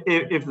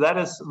 if that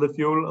is the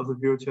fuel of the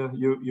future,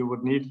 you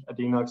would need a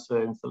DeNOx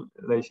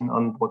installation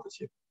on board the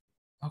ship.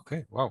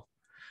 Okay, wow.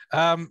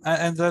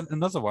 And then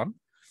another one.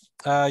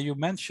 You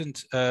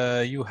mentioned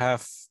you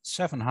have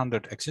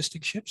 700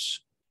 existing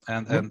ships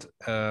and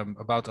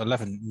about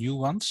 11 new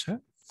ones. Huh?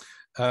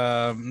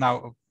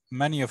 Now,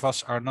 many of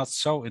us are not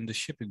so in the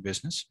shipping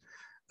business.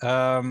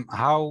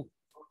 What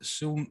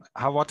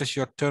is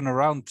your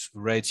turnaround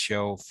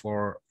ratio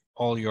for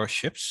all your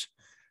ships?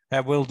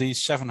 Will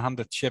these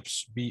 700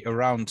 ships be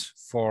around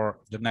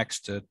for the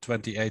next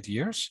 28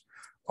 years?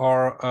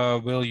 Or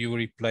will you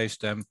replace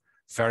them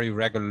very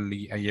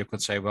regularly, and you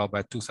could say, well,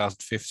 by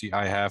 2050,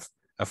 I have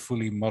a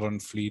fully modern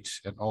fleet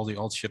and all the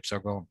old ships are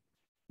gone?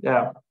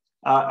 Yeah,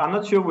 I'm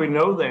not sure we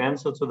know the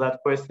answer to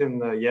that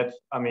question yet.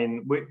 I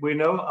mean, we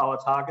know our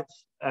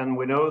targets, and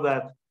we know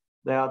that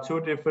there are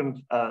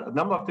a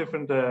number of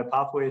different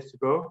pathways to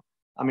go.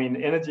 I mean,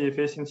 energy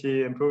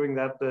efficiency, improving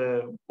that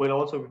will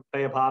also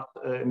play a part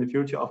in the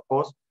future, of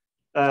course.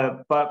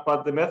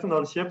 But the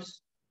methanol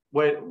ships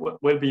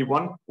will be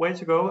one way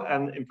to go,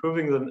 and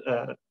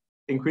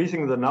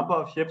increasing the number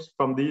of ships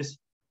from these.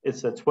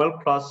 It's a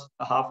 12 plus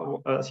a half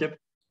ship,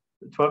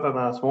 12 and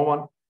a small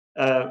one.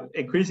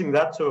 Increasing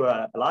that to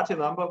a larger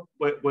number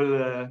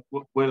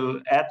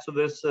will add to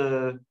this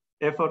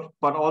effort,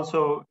 but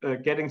also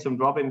getting some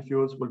drop-in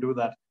fuels will do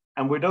that.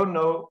 And we don't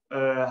know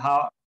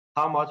how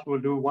much will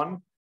do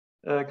one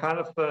kind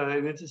of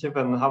initiative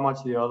and how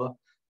much the other.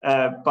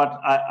 But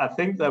I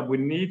think that we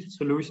need a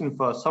solution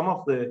for some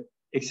of the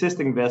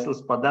existing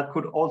vessels, but that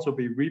could also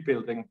be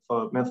rebuilding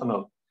for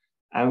methanol.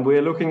 And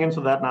we're looking into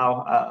that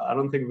now. I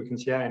don't think we can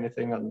share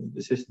anything on the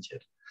decisions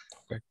yet.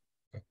 Okay.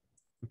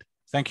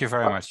 Thank you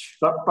very much.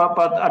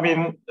 But I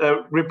mean,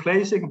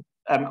 replacing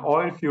an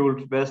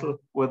oil-fueled vessel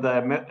with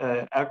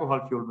an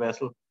alcohol-fueled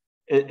vessel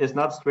is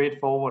not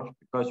straightforward,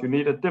 because you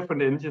need a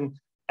different engine,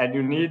 and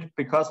you need,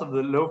 because of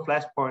the low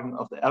flash point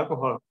of the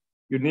alcohol,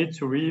 you need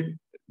to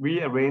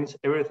rearrange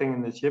everything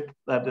in the ship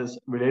that is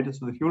related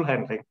to the fuel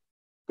handling,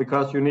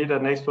 because you need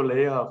an extra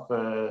layer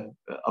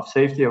of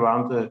safety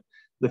around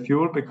the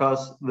fuel,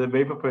 because the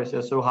vapor pressure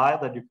is so high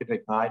that you can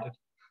ignite it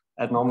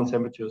at normal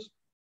temperatures.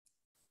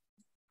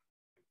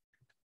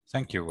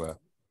 Thank you.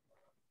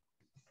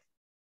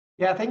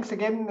 Yeah, thanks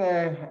again,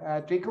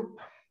 Jacob.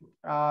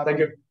 Thank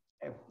you.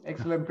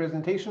 Excellent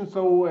presentation.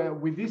 So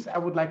with this, I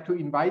would like to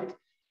invite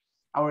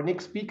our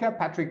next speaker,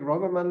 Patrick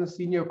Reumerman,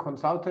 Senior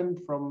Consultant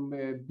from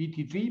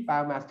BTG,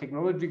 Biomass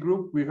Technology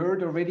Group. We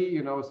heard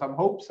already, some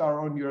hopes are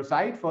on your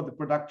side for the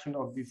production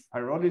of this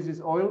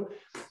pyrolysis oil.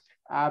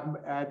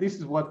 This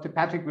is what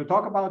Patrick will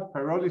talk about: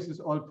 pyrolysis,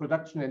 oil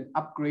production, and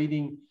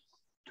upgrading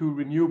to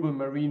renewable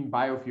marine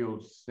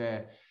biofuels.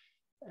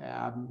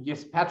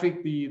 Yes,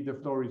 Patrick, the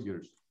floor is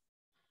yours.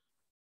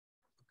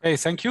 Okay,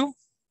 thank you.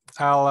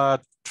 I'll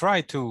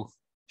try to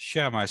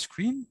share my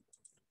screen.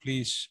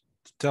 Please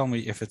tell me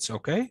if it's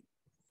okay.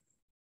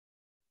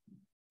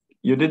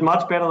 You did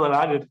much better than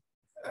I did.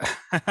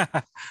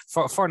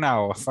 for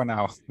now,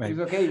 maybe.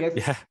 It's okay, yes.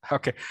 Yeah,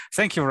 okay.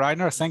 Thank you,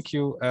 Rainer. Thank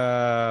you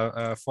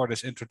for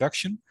this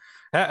introduction.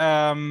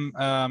 I'm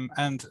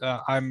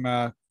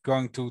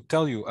going to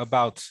tell you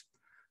about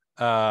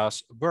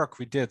work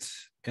we did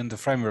in the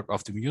framework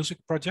of the music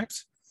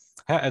project.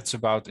 It's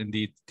about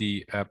indeed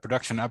the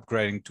production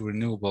upgrading to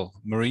renewable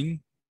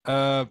marine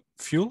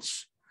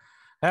fuels.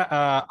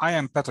 I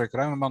am Patrick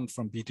Reumerman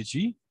from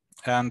BTG,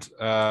 and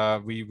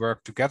we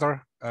work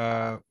together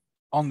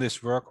on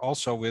this work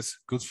also with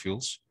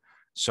GoodFuels.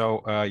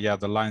 So yeah,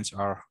 the lines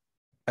are,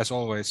 as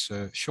always,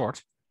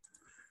 short.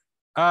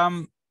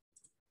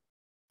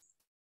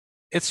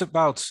 It's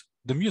about,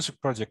 the music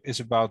project is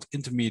about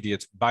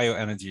intermediate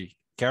bioenergy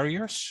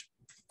carriers.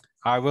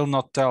 I will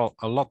not tell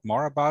a lot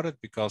more about it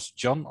because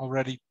John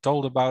already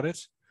told about it,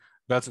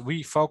 but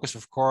we focus,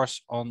 of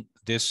course, on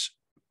this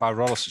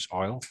pyrolysis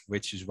oil,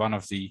 which is one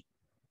of the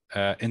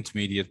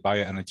intermediate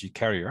bioenergy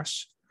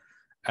carriers.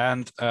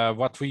 And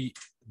what we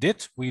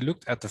did, we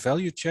looked at the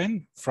value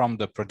chain from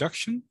the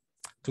production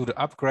to the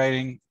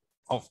upgrading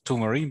to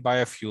marine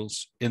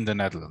biofuels in the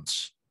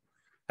Netherlands.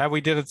 And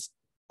we did it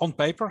on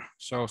paper,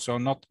 so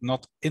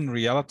not in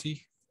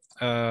reality,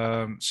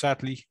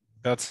 sadly,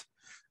 but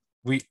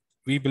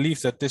we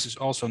believe that this is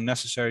also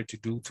necessary to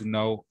do to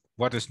know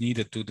what is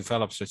needed to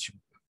develop such a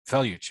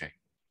value chain.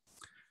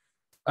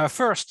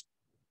 First,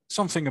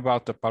 something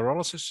about the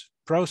pyrolysis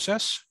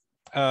process.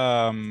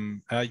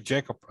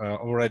 Jacob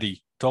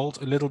already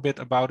told a little bit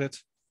about it.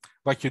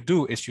 What you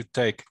do is you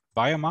take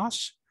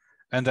biomass,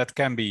 and that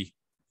can be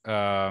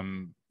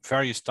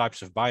various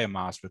types of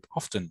biomass, but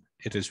often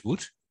it is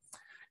wood.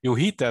 You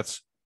heat that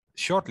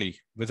shortly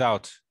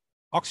without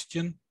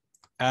oxygen,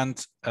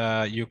 and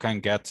you can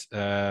get,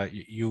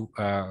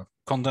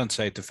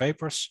 condensate the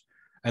vapors,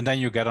 and then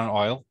you get an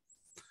oil,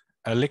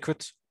 a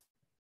liquid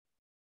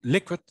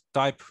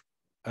type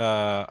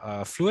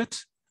fluid.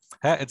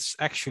 It's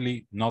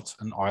actually not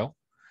an oil.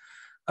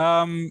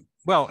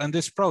 Well, in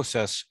this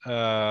process,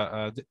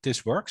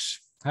 this works.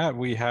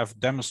 We have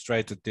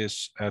demonstrated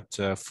this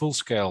at full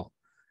scale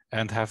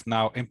and have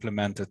now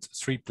implemented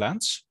 3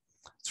 plants,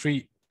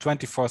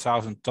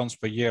 24,000 tons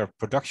per year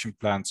production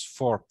plants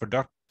for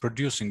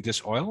producing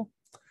this oil.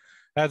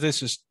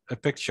 This is a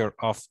picture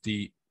of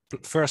the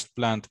first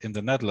plant in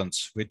the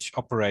Netherlands, which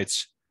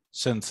operates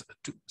since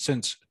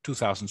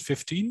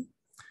 2015.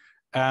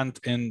 And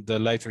in the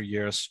later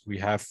years, we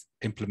have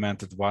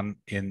implemented one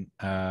in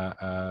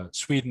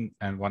Sweden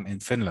and one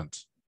in Finland.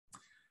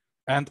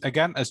 And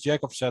again, as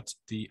Jacob said,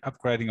 the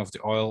upgrading of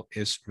the oil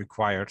is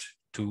required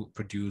to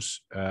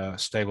produce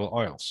stable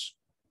oils.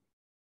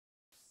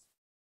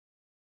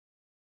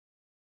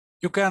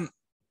 You can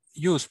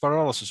use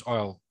pyrolysis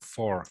oil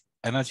for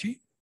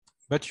energy,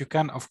 but you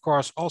can, of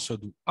course, also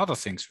do other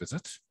things with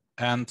it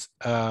and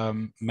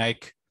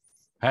make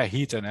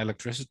heat and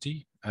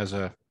electricity as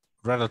a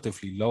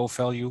relatively low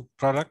value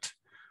product,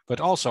 but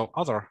also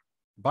other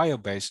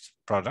bio-based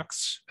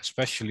products,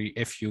 especially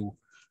if you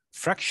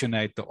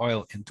fractionate the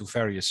oil into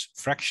various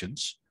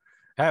fractions.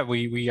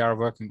 We are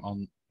working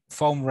on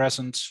foam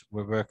resins,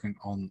 we're working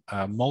on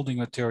molding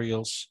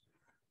materials.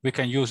 We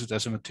can use it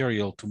as a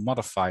material to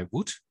modify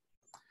wood.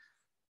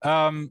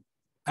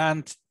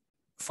 And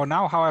for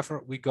now,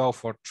 however, we go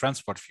for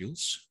transport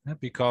fuels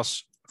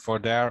because for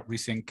there we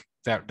think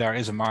there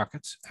is a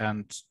market,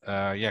 and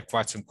yeah,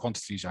 quite some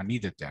quantities are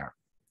needed there.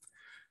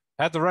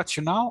 At the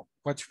rationale,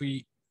 what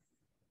we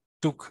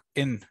took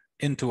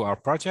into our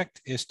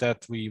project is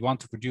that we want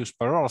to produce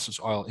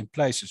pyrolysis oil in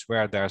places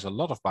where there's a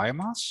lot of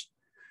biomass.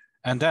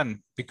 And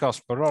then,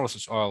 because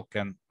pyrolysis oil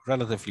can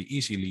relatively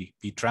easily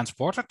be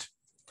transported,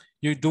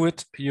 you do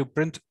it, you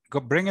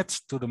bring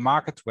it to the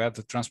market where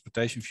the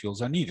transportation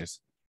fuels are needed.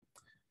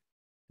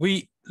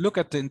 We look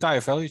at the entire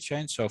value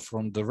chain, so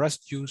from the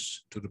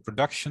residues to the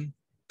production,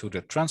 to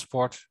the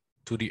transport,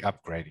 to the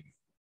upgrading.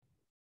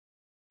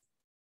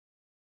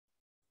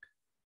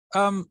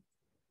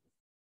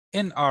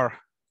 In our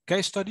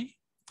case study,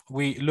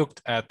 we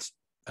looked at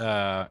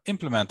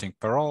implementing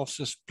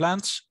pyrolysis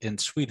plants in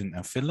Sweden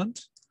and Finland.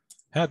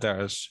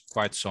 There is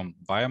quite some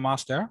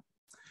biomass there.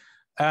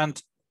 And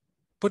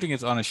putting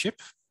it on a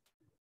ship,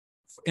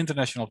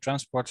 international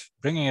transport,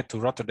 bringing it to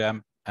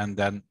Rotterdam, and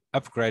then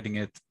upgrading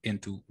it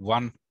into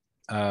one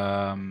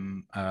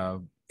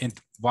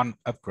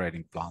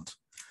upgrading plant.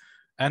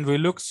 And we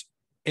looked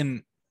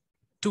in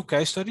 2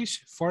 case studies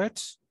for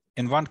it.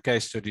 In one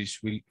case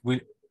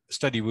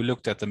study, we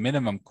looked at the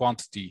minimum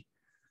quantity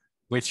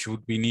which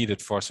would be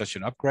needed for such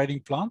an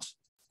upgrading plant.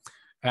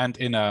 And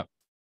in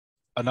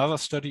another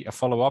study, a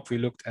follow-up, we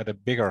looked at a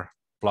bigger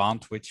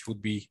plant which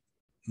would be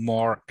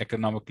more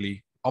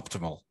economically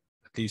optimal.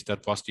 At least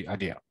that was the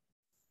idea.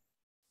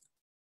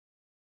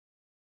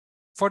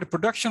 For the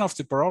production of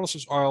the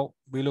pyrolysis oil,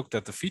 we looked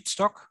at the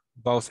feedstock,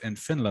 both in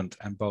Finland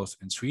and both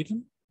in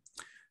Sweden.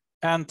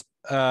 And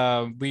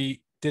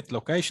we did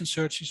location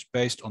searches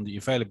based on the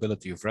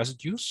availability of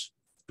residues.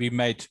 We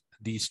made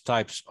these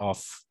types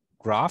of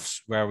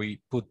graphs where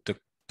we put the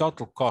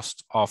total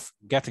cost of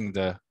getting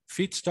the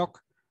feedstock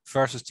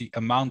versus the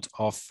amount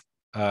of,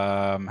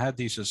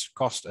 this is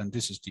cost and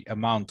this is the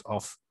amount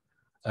of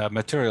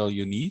material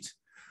you need.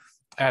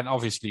 And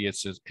obviously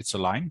it's a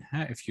line.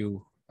 If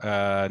you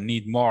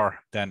need more,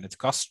 then it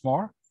costs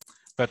more.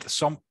 But at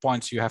some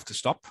points you have to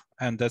stop.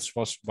 And that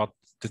was what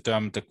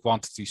determined the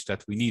quantities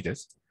that we needed.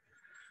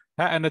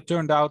 And it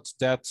turned out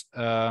that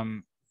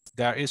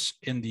there is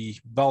in the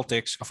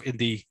Baltics, in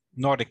the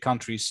Nordic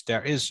countries,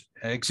 there is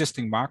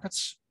existing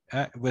markets.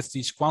 With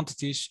these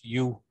quantities,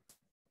 you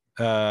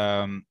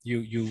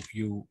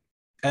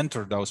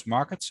enter those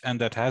markets,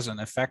 and that has an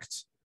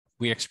effect,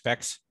 we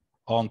expect,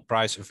 on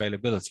price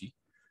availability.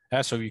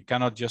 So you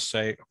cannot just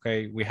say,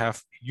 okay, we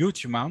have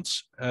huge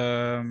amounts,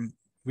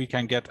 we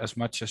can get as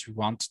much as we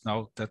want.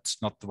 No, that's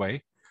not the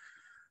way.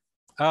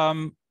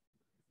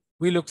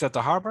 We looked at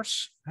the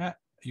harbors.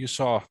 You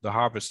saw the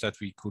harbors that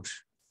we could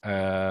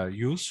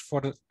use for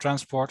the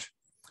transport.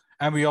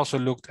 And we also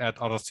looked at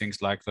other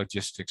things like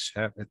logistics.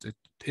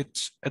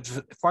 It's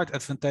quite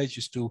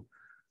advantageous to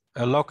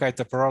locate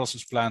the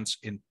pyrolysis plants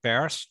in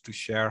pairs to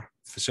share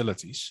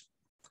facilities.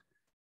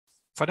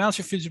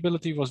 Financial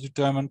feasibility was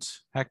determined.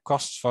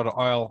 Costs for the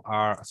oil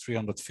are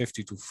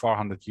 350 to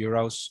 400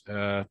 euros,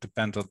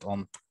 dependent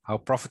on how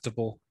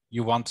profitable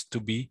you want to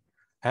be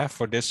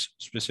for this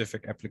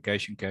specific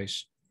application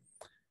case.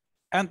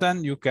 And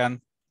then you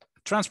can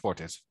transport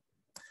it.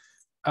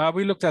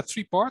 We looked at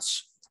 3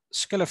 ports,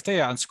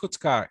 Skellefteå and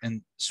Skutskär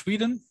in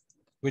Sweden,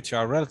 which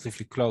are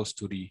relatively close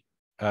to the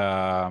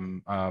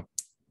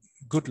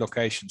good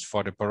locations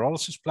for the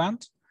pyrolysis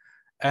plant,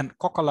 and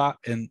Kokkola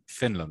in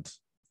Finland.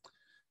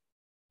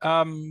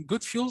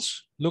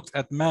 GoodFuels looked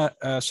at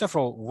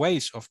several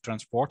ways of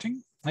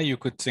transporting. You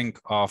could think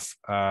of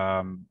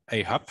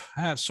a hub,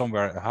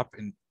 somewhere a hub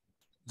in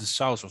the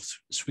south of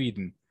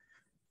Sweden,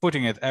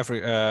 putting it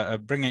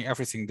bringing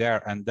everything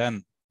there and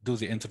then do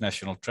the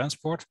international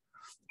transport,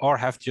 or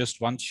have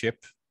just one ship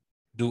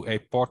do a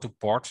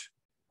port-to-port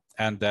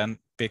and then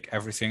pick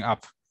everything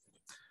up.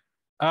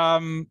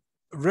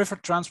 River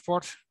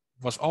transport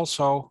was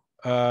also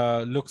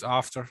looked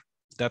after.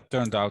 That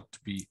turned out to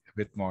be a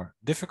bit more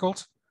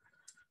difficult.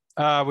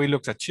 We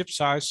looked at ship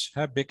size,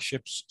 big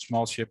ships,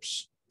 small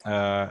ships,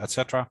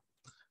 etc.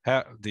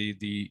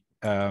 The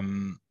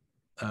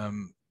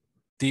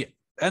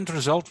end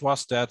result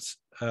was that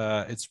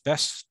it's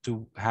best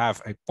to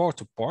have a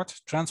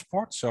port-to-port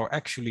transport. So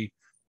actually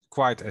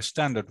quite a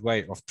standard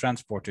way of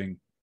transporting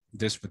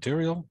this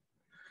material.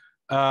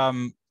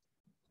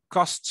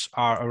 Costs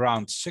are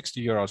around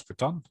 60 euros per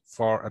ton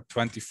for a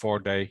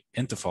 24-day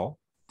interval.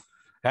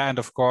 And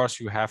of course,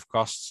 you have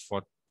costs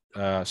for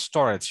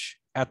storage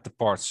at the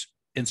ports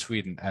in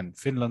Sweden and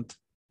Finland,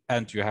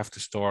 and you have to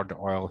store the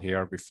oil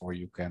here before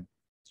you can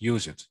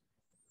use it.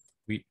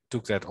 We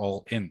took that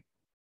all in.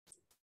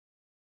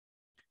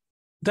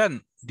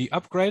 Then the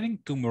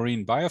upgrading to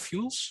marine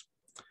biofuels.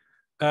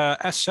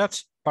 As said,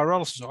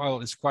 pyrolysis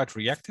oil is quite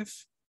reactive,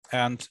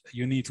 and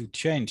you need to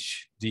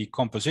change the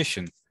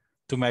composition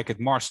to make it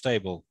more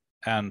stable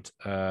and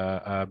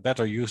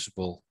better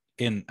usable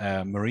in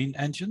marine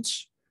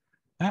engines.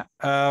 There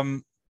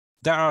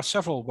are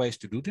several ways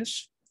to do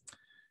this.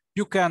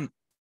 You can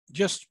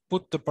just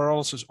put the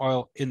pyrolysis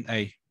oil in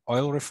a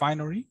oil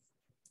refinery.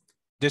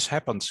 This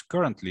happens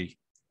currently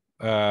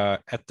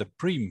at the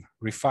Preem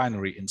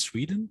refinery in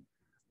Sweden,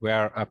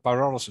 where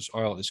pyrolysis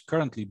oil is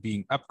currently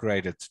being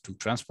upgraded to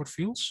transport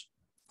fuels.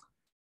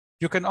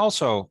 You can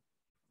also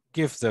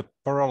give the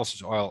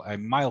pyrolysis oil a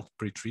mild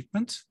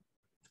pretreatment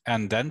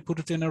and then put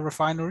it in a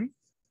refinery.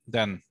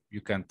 Then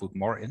you can put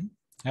more in.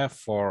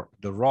 For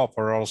the raw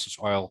pyrolysis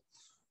oil,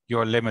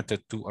 you're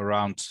limited to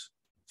around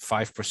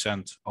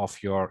 5% of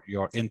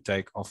your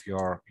intake of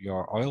your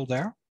oil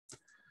there.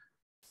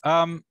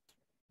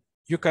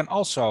 You can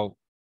also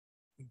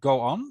go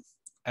on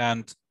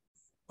and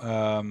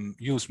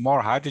use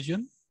more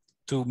hydrogen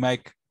to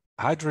make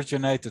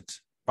hydrogenated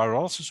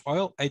pyrolysis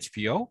oil,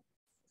 HPO,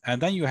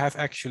 and then you have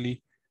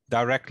actually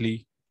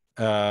directly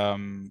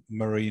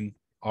marine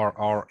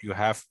or you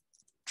have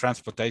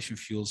transportation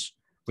fuels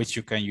which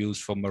you can use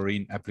for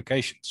marine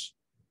applications.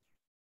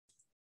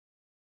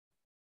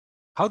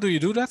 How do you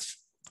do that?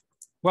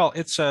 Well,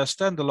 it's a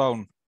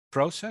standalone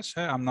process.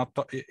 I'm not.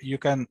 You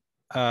can.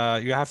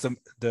 You have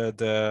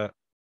the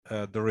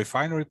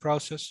refinery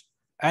process,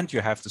 and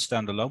you have the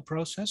standalone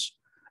process.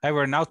 And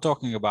we're now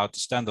talking about the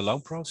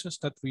standalone process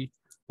that we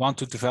want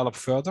to develop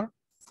further.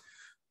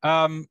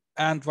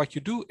 And what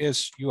you do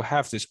is you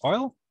have this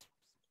oil.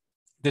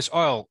 This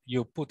oil,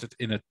 you put it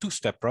in a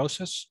 2-step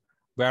process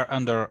where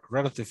under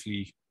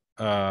relatively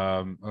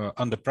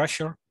under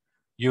pressure,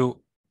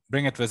 you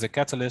bring it with a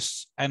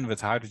catalyst and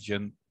with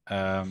hydrogen.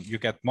 You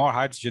get more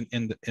hydrogen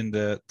in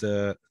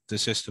the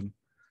system,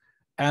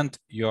 and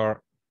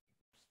your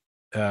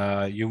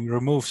you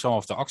remove some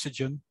of the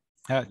oxygen.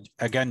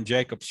 Again,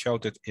 Jacob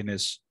showed it in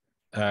his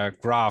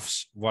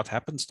graphs. What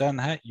happens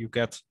then? You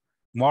get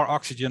more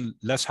oxygen,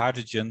 less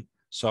hydrogen,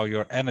 so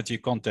your energy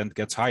content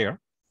gets higher.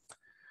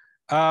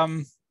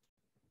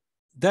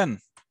 Then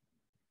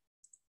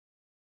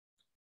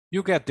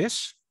you get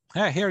this.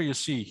 Here you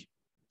see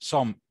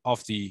some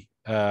of the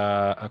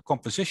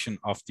composition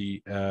of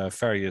the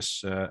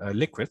various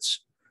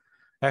liquids.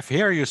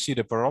 Here you see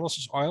the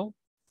pyrolysis oil.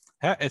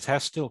 It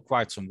has still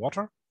quite some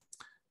water.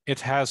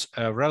 It has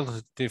a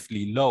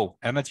relatively low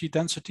energy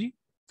density.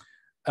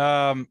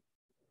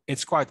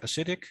 It's quite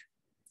acidic,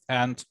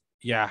 and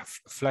yeah,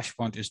 flash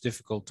point is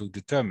difficult to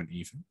determine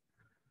even.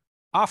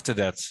 After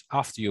that,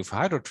 after you've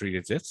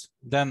hydrotreated it,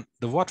 then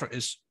the water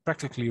is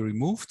practically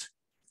removed.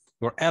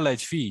 Your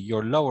LHV,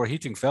 your lower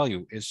heating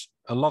value, is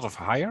a lot of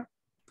higher.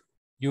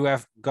 You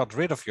have got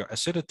rid of your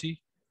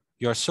acidity.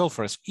 Your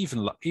sulfur is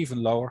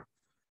even lower.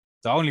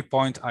 The only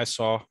point I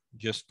saw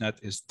just net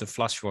is the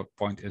flash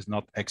point is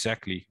not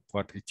exactly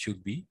what it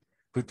should be,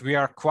 but we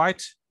are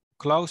quite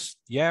close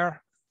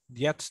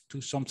yet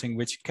to something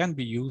which can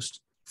be used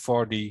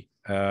for the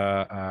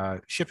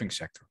shipping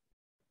sector.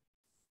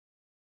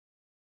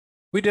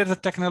 We did a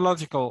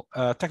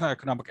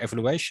techno-economic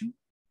evaluation.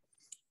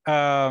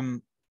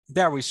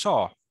 There we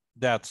saw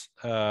that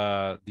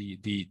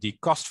the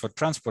cost for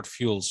transport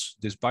fuels,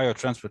 these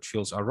biotransport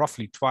fuels, are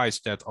roughly twice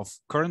that of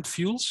current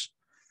fuels.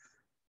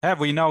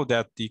 We know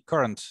that the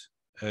current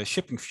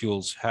shipping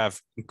fuels have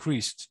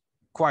increased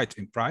quite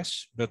in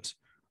price, but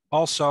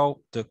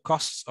also the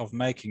costs of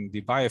making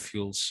the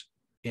biofuels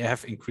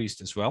have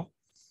increased as well.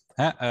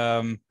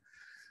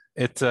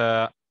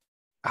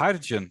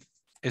 Hydrogen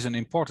is an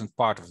important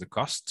part of the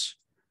costs,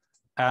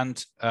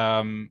 and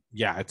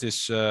yeah, it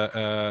is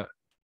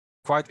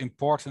quite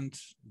important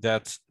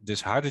that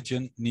this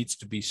hydrogen needs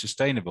to be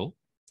sustainable,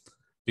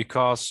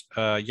 because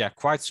yeah,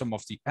 quite some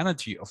of the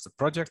energy of the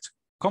project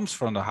comes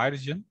from the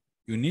hydrogen.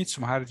 You need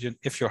some hydrogen.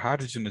 If your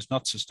hydrogen is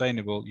not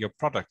sustainable, your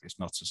product is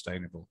not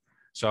sustainable.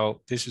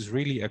 So this is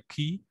really a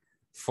key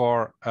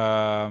for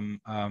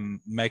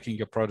making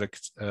your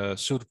product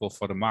suitable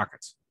for the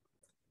market.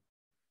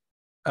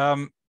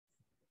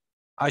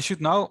 I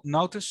should now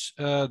notice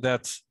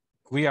that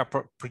we are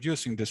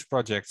producing this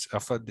project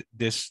for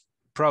this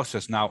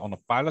process now on a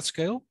pilot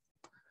scale,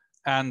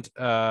 and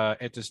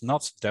it is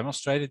not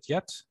demonstrated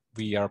yet.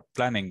 We are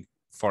planning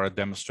for a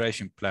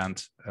demonstration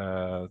plant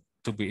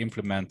to be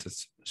implemented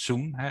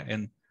soon,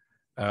 in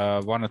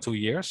 1 or 2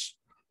 years,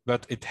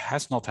 but it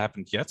has not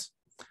happened yet.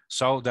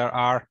 So there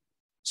are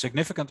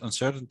significant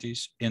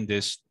uncertainties in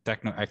this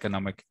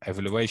techno-economic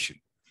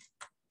evaluation.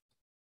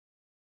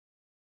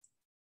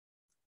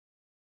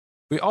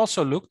 We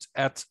also looked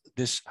at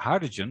this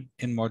hydrogen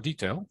in more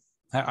detail.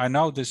 I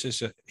know this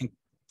is a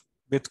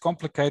bit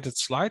complicated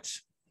slide,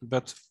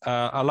 but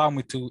allow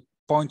me to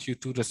point you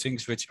to the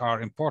things which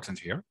are important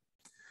here.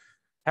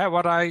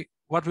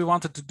 What we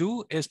wanted to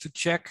do is to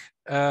check,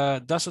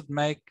 does it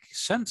make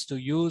sense to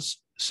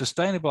use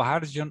sustainable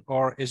hydrogen,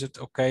 or is it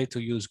okay to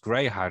use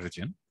gray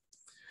hydrogen?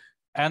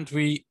 And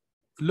we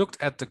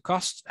looked at the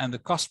cost and the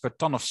cost per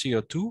ton of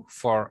CO2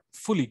 for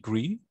fully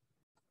green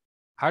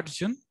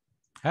hydrogen.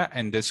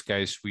 In this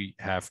case, we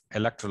have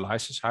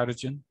electrolysis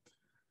hydrogen,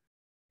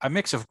 a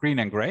mix of green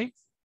and gray,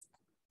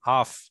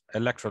 half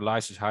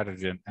electrolysis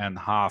hydrogen and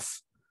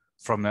half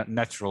from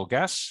natural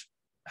gas,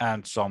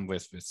 and some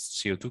with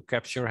CO2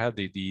 capture. I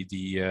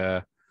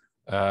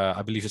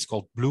believe it's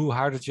called blue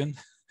hydrogen,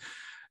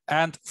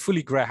 and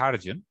fully gray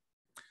hydrogen.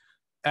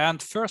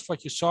 And first,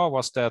 what you saw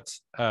was that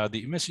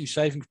the emission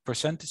savings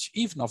percentage,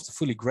 even of the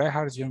fully gray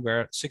hydrogen,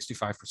 were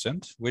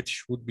 65%,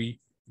 which would be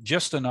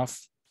just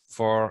enough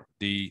for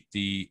the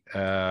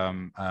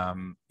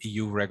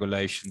EU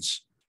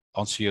regulations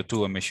on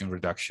CO2 emission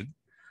reduction,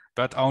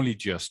 but only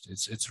just.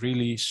 It's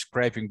really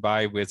scraping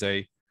by with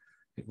a,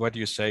 what do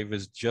you say,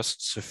 with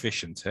just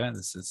sufficient.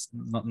 It's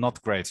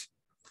not great.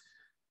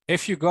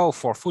 If you go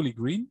for fully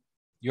green,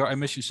 your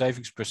emission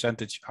savings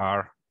percentage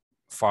are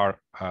far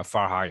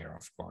higher,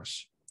 of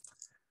course.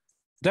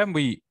 Then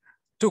we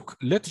took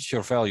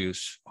literature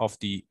values of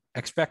the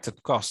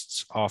expected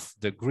costs of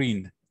the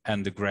green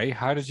and the gray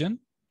hydrogen.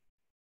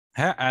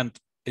 And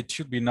it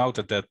should be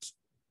noted that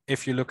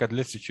if you look at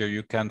literature,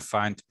 you can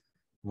find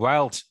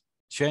wild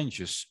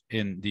changes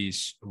in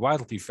these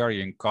wildly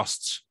varying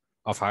costs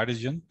of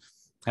hydrogen,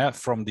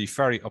 from the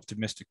very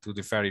optimistic to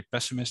the very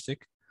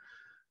pessimistic.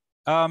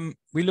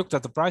 We looked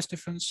at the price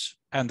difference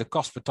and the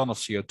cost per ton of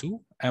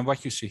CO2. And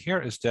what you see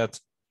here is that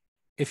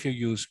if you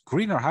use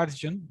greener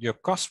hydrogen, your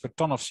cost per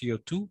ton of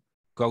CO2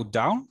 go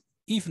down,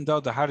 even though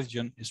the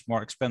hydrogen is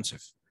more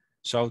expensive.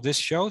 So this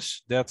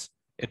shows that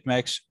it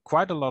makes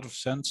quite a lot of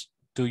sense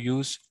to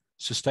use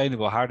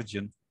sustainable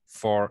hydrogen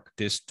for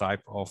this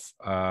type of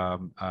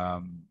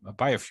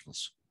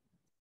biofuels.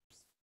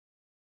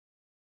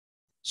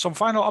 Some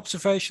final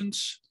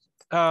observations.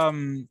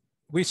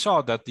 We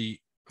saw that the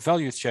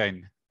value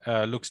chain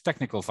looks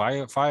technically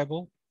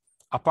viable,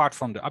 apart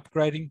from the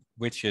upgrading,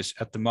 which is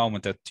at the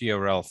moment at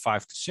TRL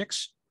 5 to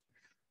 6.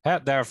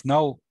 There are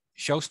no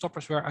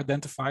showstoppers were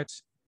identified.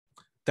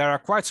 There are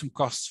quite some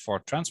costs for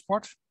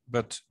transport,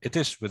 but it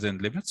is within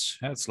limits.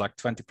 It's like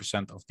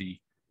 20% of the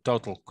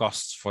total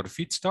costs for the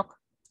feedstock.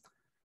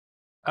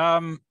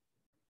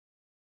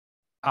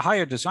 A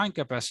higher design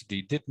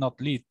capacity did not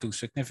lead to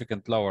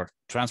significant lower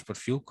transport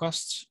fuel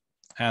costs,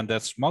 and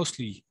that's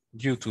mostly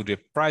due to the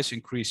price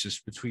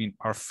increases between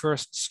our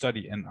first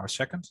study and our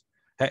second.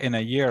 In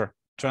a year,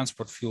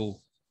 transport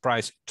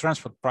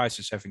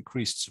prices have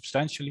increased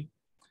substantially.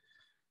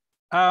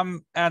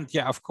 And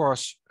yeah, of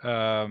course,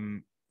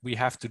 we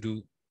have to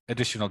do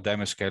additional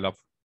demo scale-up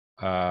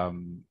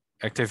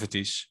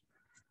activities,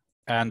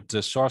 and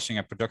the sourcing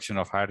and production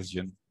of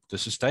hydrogen, the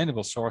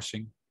sustainable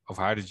sourcing of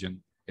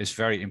hydrogen is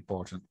very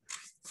important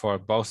for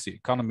both the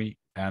economy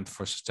and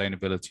for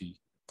sustainability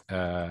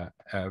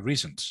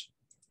reasons.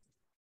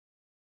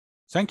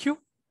 Thank you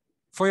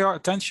for your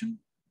attention.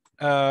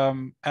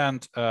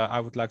 And I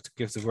would like to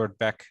give the word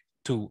back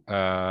to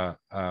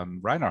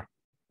Rainer.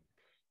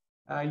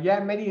 Yeah,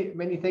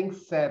 many thanks,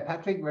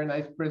 Patrick. Very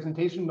nice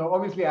presentation. No,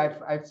 obviously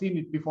I've seen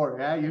it before,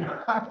 yeah, you know,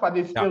 but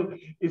it's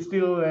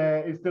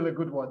still a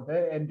good one,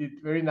 and it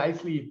very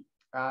nicely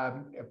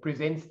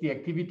presents the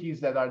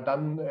activities that are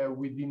done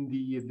within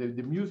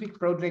the music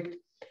project.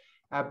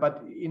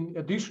 But in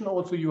addition,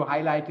 also you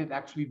highlighted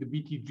actually the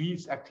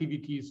BTG's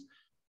activities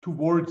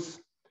towards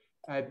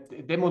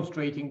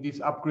demonstrating this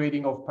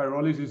upgrading of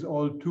pyrolysis,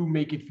 all to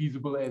make it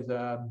feasible as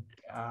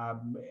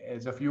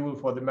a fuel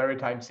for the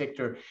maritime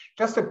sector.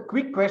 Just a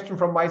quick question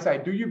from my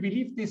side: do you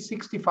believe this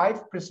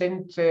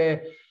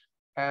 65%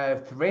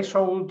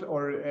 threshold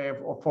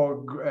or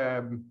for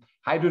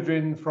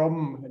hydrogen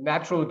from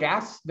natural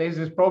gas? This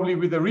is probably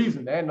with a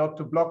reason, not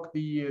to block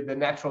the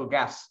natural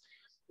gas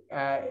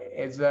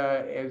as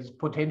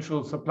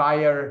potential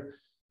supplier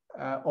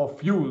of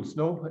fuels.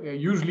 No,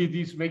 usually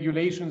these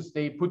regulations,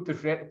 they put the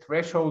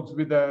thresholds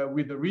with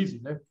a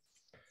reason.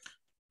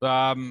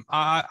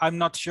 I'm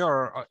not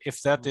sure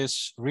if that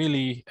is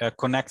really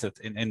connected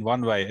in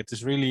one way. It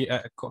is really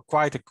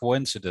quite a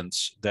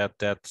coincidence that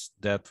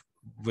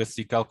with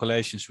the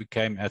calculations we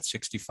came at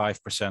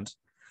 65%.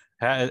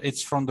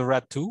 It's from the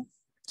RED II,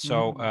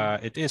 so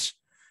it is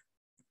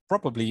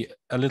probably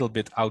a little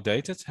bit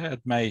outdated.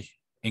 It may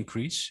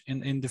increase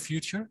in the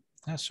future.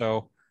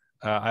 So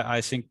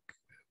I think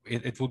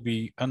it would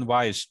be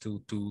unwise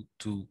to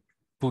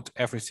put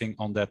everything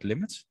on that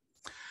limit.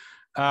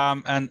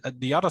 And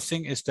the other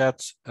thing is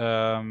that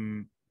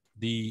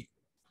the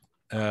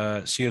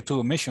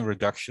CO2 emission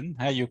reduction,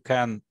 you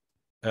can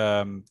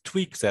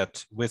tweak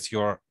that with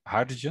your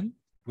hydrogen,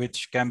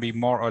 which can be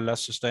more or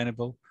less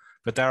sustainable.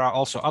 But there are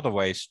also other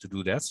ways to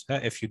do that.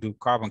 If you do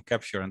carbon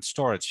capture and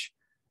storage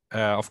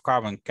of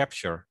carbon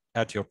capture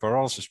at your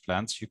pyrolysis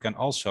plants, you can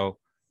also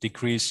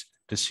decrease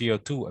the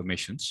CO2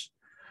 emissions.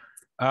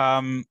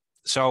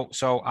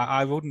 So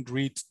I wouldn't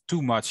read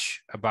too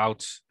much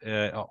about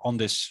on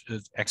this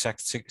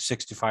exact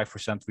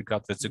 65% we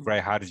got with the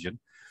gray hydrogen.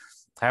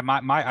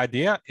 My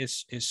idea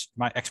is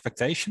my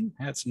expectation.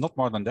 It's not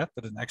more than that,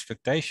 but an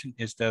expectation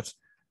is that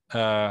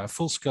a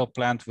full-scale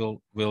plant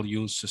will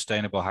use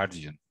sustainable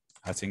hydrogen.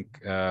 I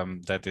think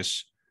that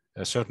is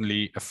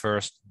certainly a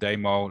first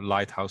demo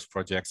lighthouse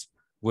project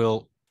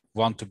will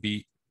want to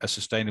be a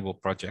sustainable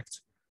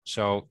project.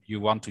 So you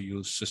want to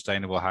use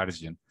sustainable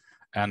hydrogen.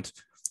 And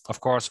of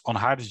course, on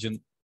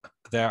hydrogen,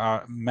 there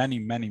are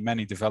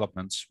many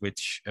developments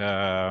which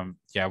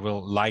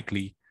will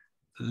likely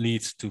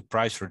lead to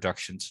price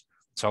reductions.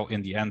 So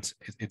in the end,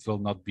 it will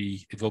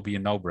be a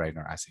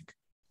no-brainer, I think.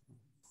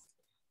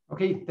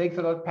 Okay, thanks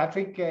a lot,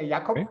 Patrick.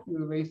 Jakob, okay.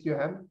 You raised your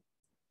hand.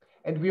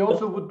 And we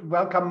also would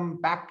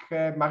welcome back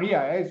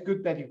Maria. It's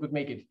good that you could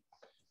make it.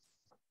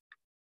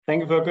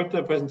 Thank you for a good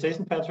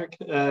presentation, Patrick.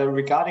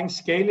 Regarding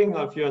scaling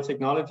of your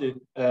technology,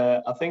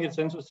 I think it's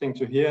interesting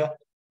to hear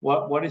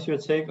what is your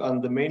take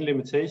on the main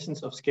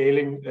limitations of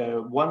scaling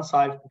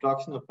one-side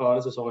production of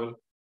pyrolysis oil?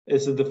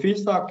 Is it the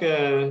feedstock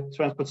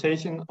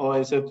transportation, or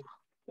is it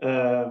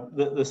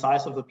the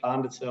size of the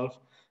plant itself?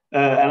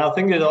 And I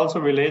think it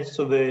also relates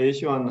to the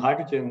issue on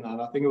hydrogen.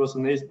 And I think it was a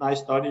nice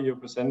study you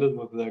presented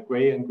with the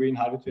gray and green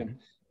hydrogen.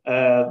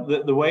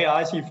 The way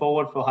I see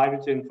forward for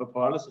hydrogen for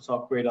pyrolysis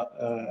upgrade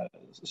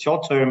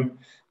short term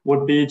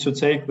would be to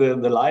take the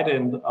light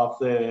end of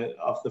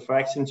the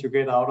fractions you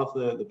get out of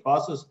the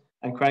process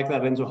and crack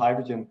that into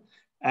hydrogen.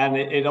 And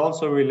it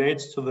also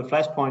relates to the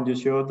flash point you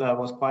showed that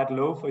was quite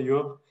low for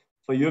your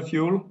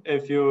fuel.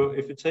 If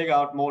you take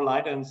out more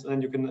light ends,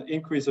 then you can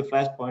increase the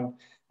flash point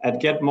and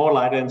get more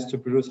light ends to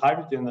produce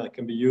hydrogen that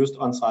can be used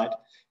on site.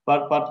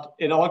 But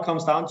it all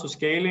comes down to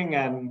scaling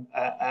and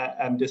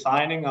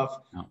designing of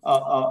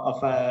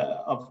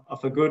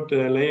a good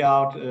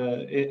layout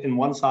in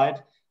one site.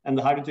 And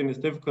the hydrogen is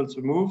difficult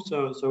to move,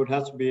 so it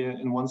has to be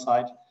in one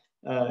site.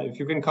 If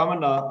you can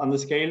comment on the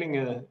scaling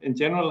in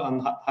general on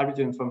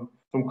hydrogen from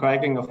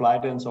cracking of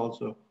light ends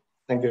also.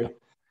 Thank you.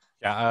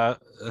 Yeah,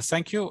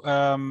 thank you.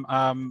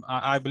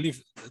 I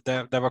believe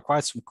there were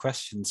quite some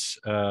questions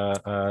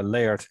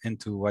layered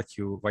into what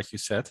you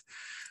said.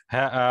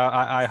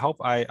 I hope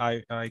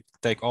I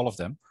take all of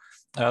them.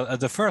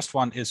 The first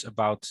one is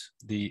about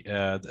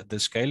the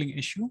scaling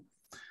issue.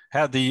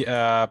 The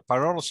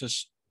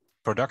pyrolysis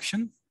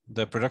production,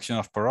 the production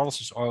of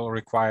pyrolysis oil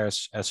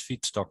requires as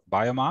feedstock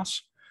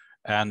biomass,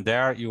 and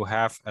there you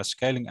have a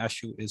scaling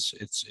issue.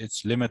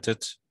 It's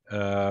limited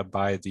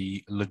by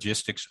the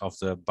logistics of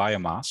the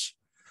biomass.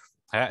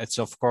 It's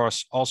of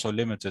course also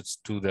limited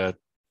to the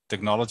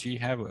technology.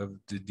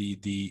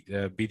 The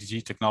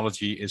BTG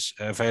technology is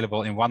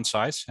available in one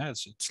size.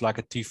 It's like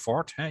a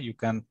T-Ford. You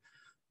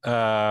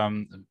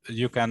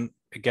can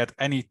get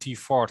any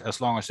T-Ford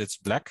as long as it's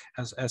black,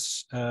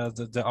 as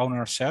the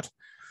owner said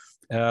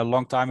a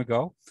long time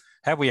ago.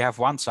 We have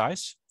one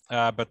size,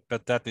 but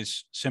that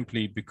is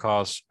simply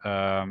because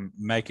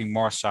making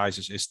more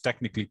sizes is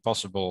technically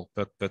possible,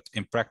 but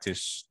in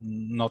practice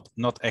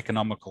not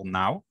economical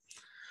now.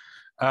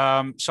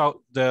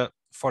 So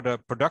for the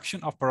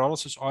production of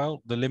pyrolysis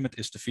oil, the limit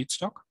is the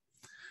feedstock.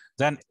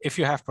 Then if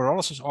you have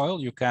pyrolysis oil,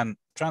 you can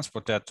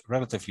transport that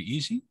relatively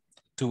easy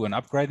to an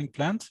upgrading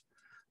plant.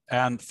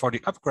 And for the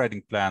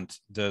upgrading plant,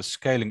 the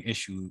scaling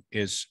issue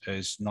is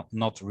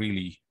not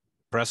really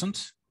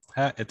present.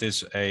 It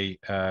is a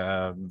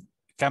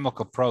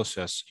chemical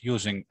process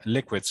using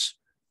liquids,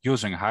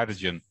 using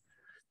hydrogen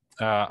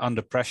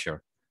under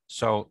pressure.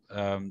 So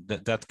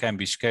that can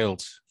be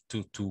scaled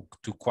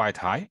to quite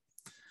high.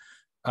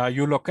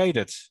 You locate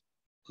it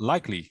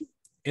likely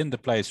in the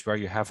place where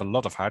you have a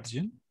lot of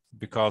hydrogen,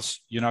 because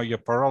your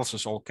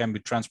pyrolysis oil can be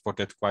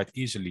transported quite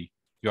easily.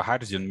 Your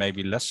hydrogen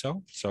maybe less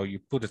so. So you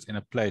put it in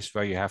a place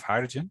where you have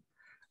hydrogen,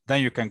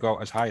 then you can go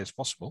as high as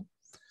possible.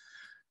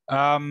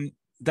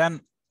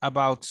 Then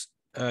about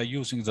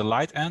using the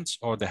light ends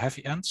or the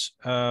heavy ends,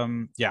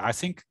 I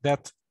think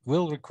that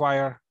will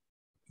require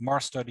more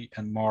study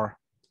and more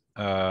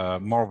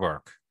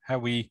work.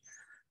 We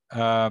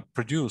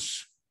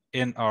produce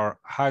in our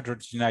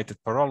hydrogenated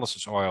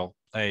pyrolysis oil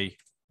a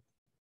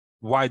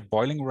wide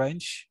boiling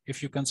range,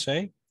 if you can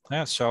say.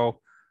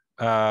 So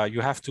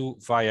you have to,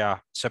 via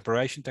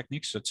separation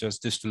techniques such as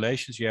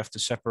distillations, you have to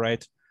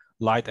separate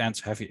light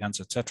ends, heavy ends,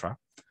 etc.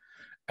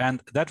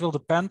 And that will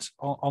depend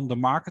on the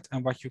market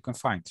and what you can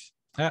find.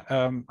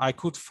 I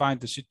could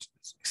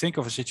think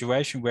of a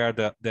situation where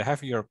the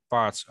heavier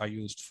parts are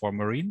used for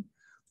marine,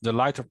 the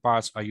lighter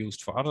parts are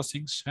used for other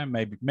things,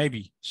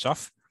 maybe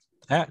SAF.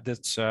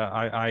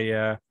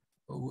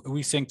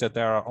 We think that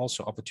there are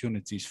also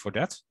opportunities for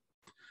that.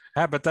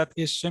 But that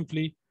is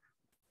simply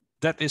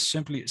a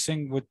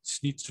thing which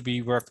needs to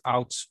be worked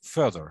out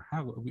further.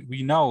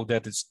 We know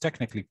that it's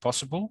technically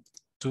possible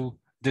to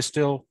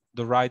distill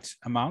the right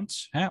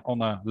amounts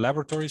on a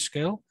laboratory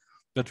scale,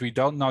 but we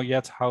don't know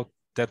yet how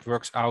that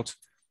works out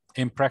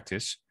in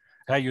practice.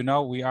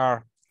 We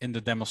are in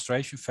the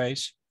demonstration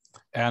phase,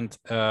 and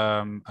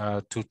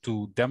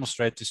to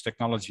demonstrate this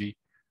technology,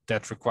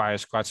 that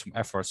requires quite some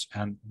efforts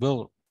and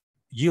will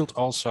yield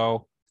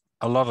also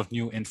a lot of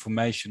new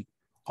information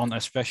on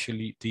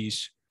especially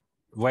these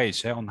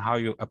ways, on how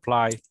you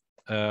apply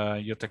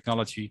your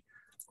technology,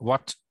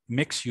 what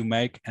mix you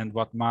make, and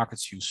what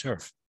markets you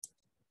serve.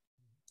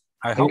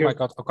 I hope I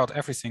got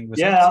everything with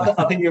that.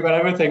 I think you got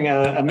everything.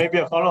 And maybe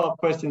a follow-up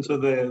question to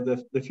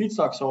the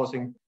feedstock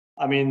sourcing.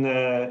 I mean,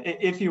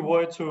 if you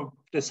were to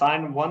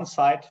design one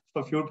site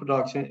for fuel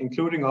production,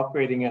 including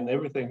upgrading and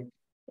everything,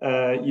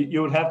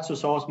 you would have to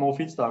source more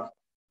feedstock.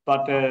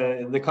 But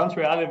the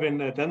country I live in,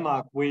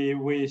 Denmark,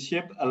 we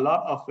ship a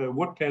lot of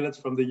wood pellets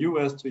from the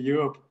US to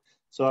Europe.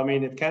 So, I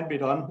mean, it can be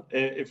done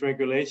if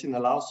regulation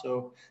allows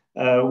so.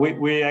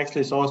 We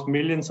actually source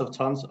millions of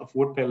tons of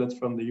wood pellets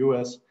from the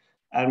US.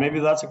 And maybe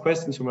that's a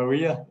question to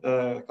Maria,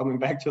 coming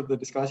back to the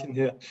discussion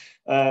here.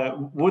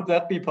 Would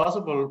that be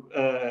possible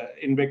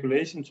in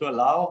regulation to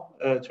allow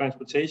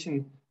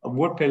transportation of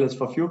wood pellets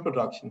for fuel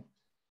production?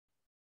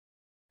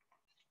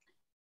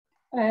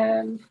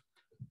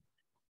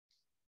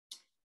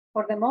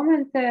 For the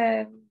moment,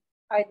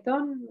 I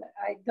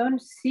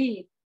don't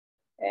see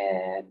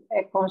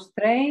a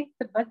constraint,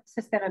 but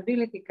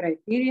sustainability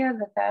criteria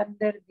that are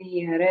under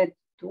the RED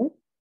II.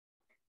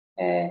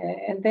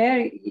 And there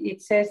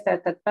it says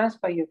that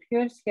advanced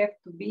biofuels have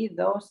to be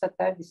those that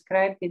are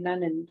described in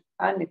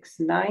Annex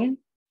 9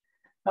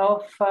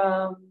 of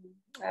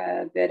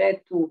the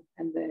RED II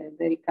and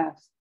the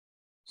recast.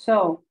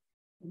 So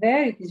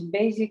there it is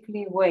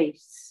basically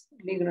wastes,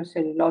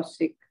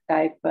 lignocellulosic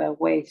type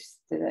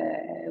waste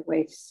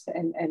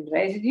and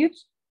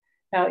residues.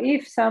 Now,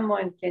 if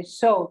someone can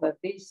show that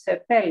these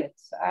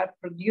pellets are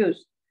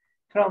produced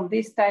from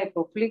this type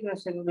of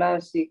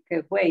lignocellulosic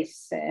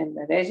waste and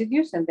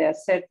residues, and they are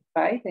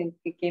certified and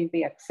it can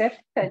be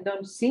accepted, I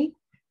don't see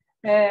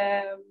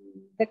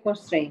the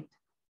constraint.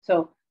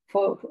 So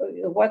for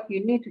what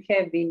you need to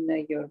have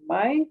in your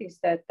mind is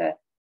that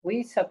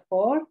we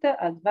support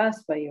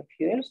advanced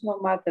biofuels, no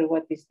matter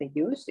what is the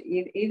use.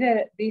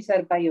 Either these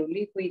are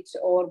bioliquids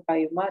or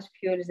biomass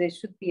fuels, they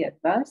should be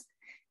advanced.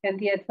 And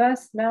the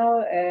advanced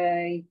now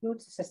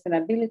includes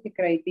sustainability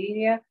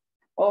criteria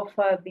of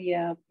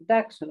the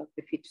production of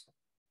the feedstock.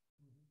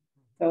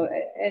 So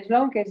as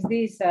long as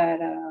these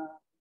are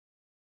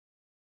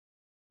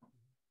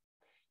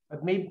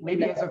But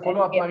maybe as a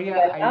follow-up, Maria,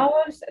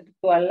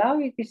 to allow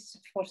it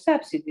is for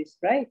subsidies,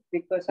 right?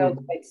 Because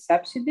outside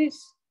subsidies.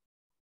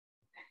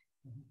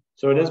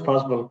 So it is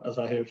possible, as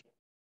I heard.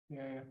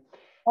 Yeah.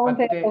 All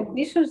the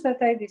conditions that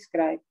I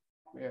described.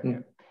 Yeah.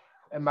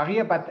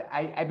 Maria, but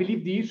I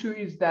believe the issue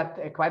is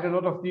that quite a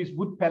lot of these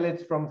wood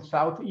pellets from the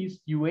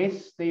Southeast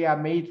US, they are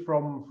made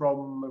from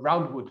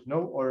roundwood, no?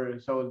 Or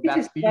so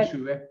that's the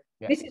issue.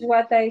 Yeah. This is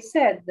what I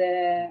said,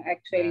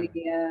 actually,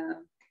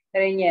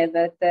 Renier,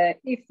 that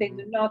if they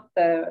do not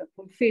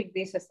fulfill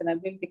these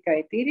sustainability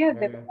criteria,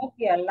 they will not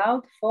be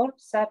allowed for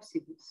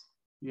subsidies.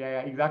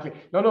 Yeah, exactly.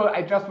 No,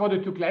 I just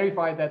wanted to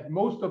clarify that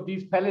most of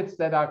these pellets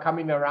that are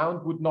coming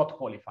around would not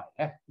qualify.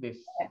 That's,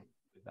 I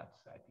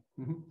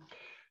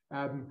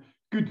think.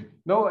 Good.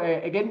 No,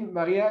 again,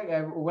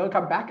 Maria,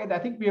 welcome back. And I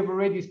think we have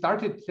already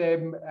started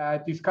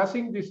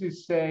discussing. This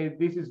is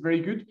very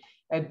good.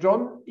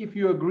 John, if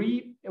you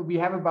agree, we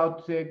have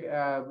about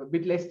a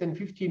bit less than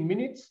 15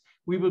 minutes.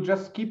 We will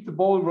just keep the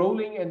ball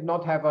rolling and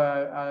not have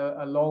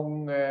a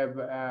long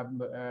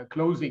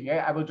closing.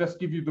 I will just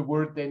give you the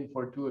word then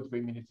for 2 or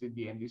 3 minutes in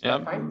the end. Is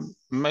that fine?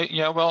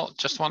 Well,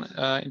 just one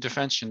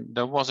intervention.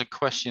 There was a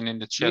question in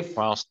the chat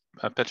whilst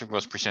Patrick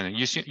was presenting.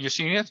 You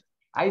seen it?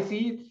 I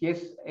see it, yes,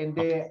 and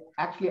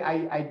actually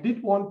I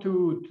did want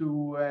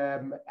to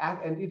add,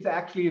 and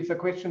it's a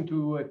question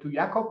to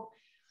Jakob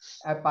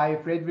by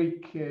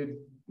Frederick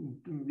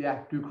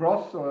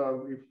Ducross,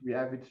 or if we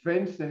have it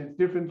French then it's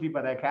differently,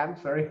 but I can't,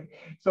 sorry.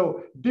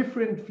 So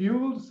different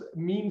fuels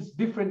means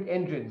different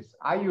engines.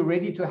 Are you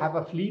ready to have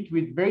a fleet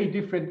with very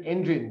different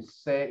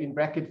engines, in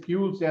bracket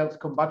fuel cells,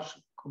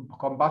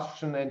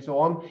 combustion and so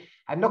on?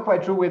 I'm not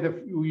quite sure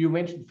whether you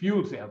mentioned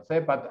fuel cells,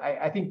 but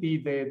I think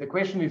the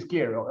question is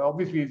clear.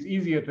 Obviously, it's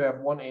easier to have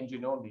one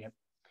engine only.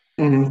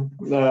 I'm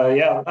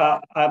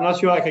not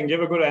sure I can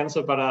give a good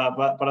answer, but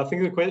I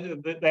think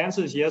the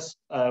answer is yes.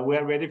 We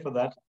are ready for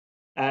that,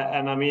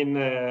 and I mean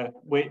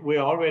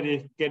we're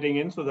already getting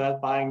into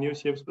that, buying new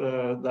ships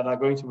that are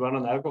going to run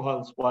on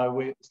alcohols while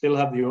we still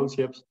have the old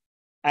ships.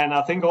 And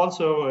I think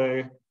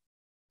also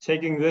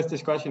taking this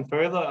discussion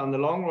further on the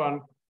long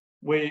run,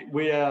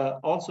 we are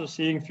also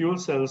seeing fuel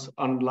cells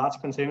on large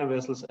container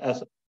vessels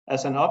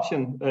as an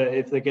option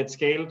if they get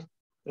scaled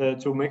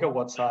to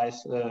megawatt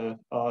size,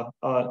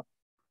 or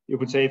you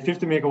could say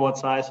 50 megawatt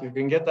size. If you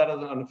can get that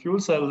on a fuel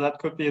cell, that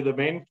could be the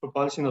main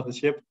propulsion of the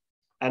ship.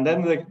 And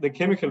then the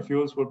chemical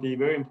fuels would be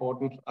very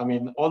important. I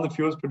mean, all the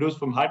fuels produced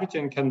from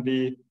hydrogen can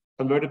be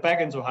converted back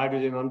into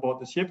hydrogen on board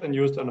the ship and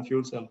used on a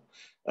fuel cell.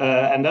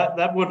 And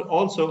that would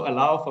also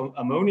allow for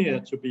ammonia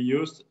to be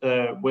used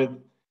with,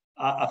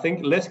 I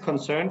think, less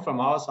concern from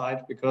our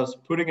side, because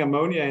putting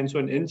ammonia into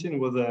an engine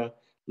with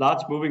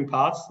large moving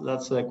parts,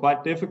 that's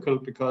quite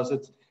difficult, because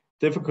it's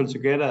difficult to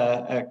get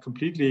a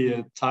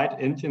completely tight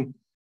engine.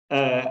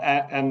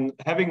 And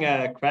having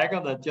a cracker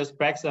that just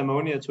cracks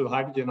ammonia to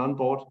hydrogen on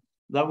board,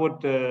 that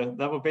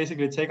would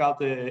basically take out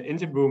the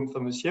engine room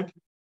from the ship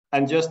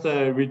and just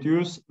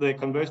reduce the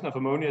conversion of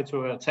ammonia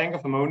to a tank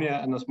of ammonia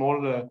and a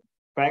small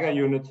cracker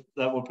unit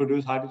that will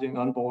produce hydrogen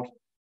on board.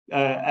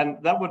 And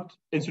that would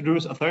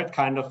introduce a third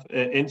kind of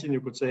engine,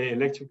 you could say,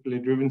 electrically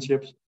driven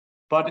ships.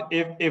 But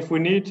if we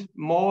need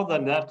more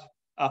than that,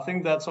 I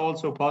think that's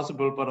also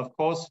possible. But of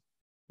course,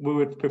 we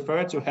would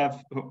prefer to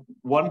have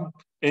one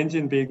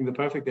engine being the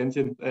perfect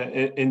engine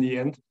in the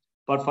end.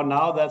 But for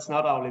now, that's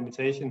not our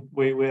limitation.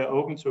 We're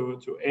open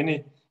to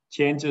any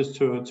changes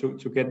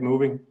to get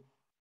moving.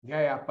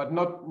 Yeah, but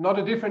not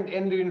a different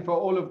engine for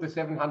all of the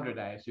 700,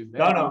 I assume.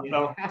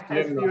 No.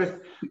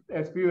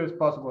 As few as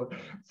possible.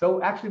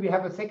 So actually, we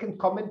have a second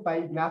comment by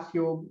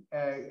Ignacio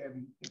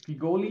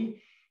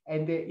Figoli,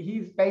 and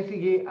he's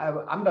basically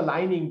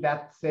underlining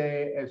that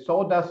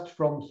sawdust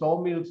from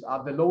sawmills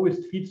are the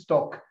lowest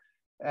feedstock,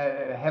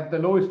 have the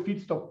lowest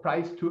feedstock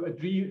price to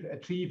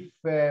achieve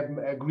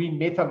green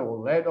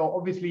methanol. Right?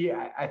 Obviously,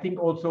 I think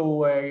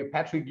also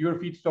Patrick, your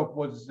feedstock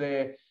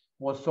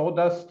was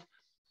sawdust.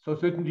 So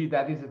certainly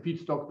that is a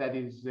feedstock that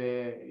is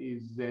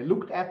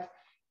looked at,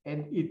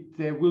 and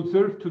it will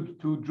serve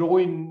to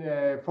join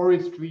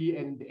forestry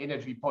and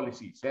energy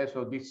policies.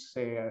 So this,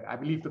 I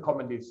believe the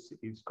comment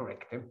is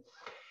correct.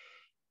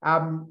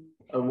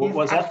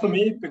 Was that for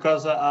me?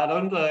 Because I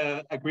don't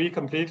agree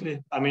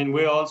completely. I mean,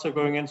 we're also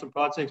going into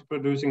projects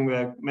producing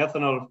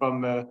methanol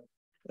from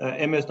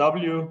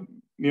MSW,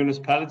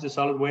 municipality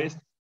solid waste.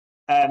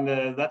 And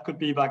that could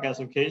be by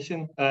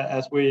gasification,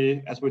 as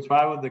we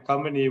try with the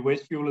company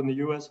Waste Fuel in the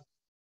US,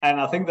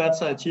 and I think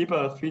that's a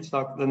cheaper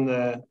feedstock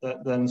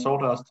than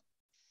sawdust,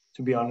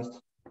 to be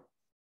honest.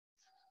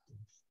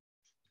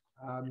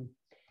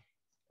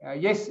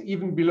 Yes,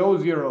 even below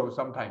zero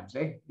sometimes,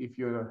 if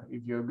you're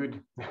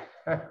good.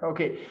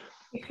 Okay.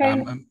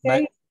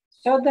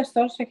 Sawdust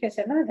also has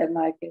another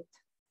market,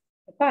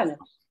 the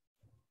panels.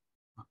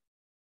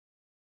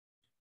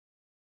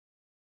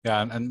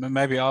 Yeah, and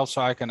maybe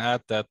also I can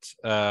add that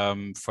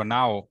for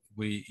now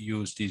we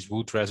use these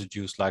wood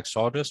residues like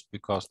sawdust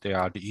because they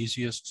are the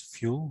easiest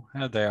fuel.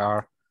 They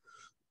are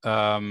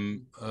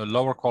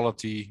lower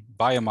quality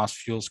biomass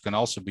fuels can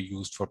also be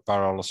used for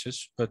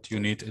pyrolysis, but you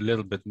need a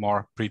little bit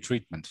more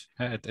pre-treatment.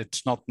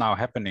 It's not now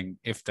happening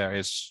if there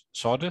is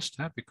sawdust,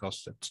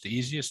 because that's the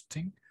easiest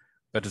thing,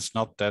 but it's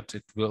not that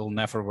it will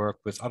never work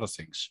with other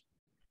things.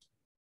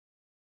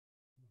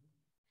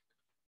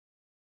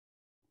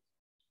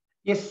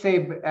 Yes,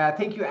 Seb,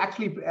 thank you.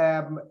 Actually,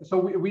 so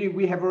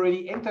we have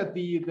already entered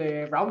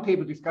the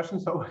roundtable discussion.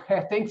 So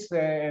thanks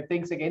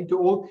again to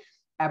all.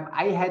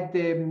 I had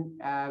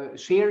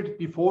shared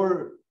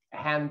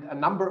beforehand a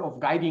number of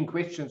guiding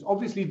questions.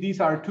 Obviously, these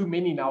are too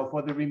many now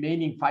for the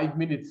remaining 5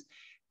 minutes,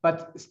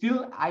 but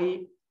still,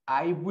 I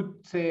would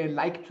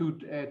like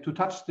to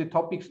touch the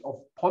topics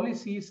of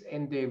policies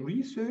and the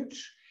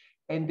research.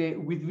 And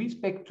with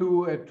respect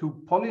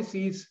to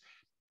policies,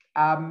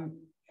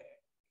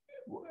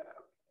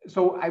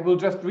 so I will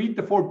just read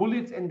the 4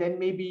 bullets, and then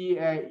maybe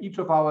each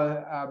of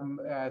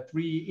our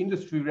 3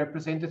 industry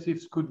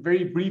representatives could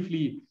very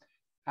briefly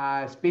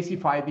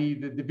specify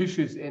the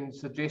wishes and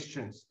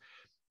suggestions.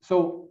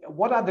 So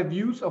what are the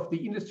views of the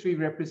industry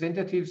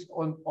representatives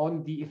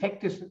on the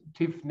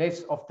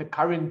effectiveness of the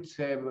current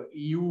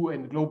EU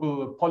and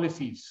global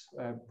policies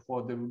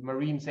for the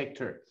marine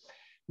sector?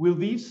 Will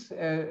these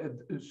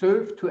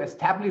serve to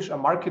establish a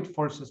market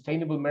for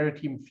sustainable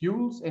maritime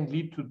fuels and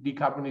lead to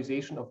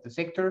decarbonization of the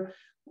sector?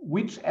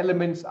 Which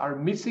elements are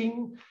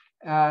missing,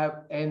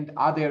 and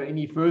are there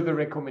any further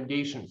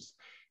recommendations?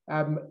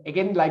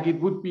 Again, like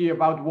it would be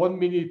about 1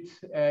 minute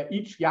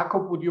each.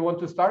 Jakob, would you want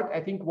to start? I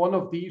think one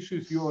of the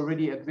issues you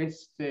already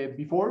addressed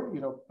before,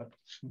 But...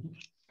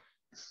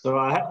 So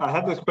I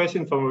had this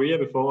question from Maria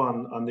before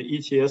on the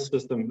ETS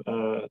system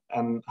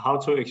and how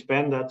to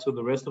expand that to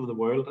the rest of the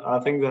world. I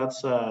think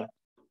that's a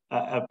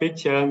big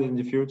challenge in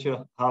the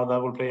future, how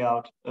that will play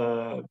out.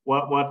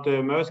 What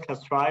Maersk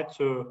has tried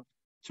to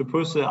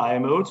push the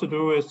IMO to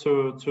do is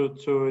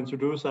to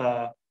introduce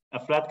a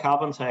flat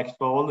carbon tax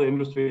for all the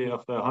industry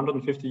of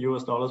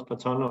 $150 per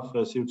ton of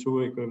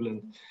CO2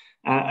 equivalent,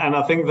 and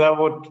I think that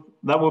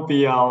would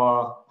be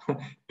our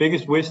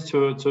biggest wish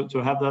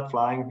to have that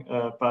flying.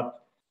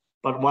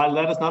 But while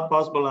that is not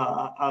possible,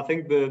 I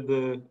think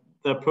the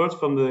approach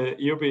from the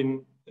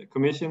European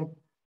Commission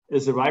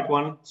is the right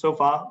one so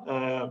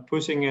far,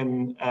 pushing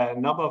in a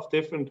number of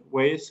different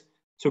ways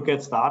to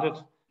get started.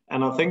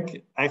 And I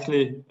think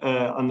actually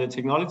on the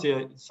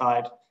technology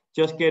side,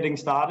 just getting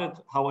started,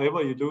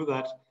 however you do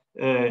that,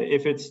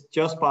 if it's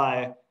just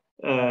by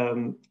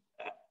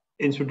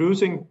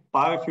introducing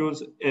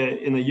biofuels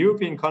in a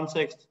European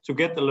context to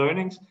get the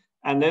learnings,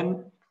 and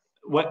then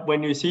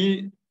when you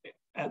see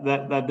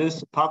that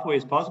this pathway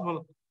is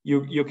possible,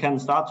 you can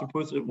start to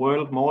push the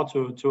world more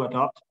to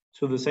adopt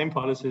to the same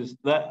policies.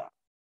 That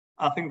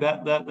I think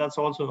that's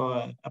also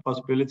a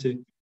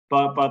possibility.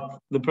 But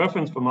the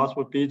preference from us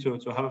would be to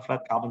have a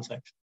flat carbon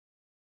tax.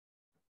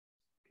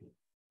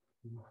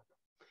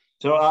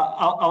 So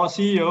our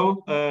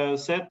CEO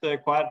said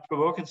quite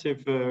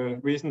provocative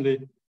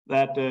recently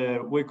that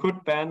we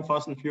could ban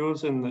fossil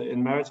fuels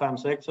in maritime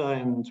sector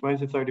in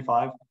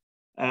 2035.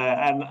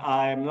 And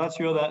I'm not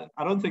sure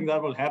I don't think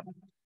that will happen.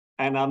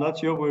 And I'm not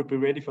sure we'll be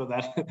ready for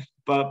that.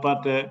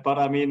 but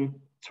I mean,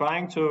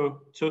 trying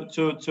to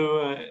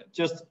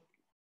just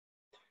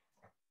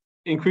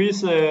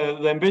increase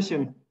the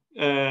ambition,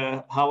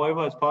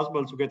 however it's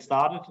possible to get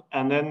started,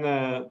 and then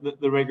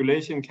the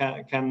regulation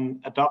can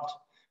adopt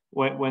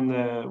when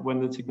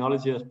the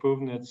technology has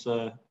proven it's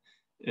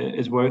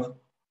worth.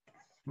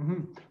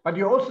 Mm-hmm. But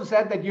you also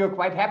said that you're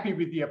quite happy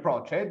with the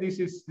approach. Eh? This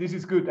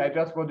is good. I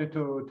just wanted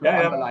to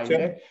underline. Sure.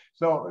 Eh?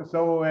 So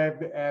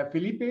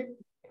Felipe.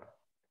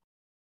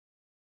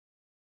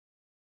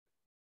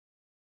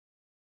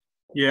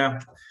 Yeah,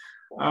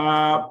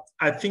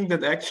 I think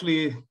that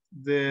actually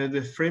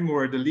the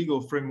framework, the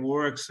legal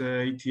frameworks,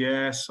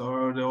 ETS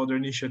or the other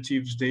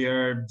initiatives, they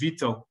are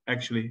vital.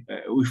 Actually,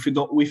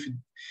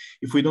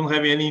 if we don't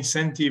have any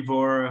incentive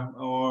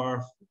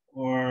or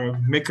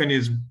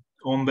mechanism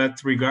on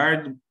that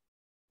regard,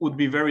 would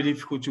be very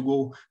difficult to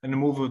go and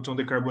move it on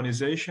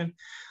decarbonization.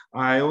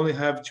 I only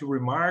have 2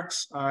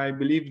 remarks. I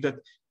believe that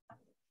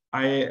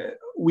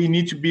we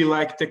need to be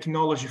like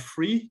technology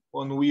free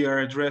when we are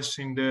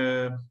addressing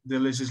the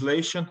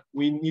legislation.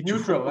 We need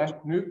neutral,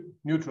 to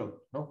neutral.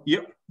 No?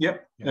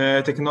 Yep.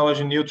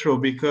 Technology neutral,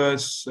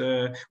 because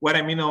what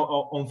I mean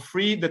on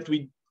free, that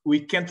we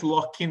can't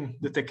lock in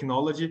the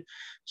technology.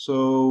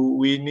 So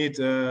we need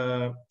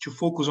to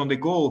focus on the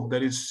goal,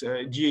 that is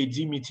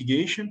GHG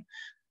mitigation,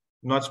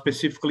 not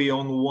specifically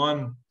on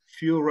one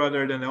fuel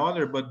rather than the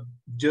other, but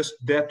just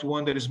that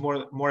one that is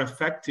more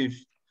effective.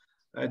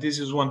 This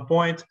is one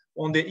point.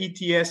 On the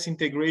ETS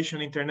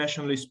integration,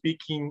 internationally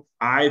speaking,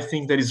 I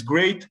think that is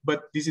great,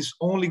 but this is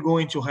only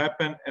going to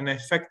happen in an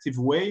effective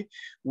way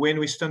when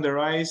we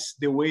standardize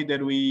the way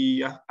that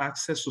we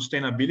access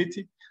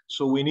sustainability.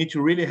 So we need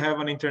to really have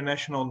an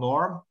international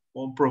norm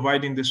on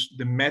providing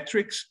the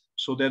metrics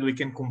so that we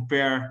can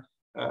compare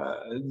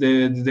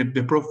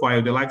the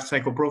profile, the life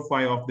cycle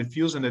profile of the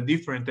fuels and the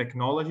different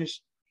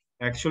technologies,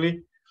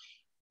 actually.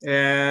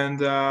 And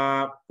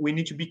we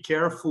need to be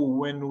careful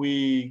when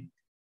we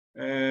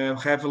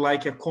have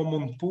like a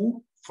common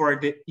pool for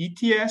the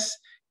ETS,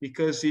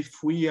 because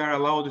if we are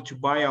allowed to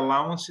buy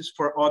allowances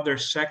for other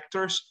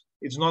sectors,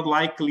 it's not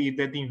likely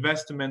that the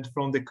investment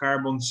from the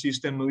carbon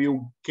system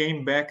will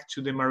come back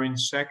to the marine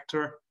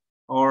sector,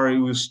 or it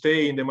will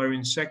stay in the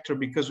marine sector,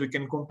 because we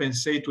can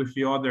compensate with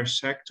the other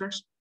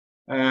sectors,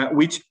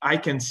 which I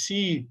can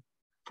see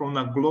from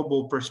a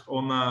global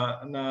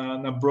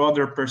on a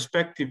broader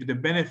perspective, the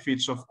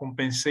benefits of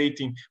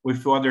compensating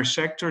with other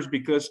sectors,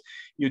 because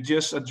you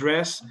just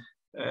address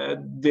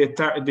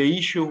the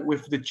issue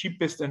with the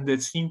cheapest and the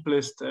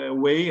simplest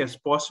way as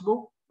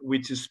possible,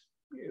 which is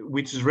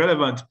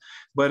relevant.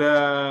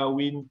 But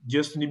we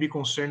just need to be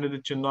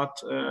concerned to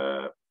not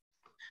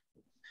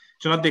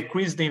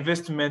decrease the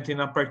investment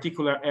in a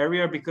particular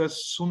area,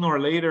 because sooner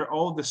or later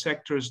all the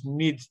sectors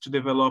need to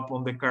develop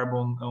on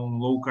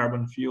low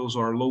carbon fuels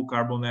or low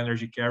carbon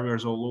energy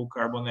carriers or low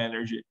carbon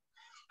energy.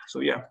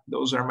 So yeah,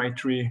 those are my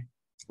 3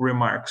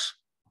 remarks.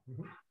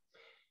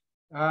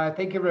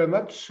 Thank you very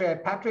much.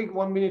 Patrick,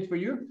 1 minute for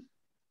you.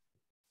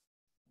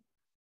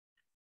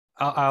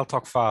 I'll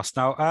talk fast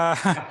now.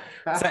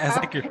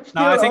 Thank you.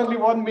 Still I think only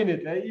 1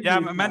 minute. Yeah,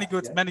 many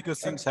good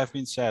things have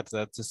been said.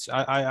 That is,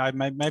 I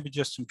maybe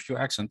just some few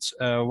accents.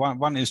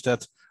 One is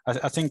that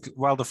I think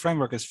while the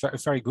framework is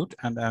very good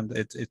and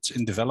it's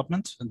in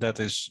development, and that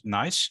is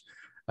nice.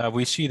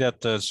 We see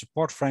that the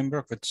support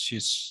framework, which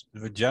is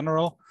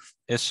general,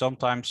 is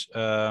sometimes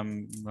a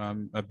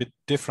bit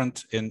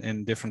different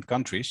in different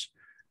countries.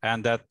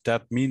 And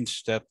that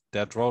means that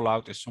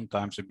rollout is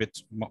sometimes a bit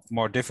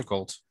more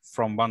difficult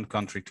from one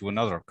country to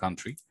another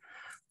country.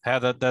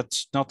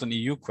 That's not an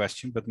EU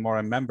question, but more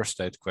a member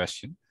state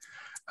question.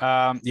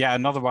 Yeah,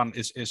 another one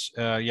is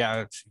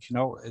yeah, you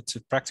know, it's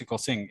a practical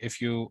thing.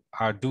 If you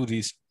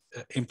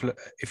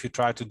if you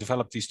try to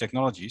develop these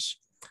technologies,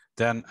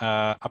 then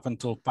up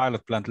until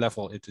pilot plant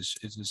level, it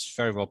is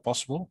very well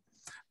possible.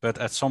 But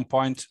at some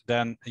point,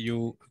 then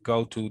you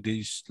go to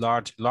these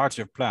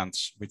larger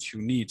plants, which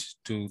you need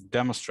to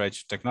demonstrate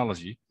your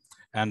technology,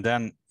 and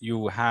then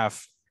you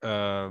have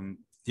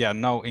yeah,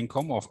 no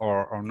income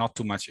or not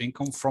too much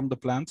income from the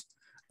plant,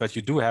 but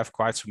you do have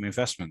quite some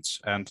investments.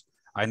 And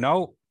I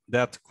know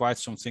that quite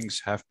some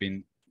things have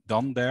been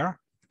done there,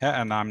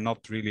 yeah, and I'm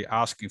not really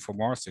asking for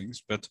more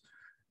things, but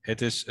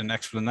it is an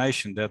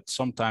explanation that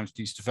sometimes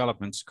these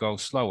developments go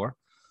slower,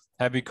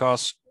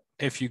 because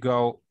if you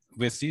go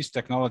with these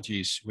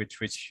technologies,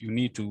 which you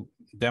need to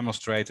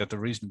demonstrate at a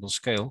reasonable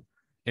scale,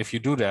 if you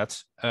do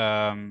that,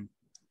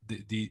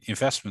 the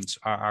investments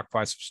are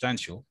quite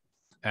substantial,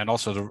 and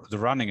also the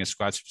running is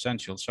quite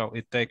substantial. So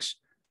it takes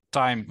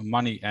time,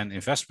 money, and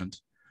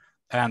investment,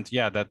 and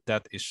yeah,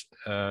 that is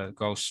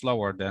goes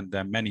slower than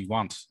many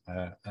want,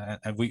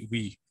 and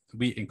we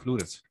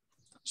include it.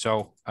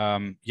 So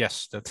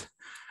yes,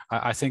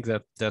 I think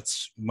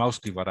that's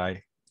mostly what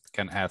I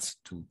can add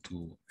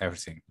to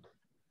everything.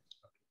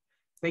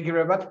 Thank you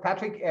very much,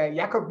 Patrick.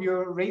 Jakob,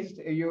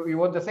 you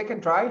want a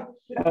second try?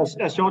 Yes,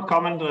 a short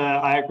comment.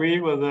 I agree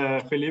with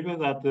Felipe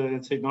that the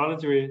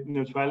technology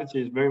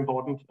neutrality is very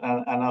important,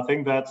 and I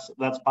think that's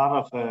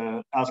part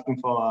of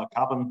asking for a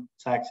carbon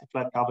tax, a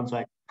flat carbon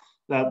tax.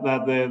 That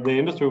the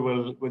industry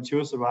will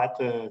choose the right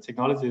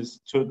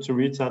technologies to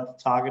reach that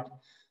target.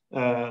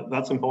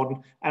 That's important,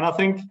 and I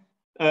think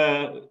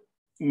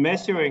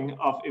measuring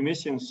of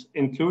emissions,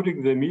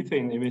 including the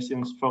methane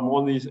emissions from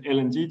all these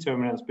LNG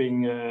terminals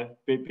being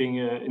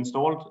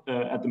installed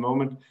at the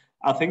moment,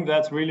 I think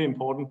that's really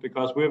important,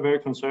 because we're very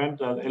concerned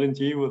that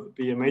LNG will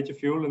be a major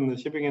fuel in the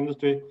shipping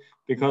industry,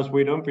 because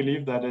we don't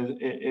believe that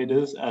it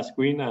is as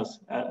green as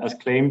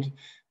claimed,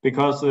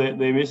 because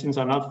the emissions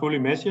are not fully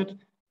measured,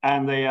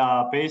 and they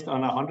are based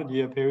on a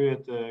 100-year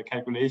period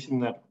calculation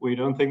that we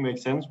don't think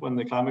makes sense when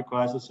the climate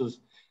crisis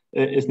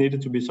is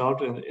needed to be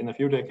solved in a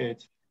few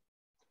decades.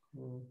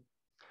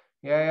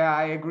 Yeah,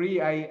 I agree.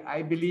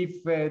 I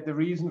believe the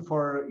reason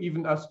for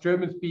even us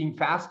Germans being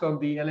fast on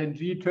the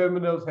LNG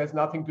terminals has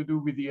nothing to do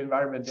with the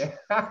environment.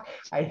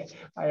 I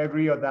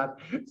agree on that.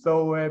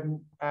 So we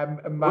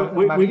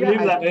believe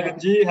that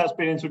LNG has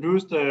been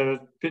introduced to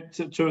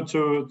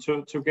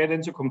get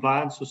into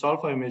compliance to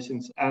sulfur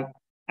emissions,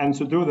 and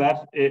to do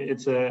that,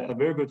 it's a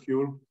very good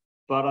fuel.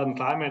 But on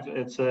climate,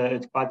 it's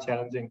quite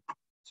challenging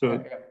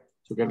to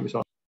get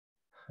results.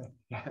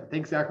 Yeah,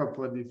 thanks, Jakob,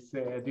 for this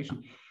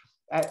addition.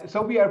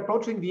 So we are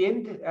approaching the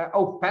end.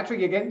 Oh,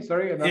 Patrick again,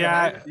 sorry.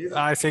 Yeah,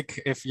 I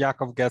think if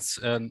Jakob gets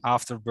an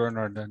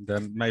afterburner,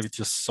 then maybe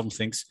just some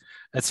things.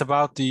 It's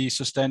about the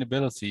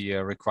sustainability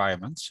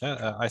requirements.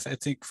 I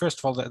think, first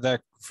of all, they're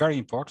very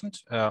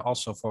important,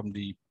 also from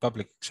the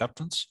public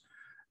acceptance.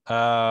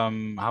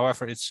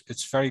 However,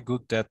 it's very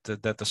good that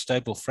the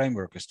stable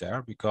framework is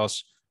there,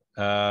 because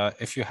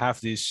if you have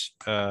this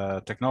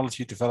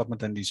technology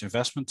development and these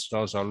investments,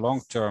 those are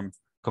long-term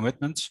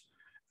commitments.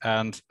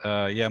 And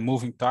yeah,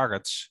 moving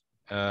targets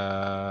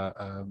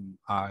cause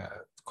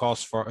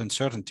for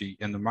uncertainty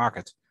in the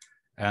market,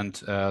 and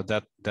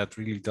that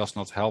really does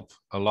not help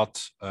a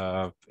lot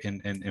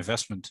in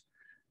investment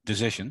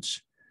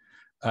decisions.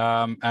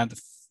 And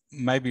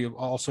maybe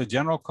also a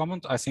general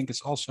comment, I think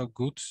it's also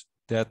good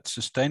that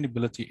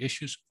sustainability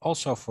issues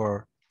also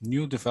for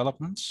new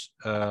developments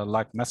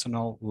like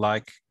methanol,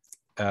 like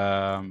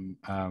how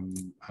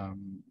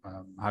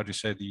do you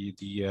say,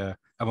 the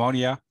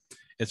ammonia.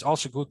 It's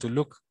also good to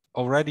look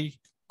already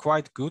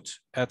quite good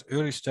at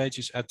early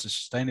stages at the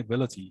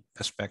sustainability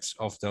aspects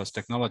of those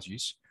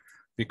technologies,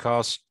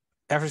 because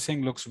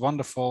everything looks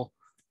wonderful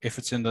if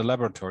it's in the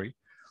laboratory,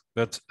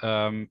 but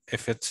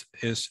if it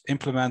is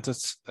implemented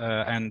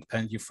and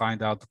you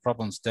find out the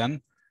problems,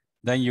 then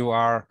you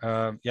are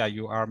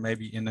you are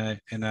maybe in a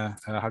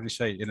how do you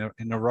say,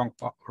 in a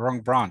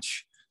wrong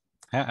branch.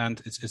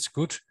 And it's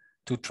good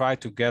to try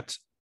to get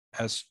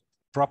as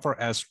proper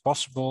as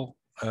possible,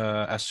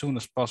 as soon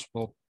as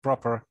possible,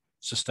 proper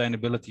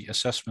sustainability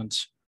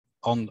assessments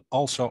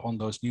also on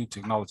those new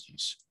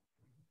technologies.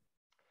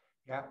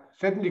 Yeah,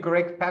 certainly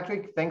correct,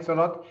 Patrick. Thanks a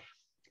lot.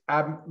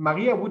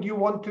 Maria, would you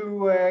want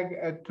to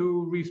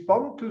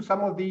respond to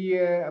some of the?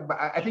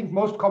 I think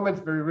most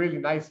comments were really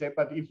nice there,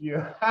 but if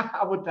you,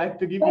 I would like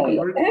to give you the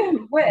word.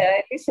 Well,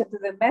 I listen to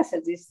the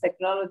messages: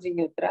 technology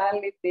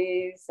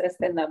neutrality,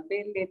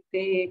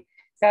 sustainability,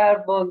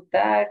 carbon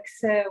tax.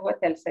 What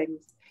else I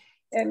missed?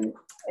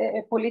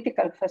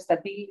 Political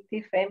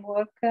stability,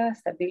 framework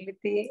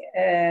stability.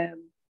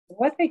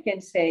 What I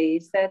can say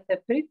is that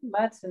pretty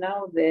much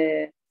now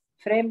the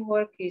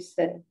framework is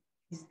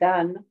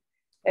done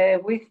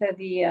with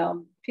the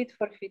Fit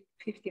for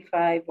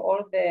 55,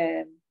 or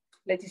the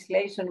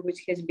legislation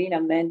which has been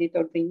amended,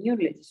 or the new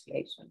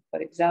legislation.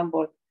 For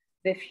example,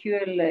 the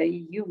Fuel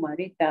EU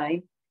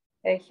Maritime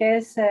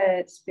has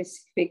a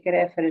specific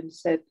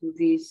reference to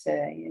these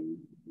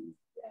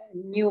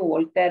new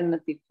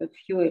alternative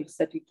fuels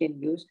that we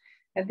can use.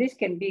 And this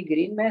can be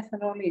green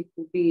methanol, it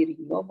could be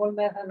renewable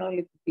methanol,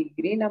 it could be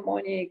green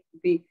ammonia, it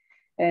could be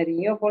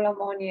renewable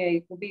ammonia,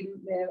 it could be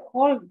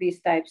all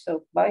these types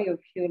of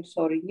biofuels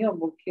or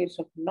renewable fuels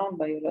of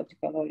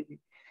non-biological origin.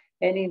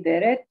 And in the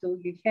RED II,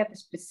 you have a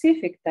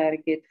specific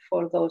target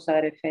for those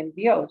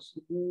RFNBOs,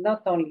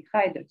 not only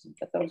hydrogen,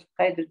 but also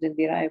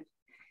hydrogen-derived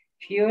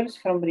fuels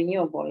from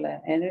renewable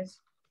energy.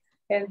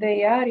 And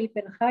they are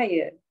even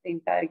higher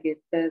in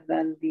target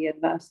than the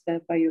advanced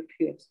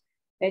biofuels.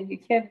 And you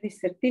have this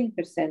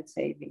 13%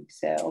 savings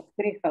of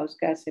greenhouse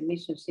gas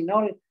emissions in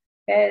all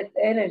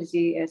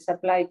energy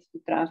supplied to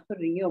transport,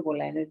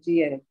 renewable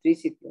energy,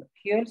 electricity, or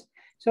fuels.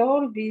 So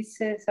all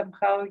these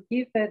somehow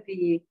give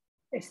the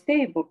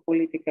stable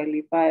political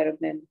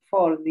environment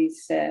for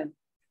this,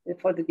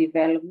 for the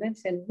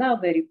developments. And now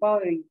the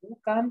repowering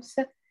comes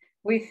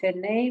with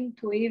an aim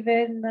to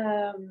even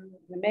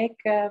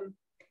make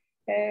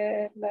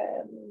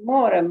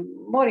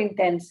more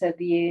intense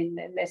the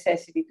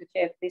necessity to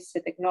have these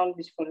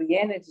technologies for the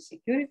energy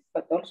security,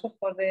 but also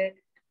for the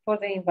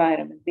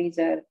environment. These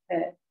are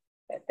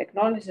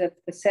technologies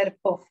that serve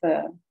both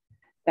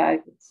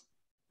targets.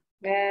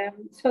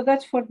 So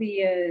that's for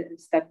the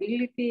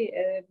stability.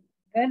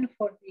 Then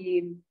for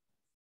the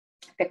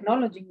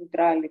technology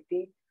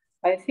neutrality,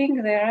 I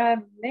think there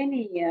are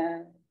many,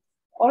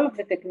 all of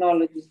the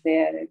technologies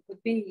there. It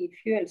could be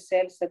fuel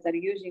cells that are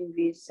using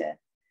these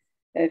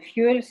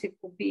fuels. It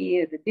could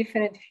be the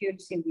different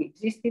fuels in the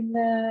existing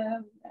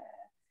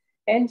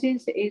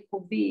engines. It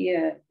could be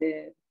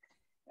the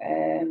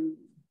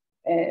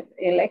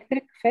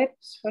electric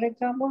FETs, for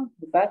example,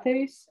 the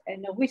batteries.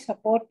 And we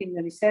support in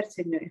research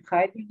in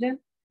hydrogen.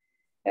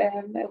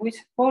 We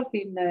support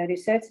in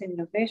research and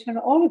innovation,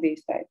 all of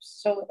these types.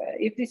 So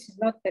if this is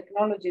not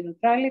technology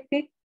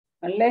neutrality,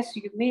 unless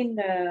you mean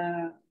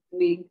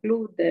we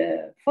include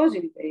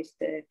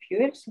fossil-based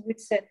fuels,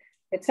 which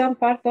at some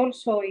part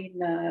also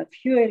in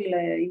fuel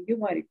EU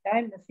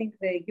Maritime, I think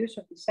the use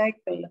of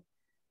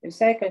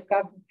recycled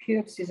carbon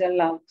fuels is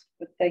allowed,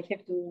 but I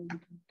have to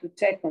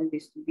check on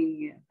this to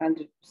be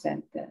 100%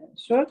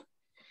 sure.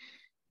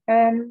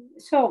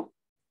 So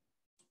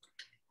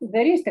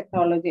there is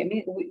technology. I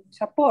mean, we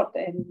support,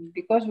 and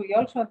because we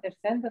also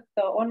understand that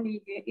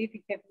only if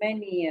you have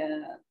many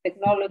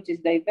technologies,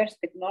 diverse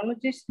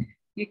technologies,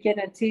 you can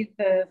achieve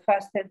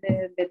faster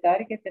the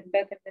target and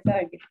better the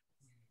target.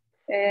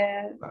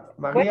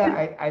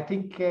 Maria, I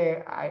think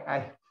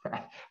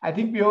I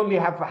think we only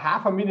have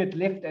half a minute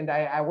left, and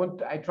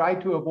I try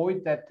to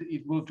avoid that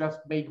it will just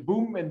make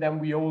boom and then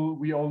we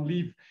all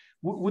leave.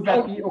 Would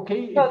that be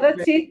okay? No,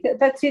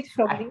 that's it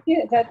from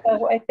me. That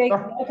I take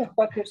note of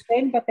what you're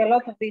saying, but a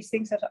lot of these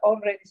things are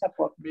already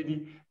supported.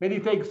 Many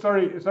thanks.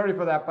 Sorry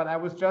for that, but I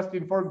was just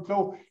informed.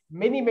 So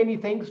many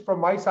thanks from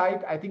my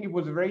side. I think it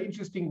was a very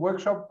interesting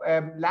workshop.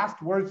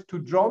 Last words to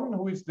John,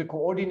 who is the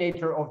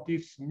coordinator of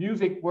this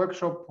music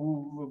workshop,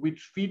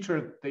 which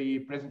featured the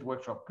present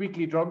workshop.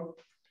 Quickly, John.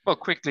 Well,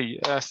 quickly,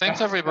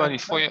 thanks everybody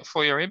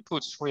for your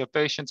inputs, for your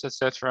patience,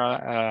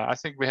 etc. I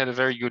think we had a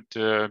very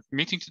good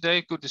meeting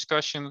today, good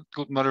discussion,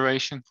 good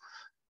moderation,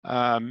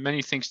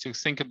 many things to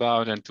think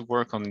about and to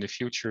work on in the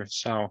future.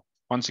 So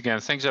once again,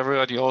 thanks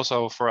everybody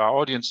also for our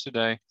audience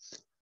today.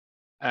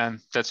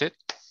 And that's it.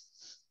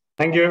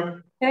 Thank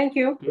you. Thank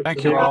you.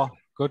 Thank you all.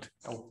 Good.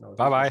 Oh, no,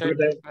 bye-bye. Thank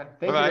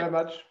you very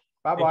much.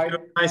 Bye-bye.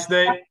 Nice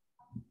day.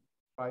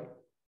 Bye.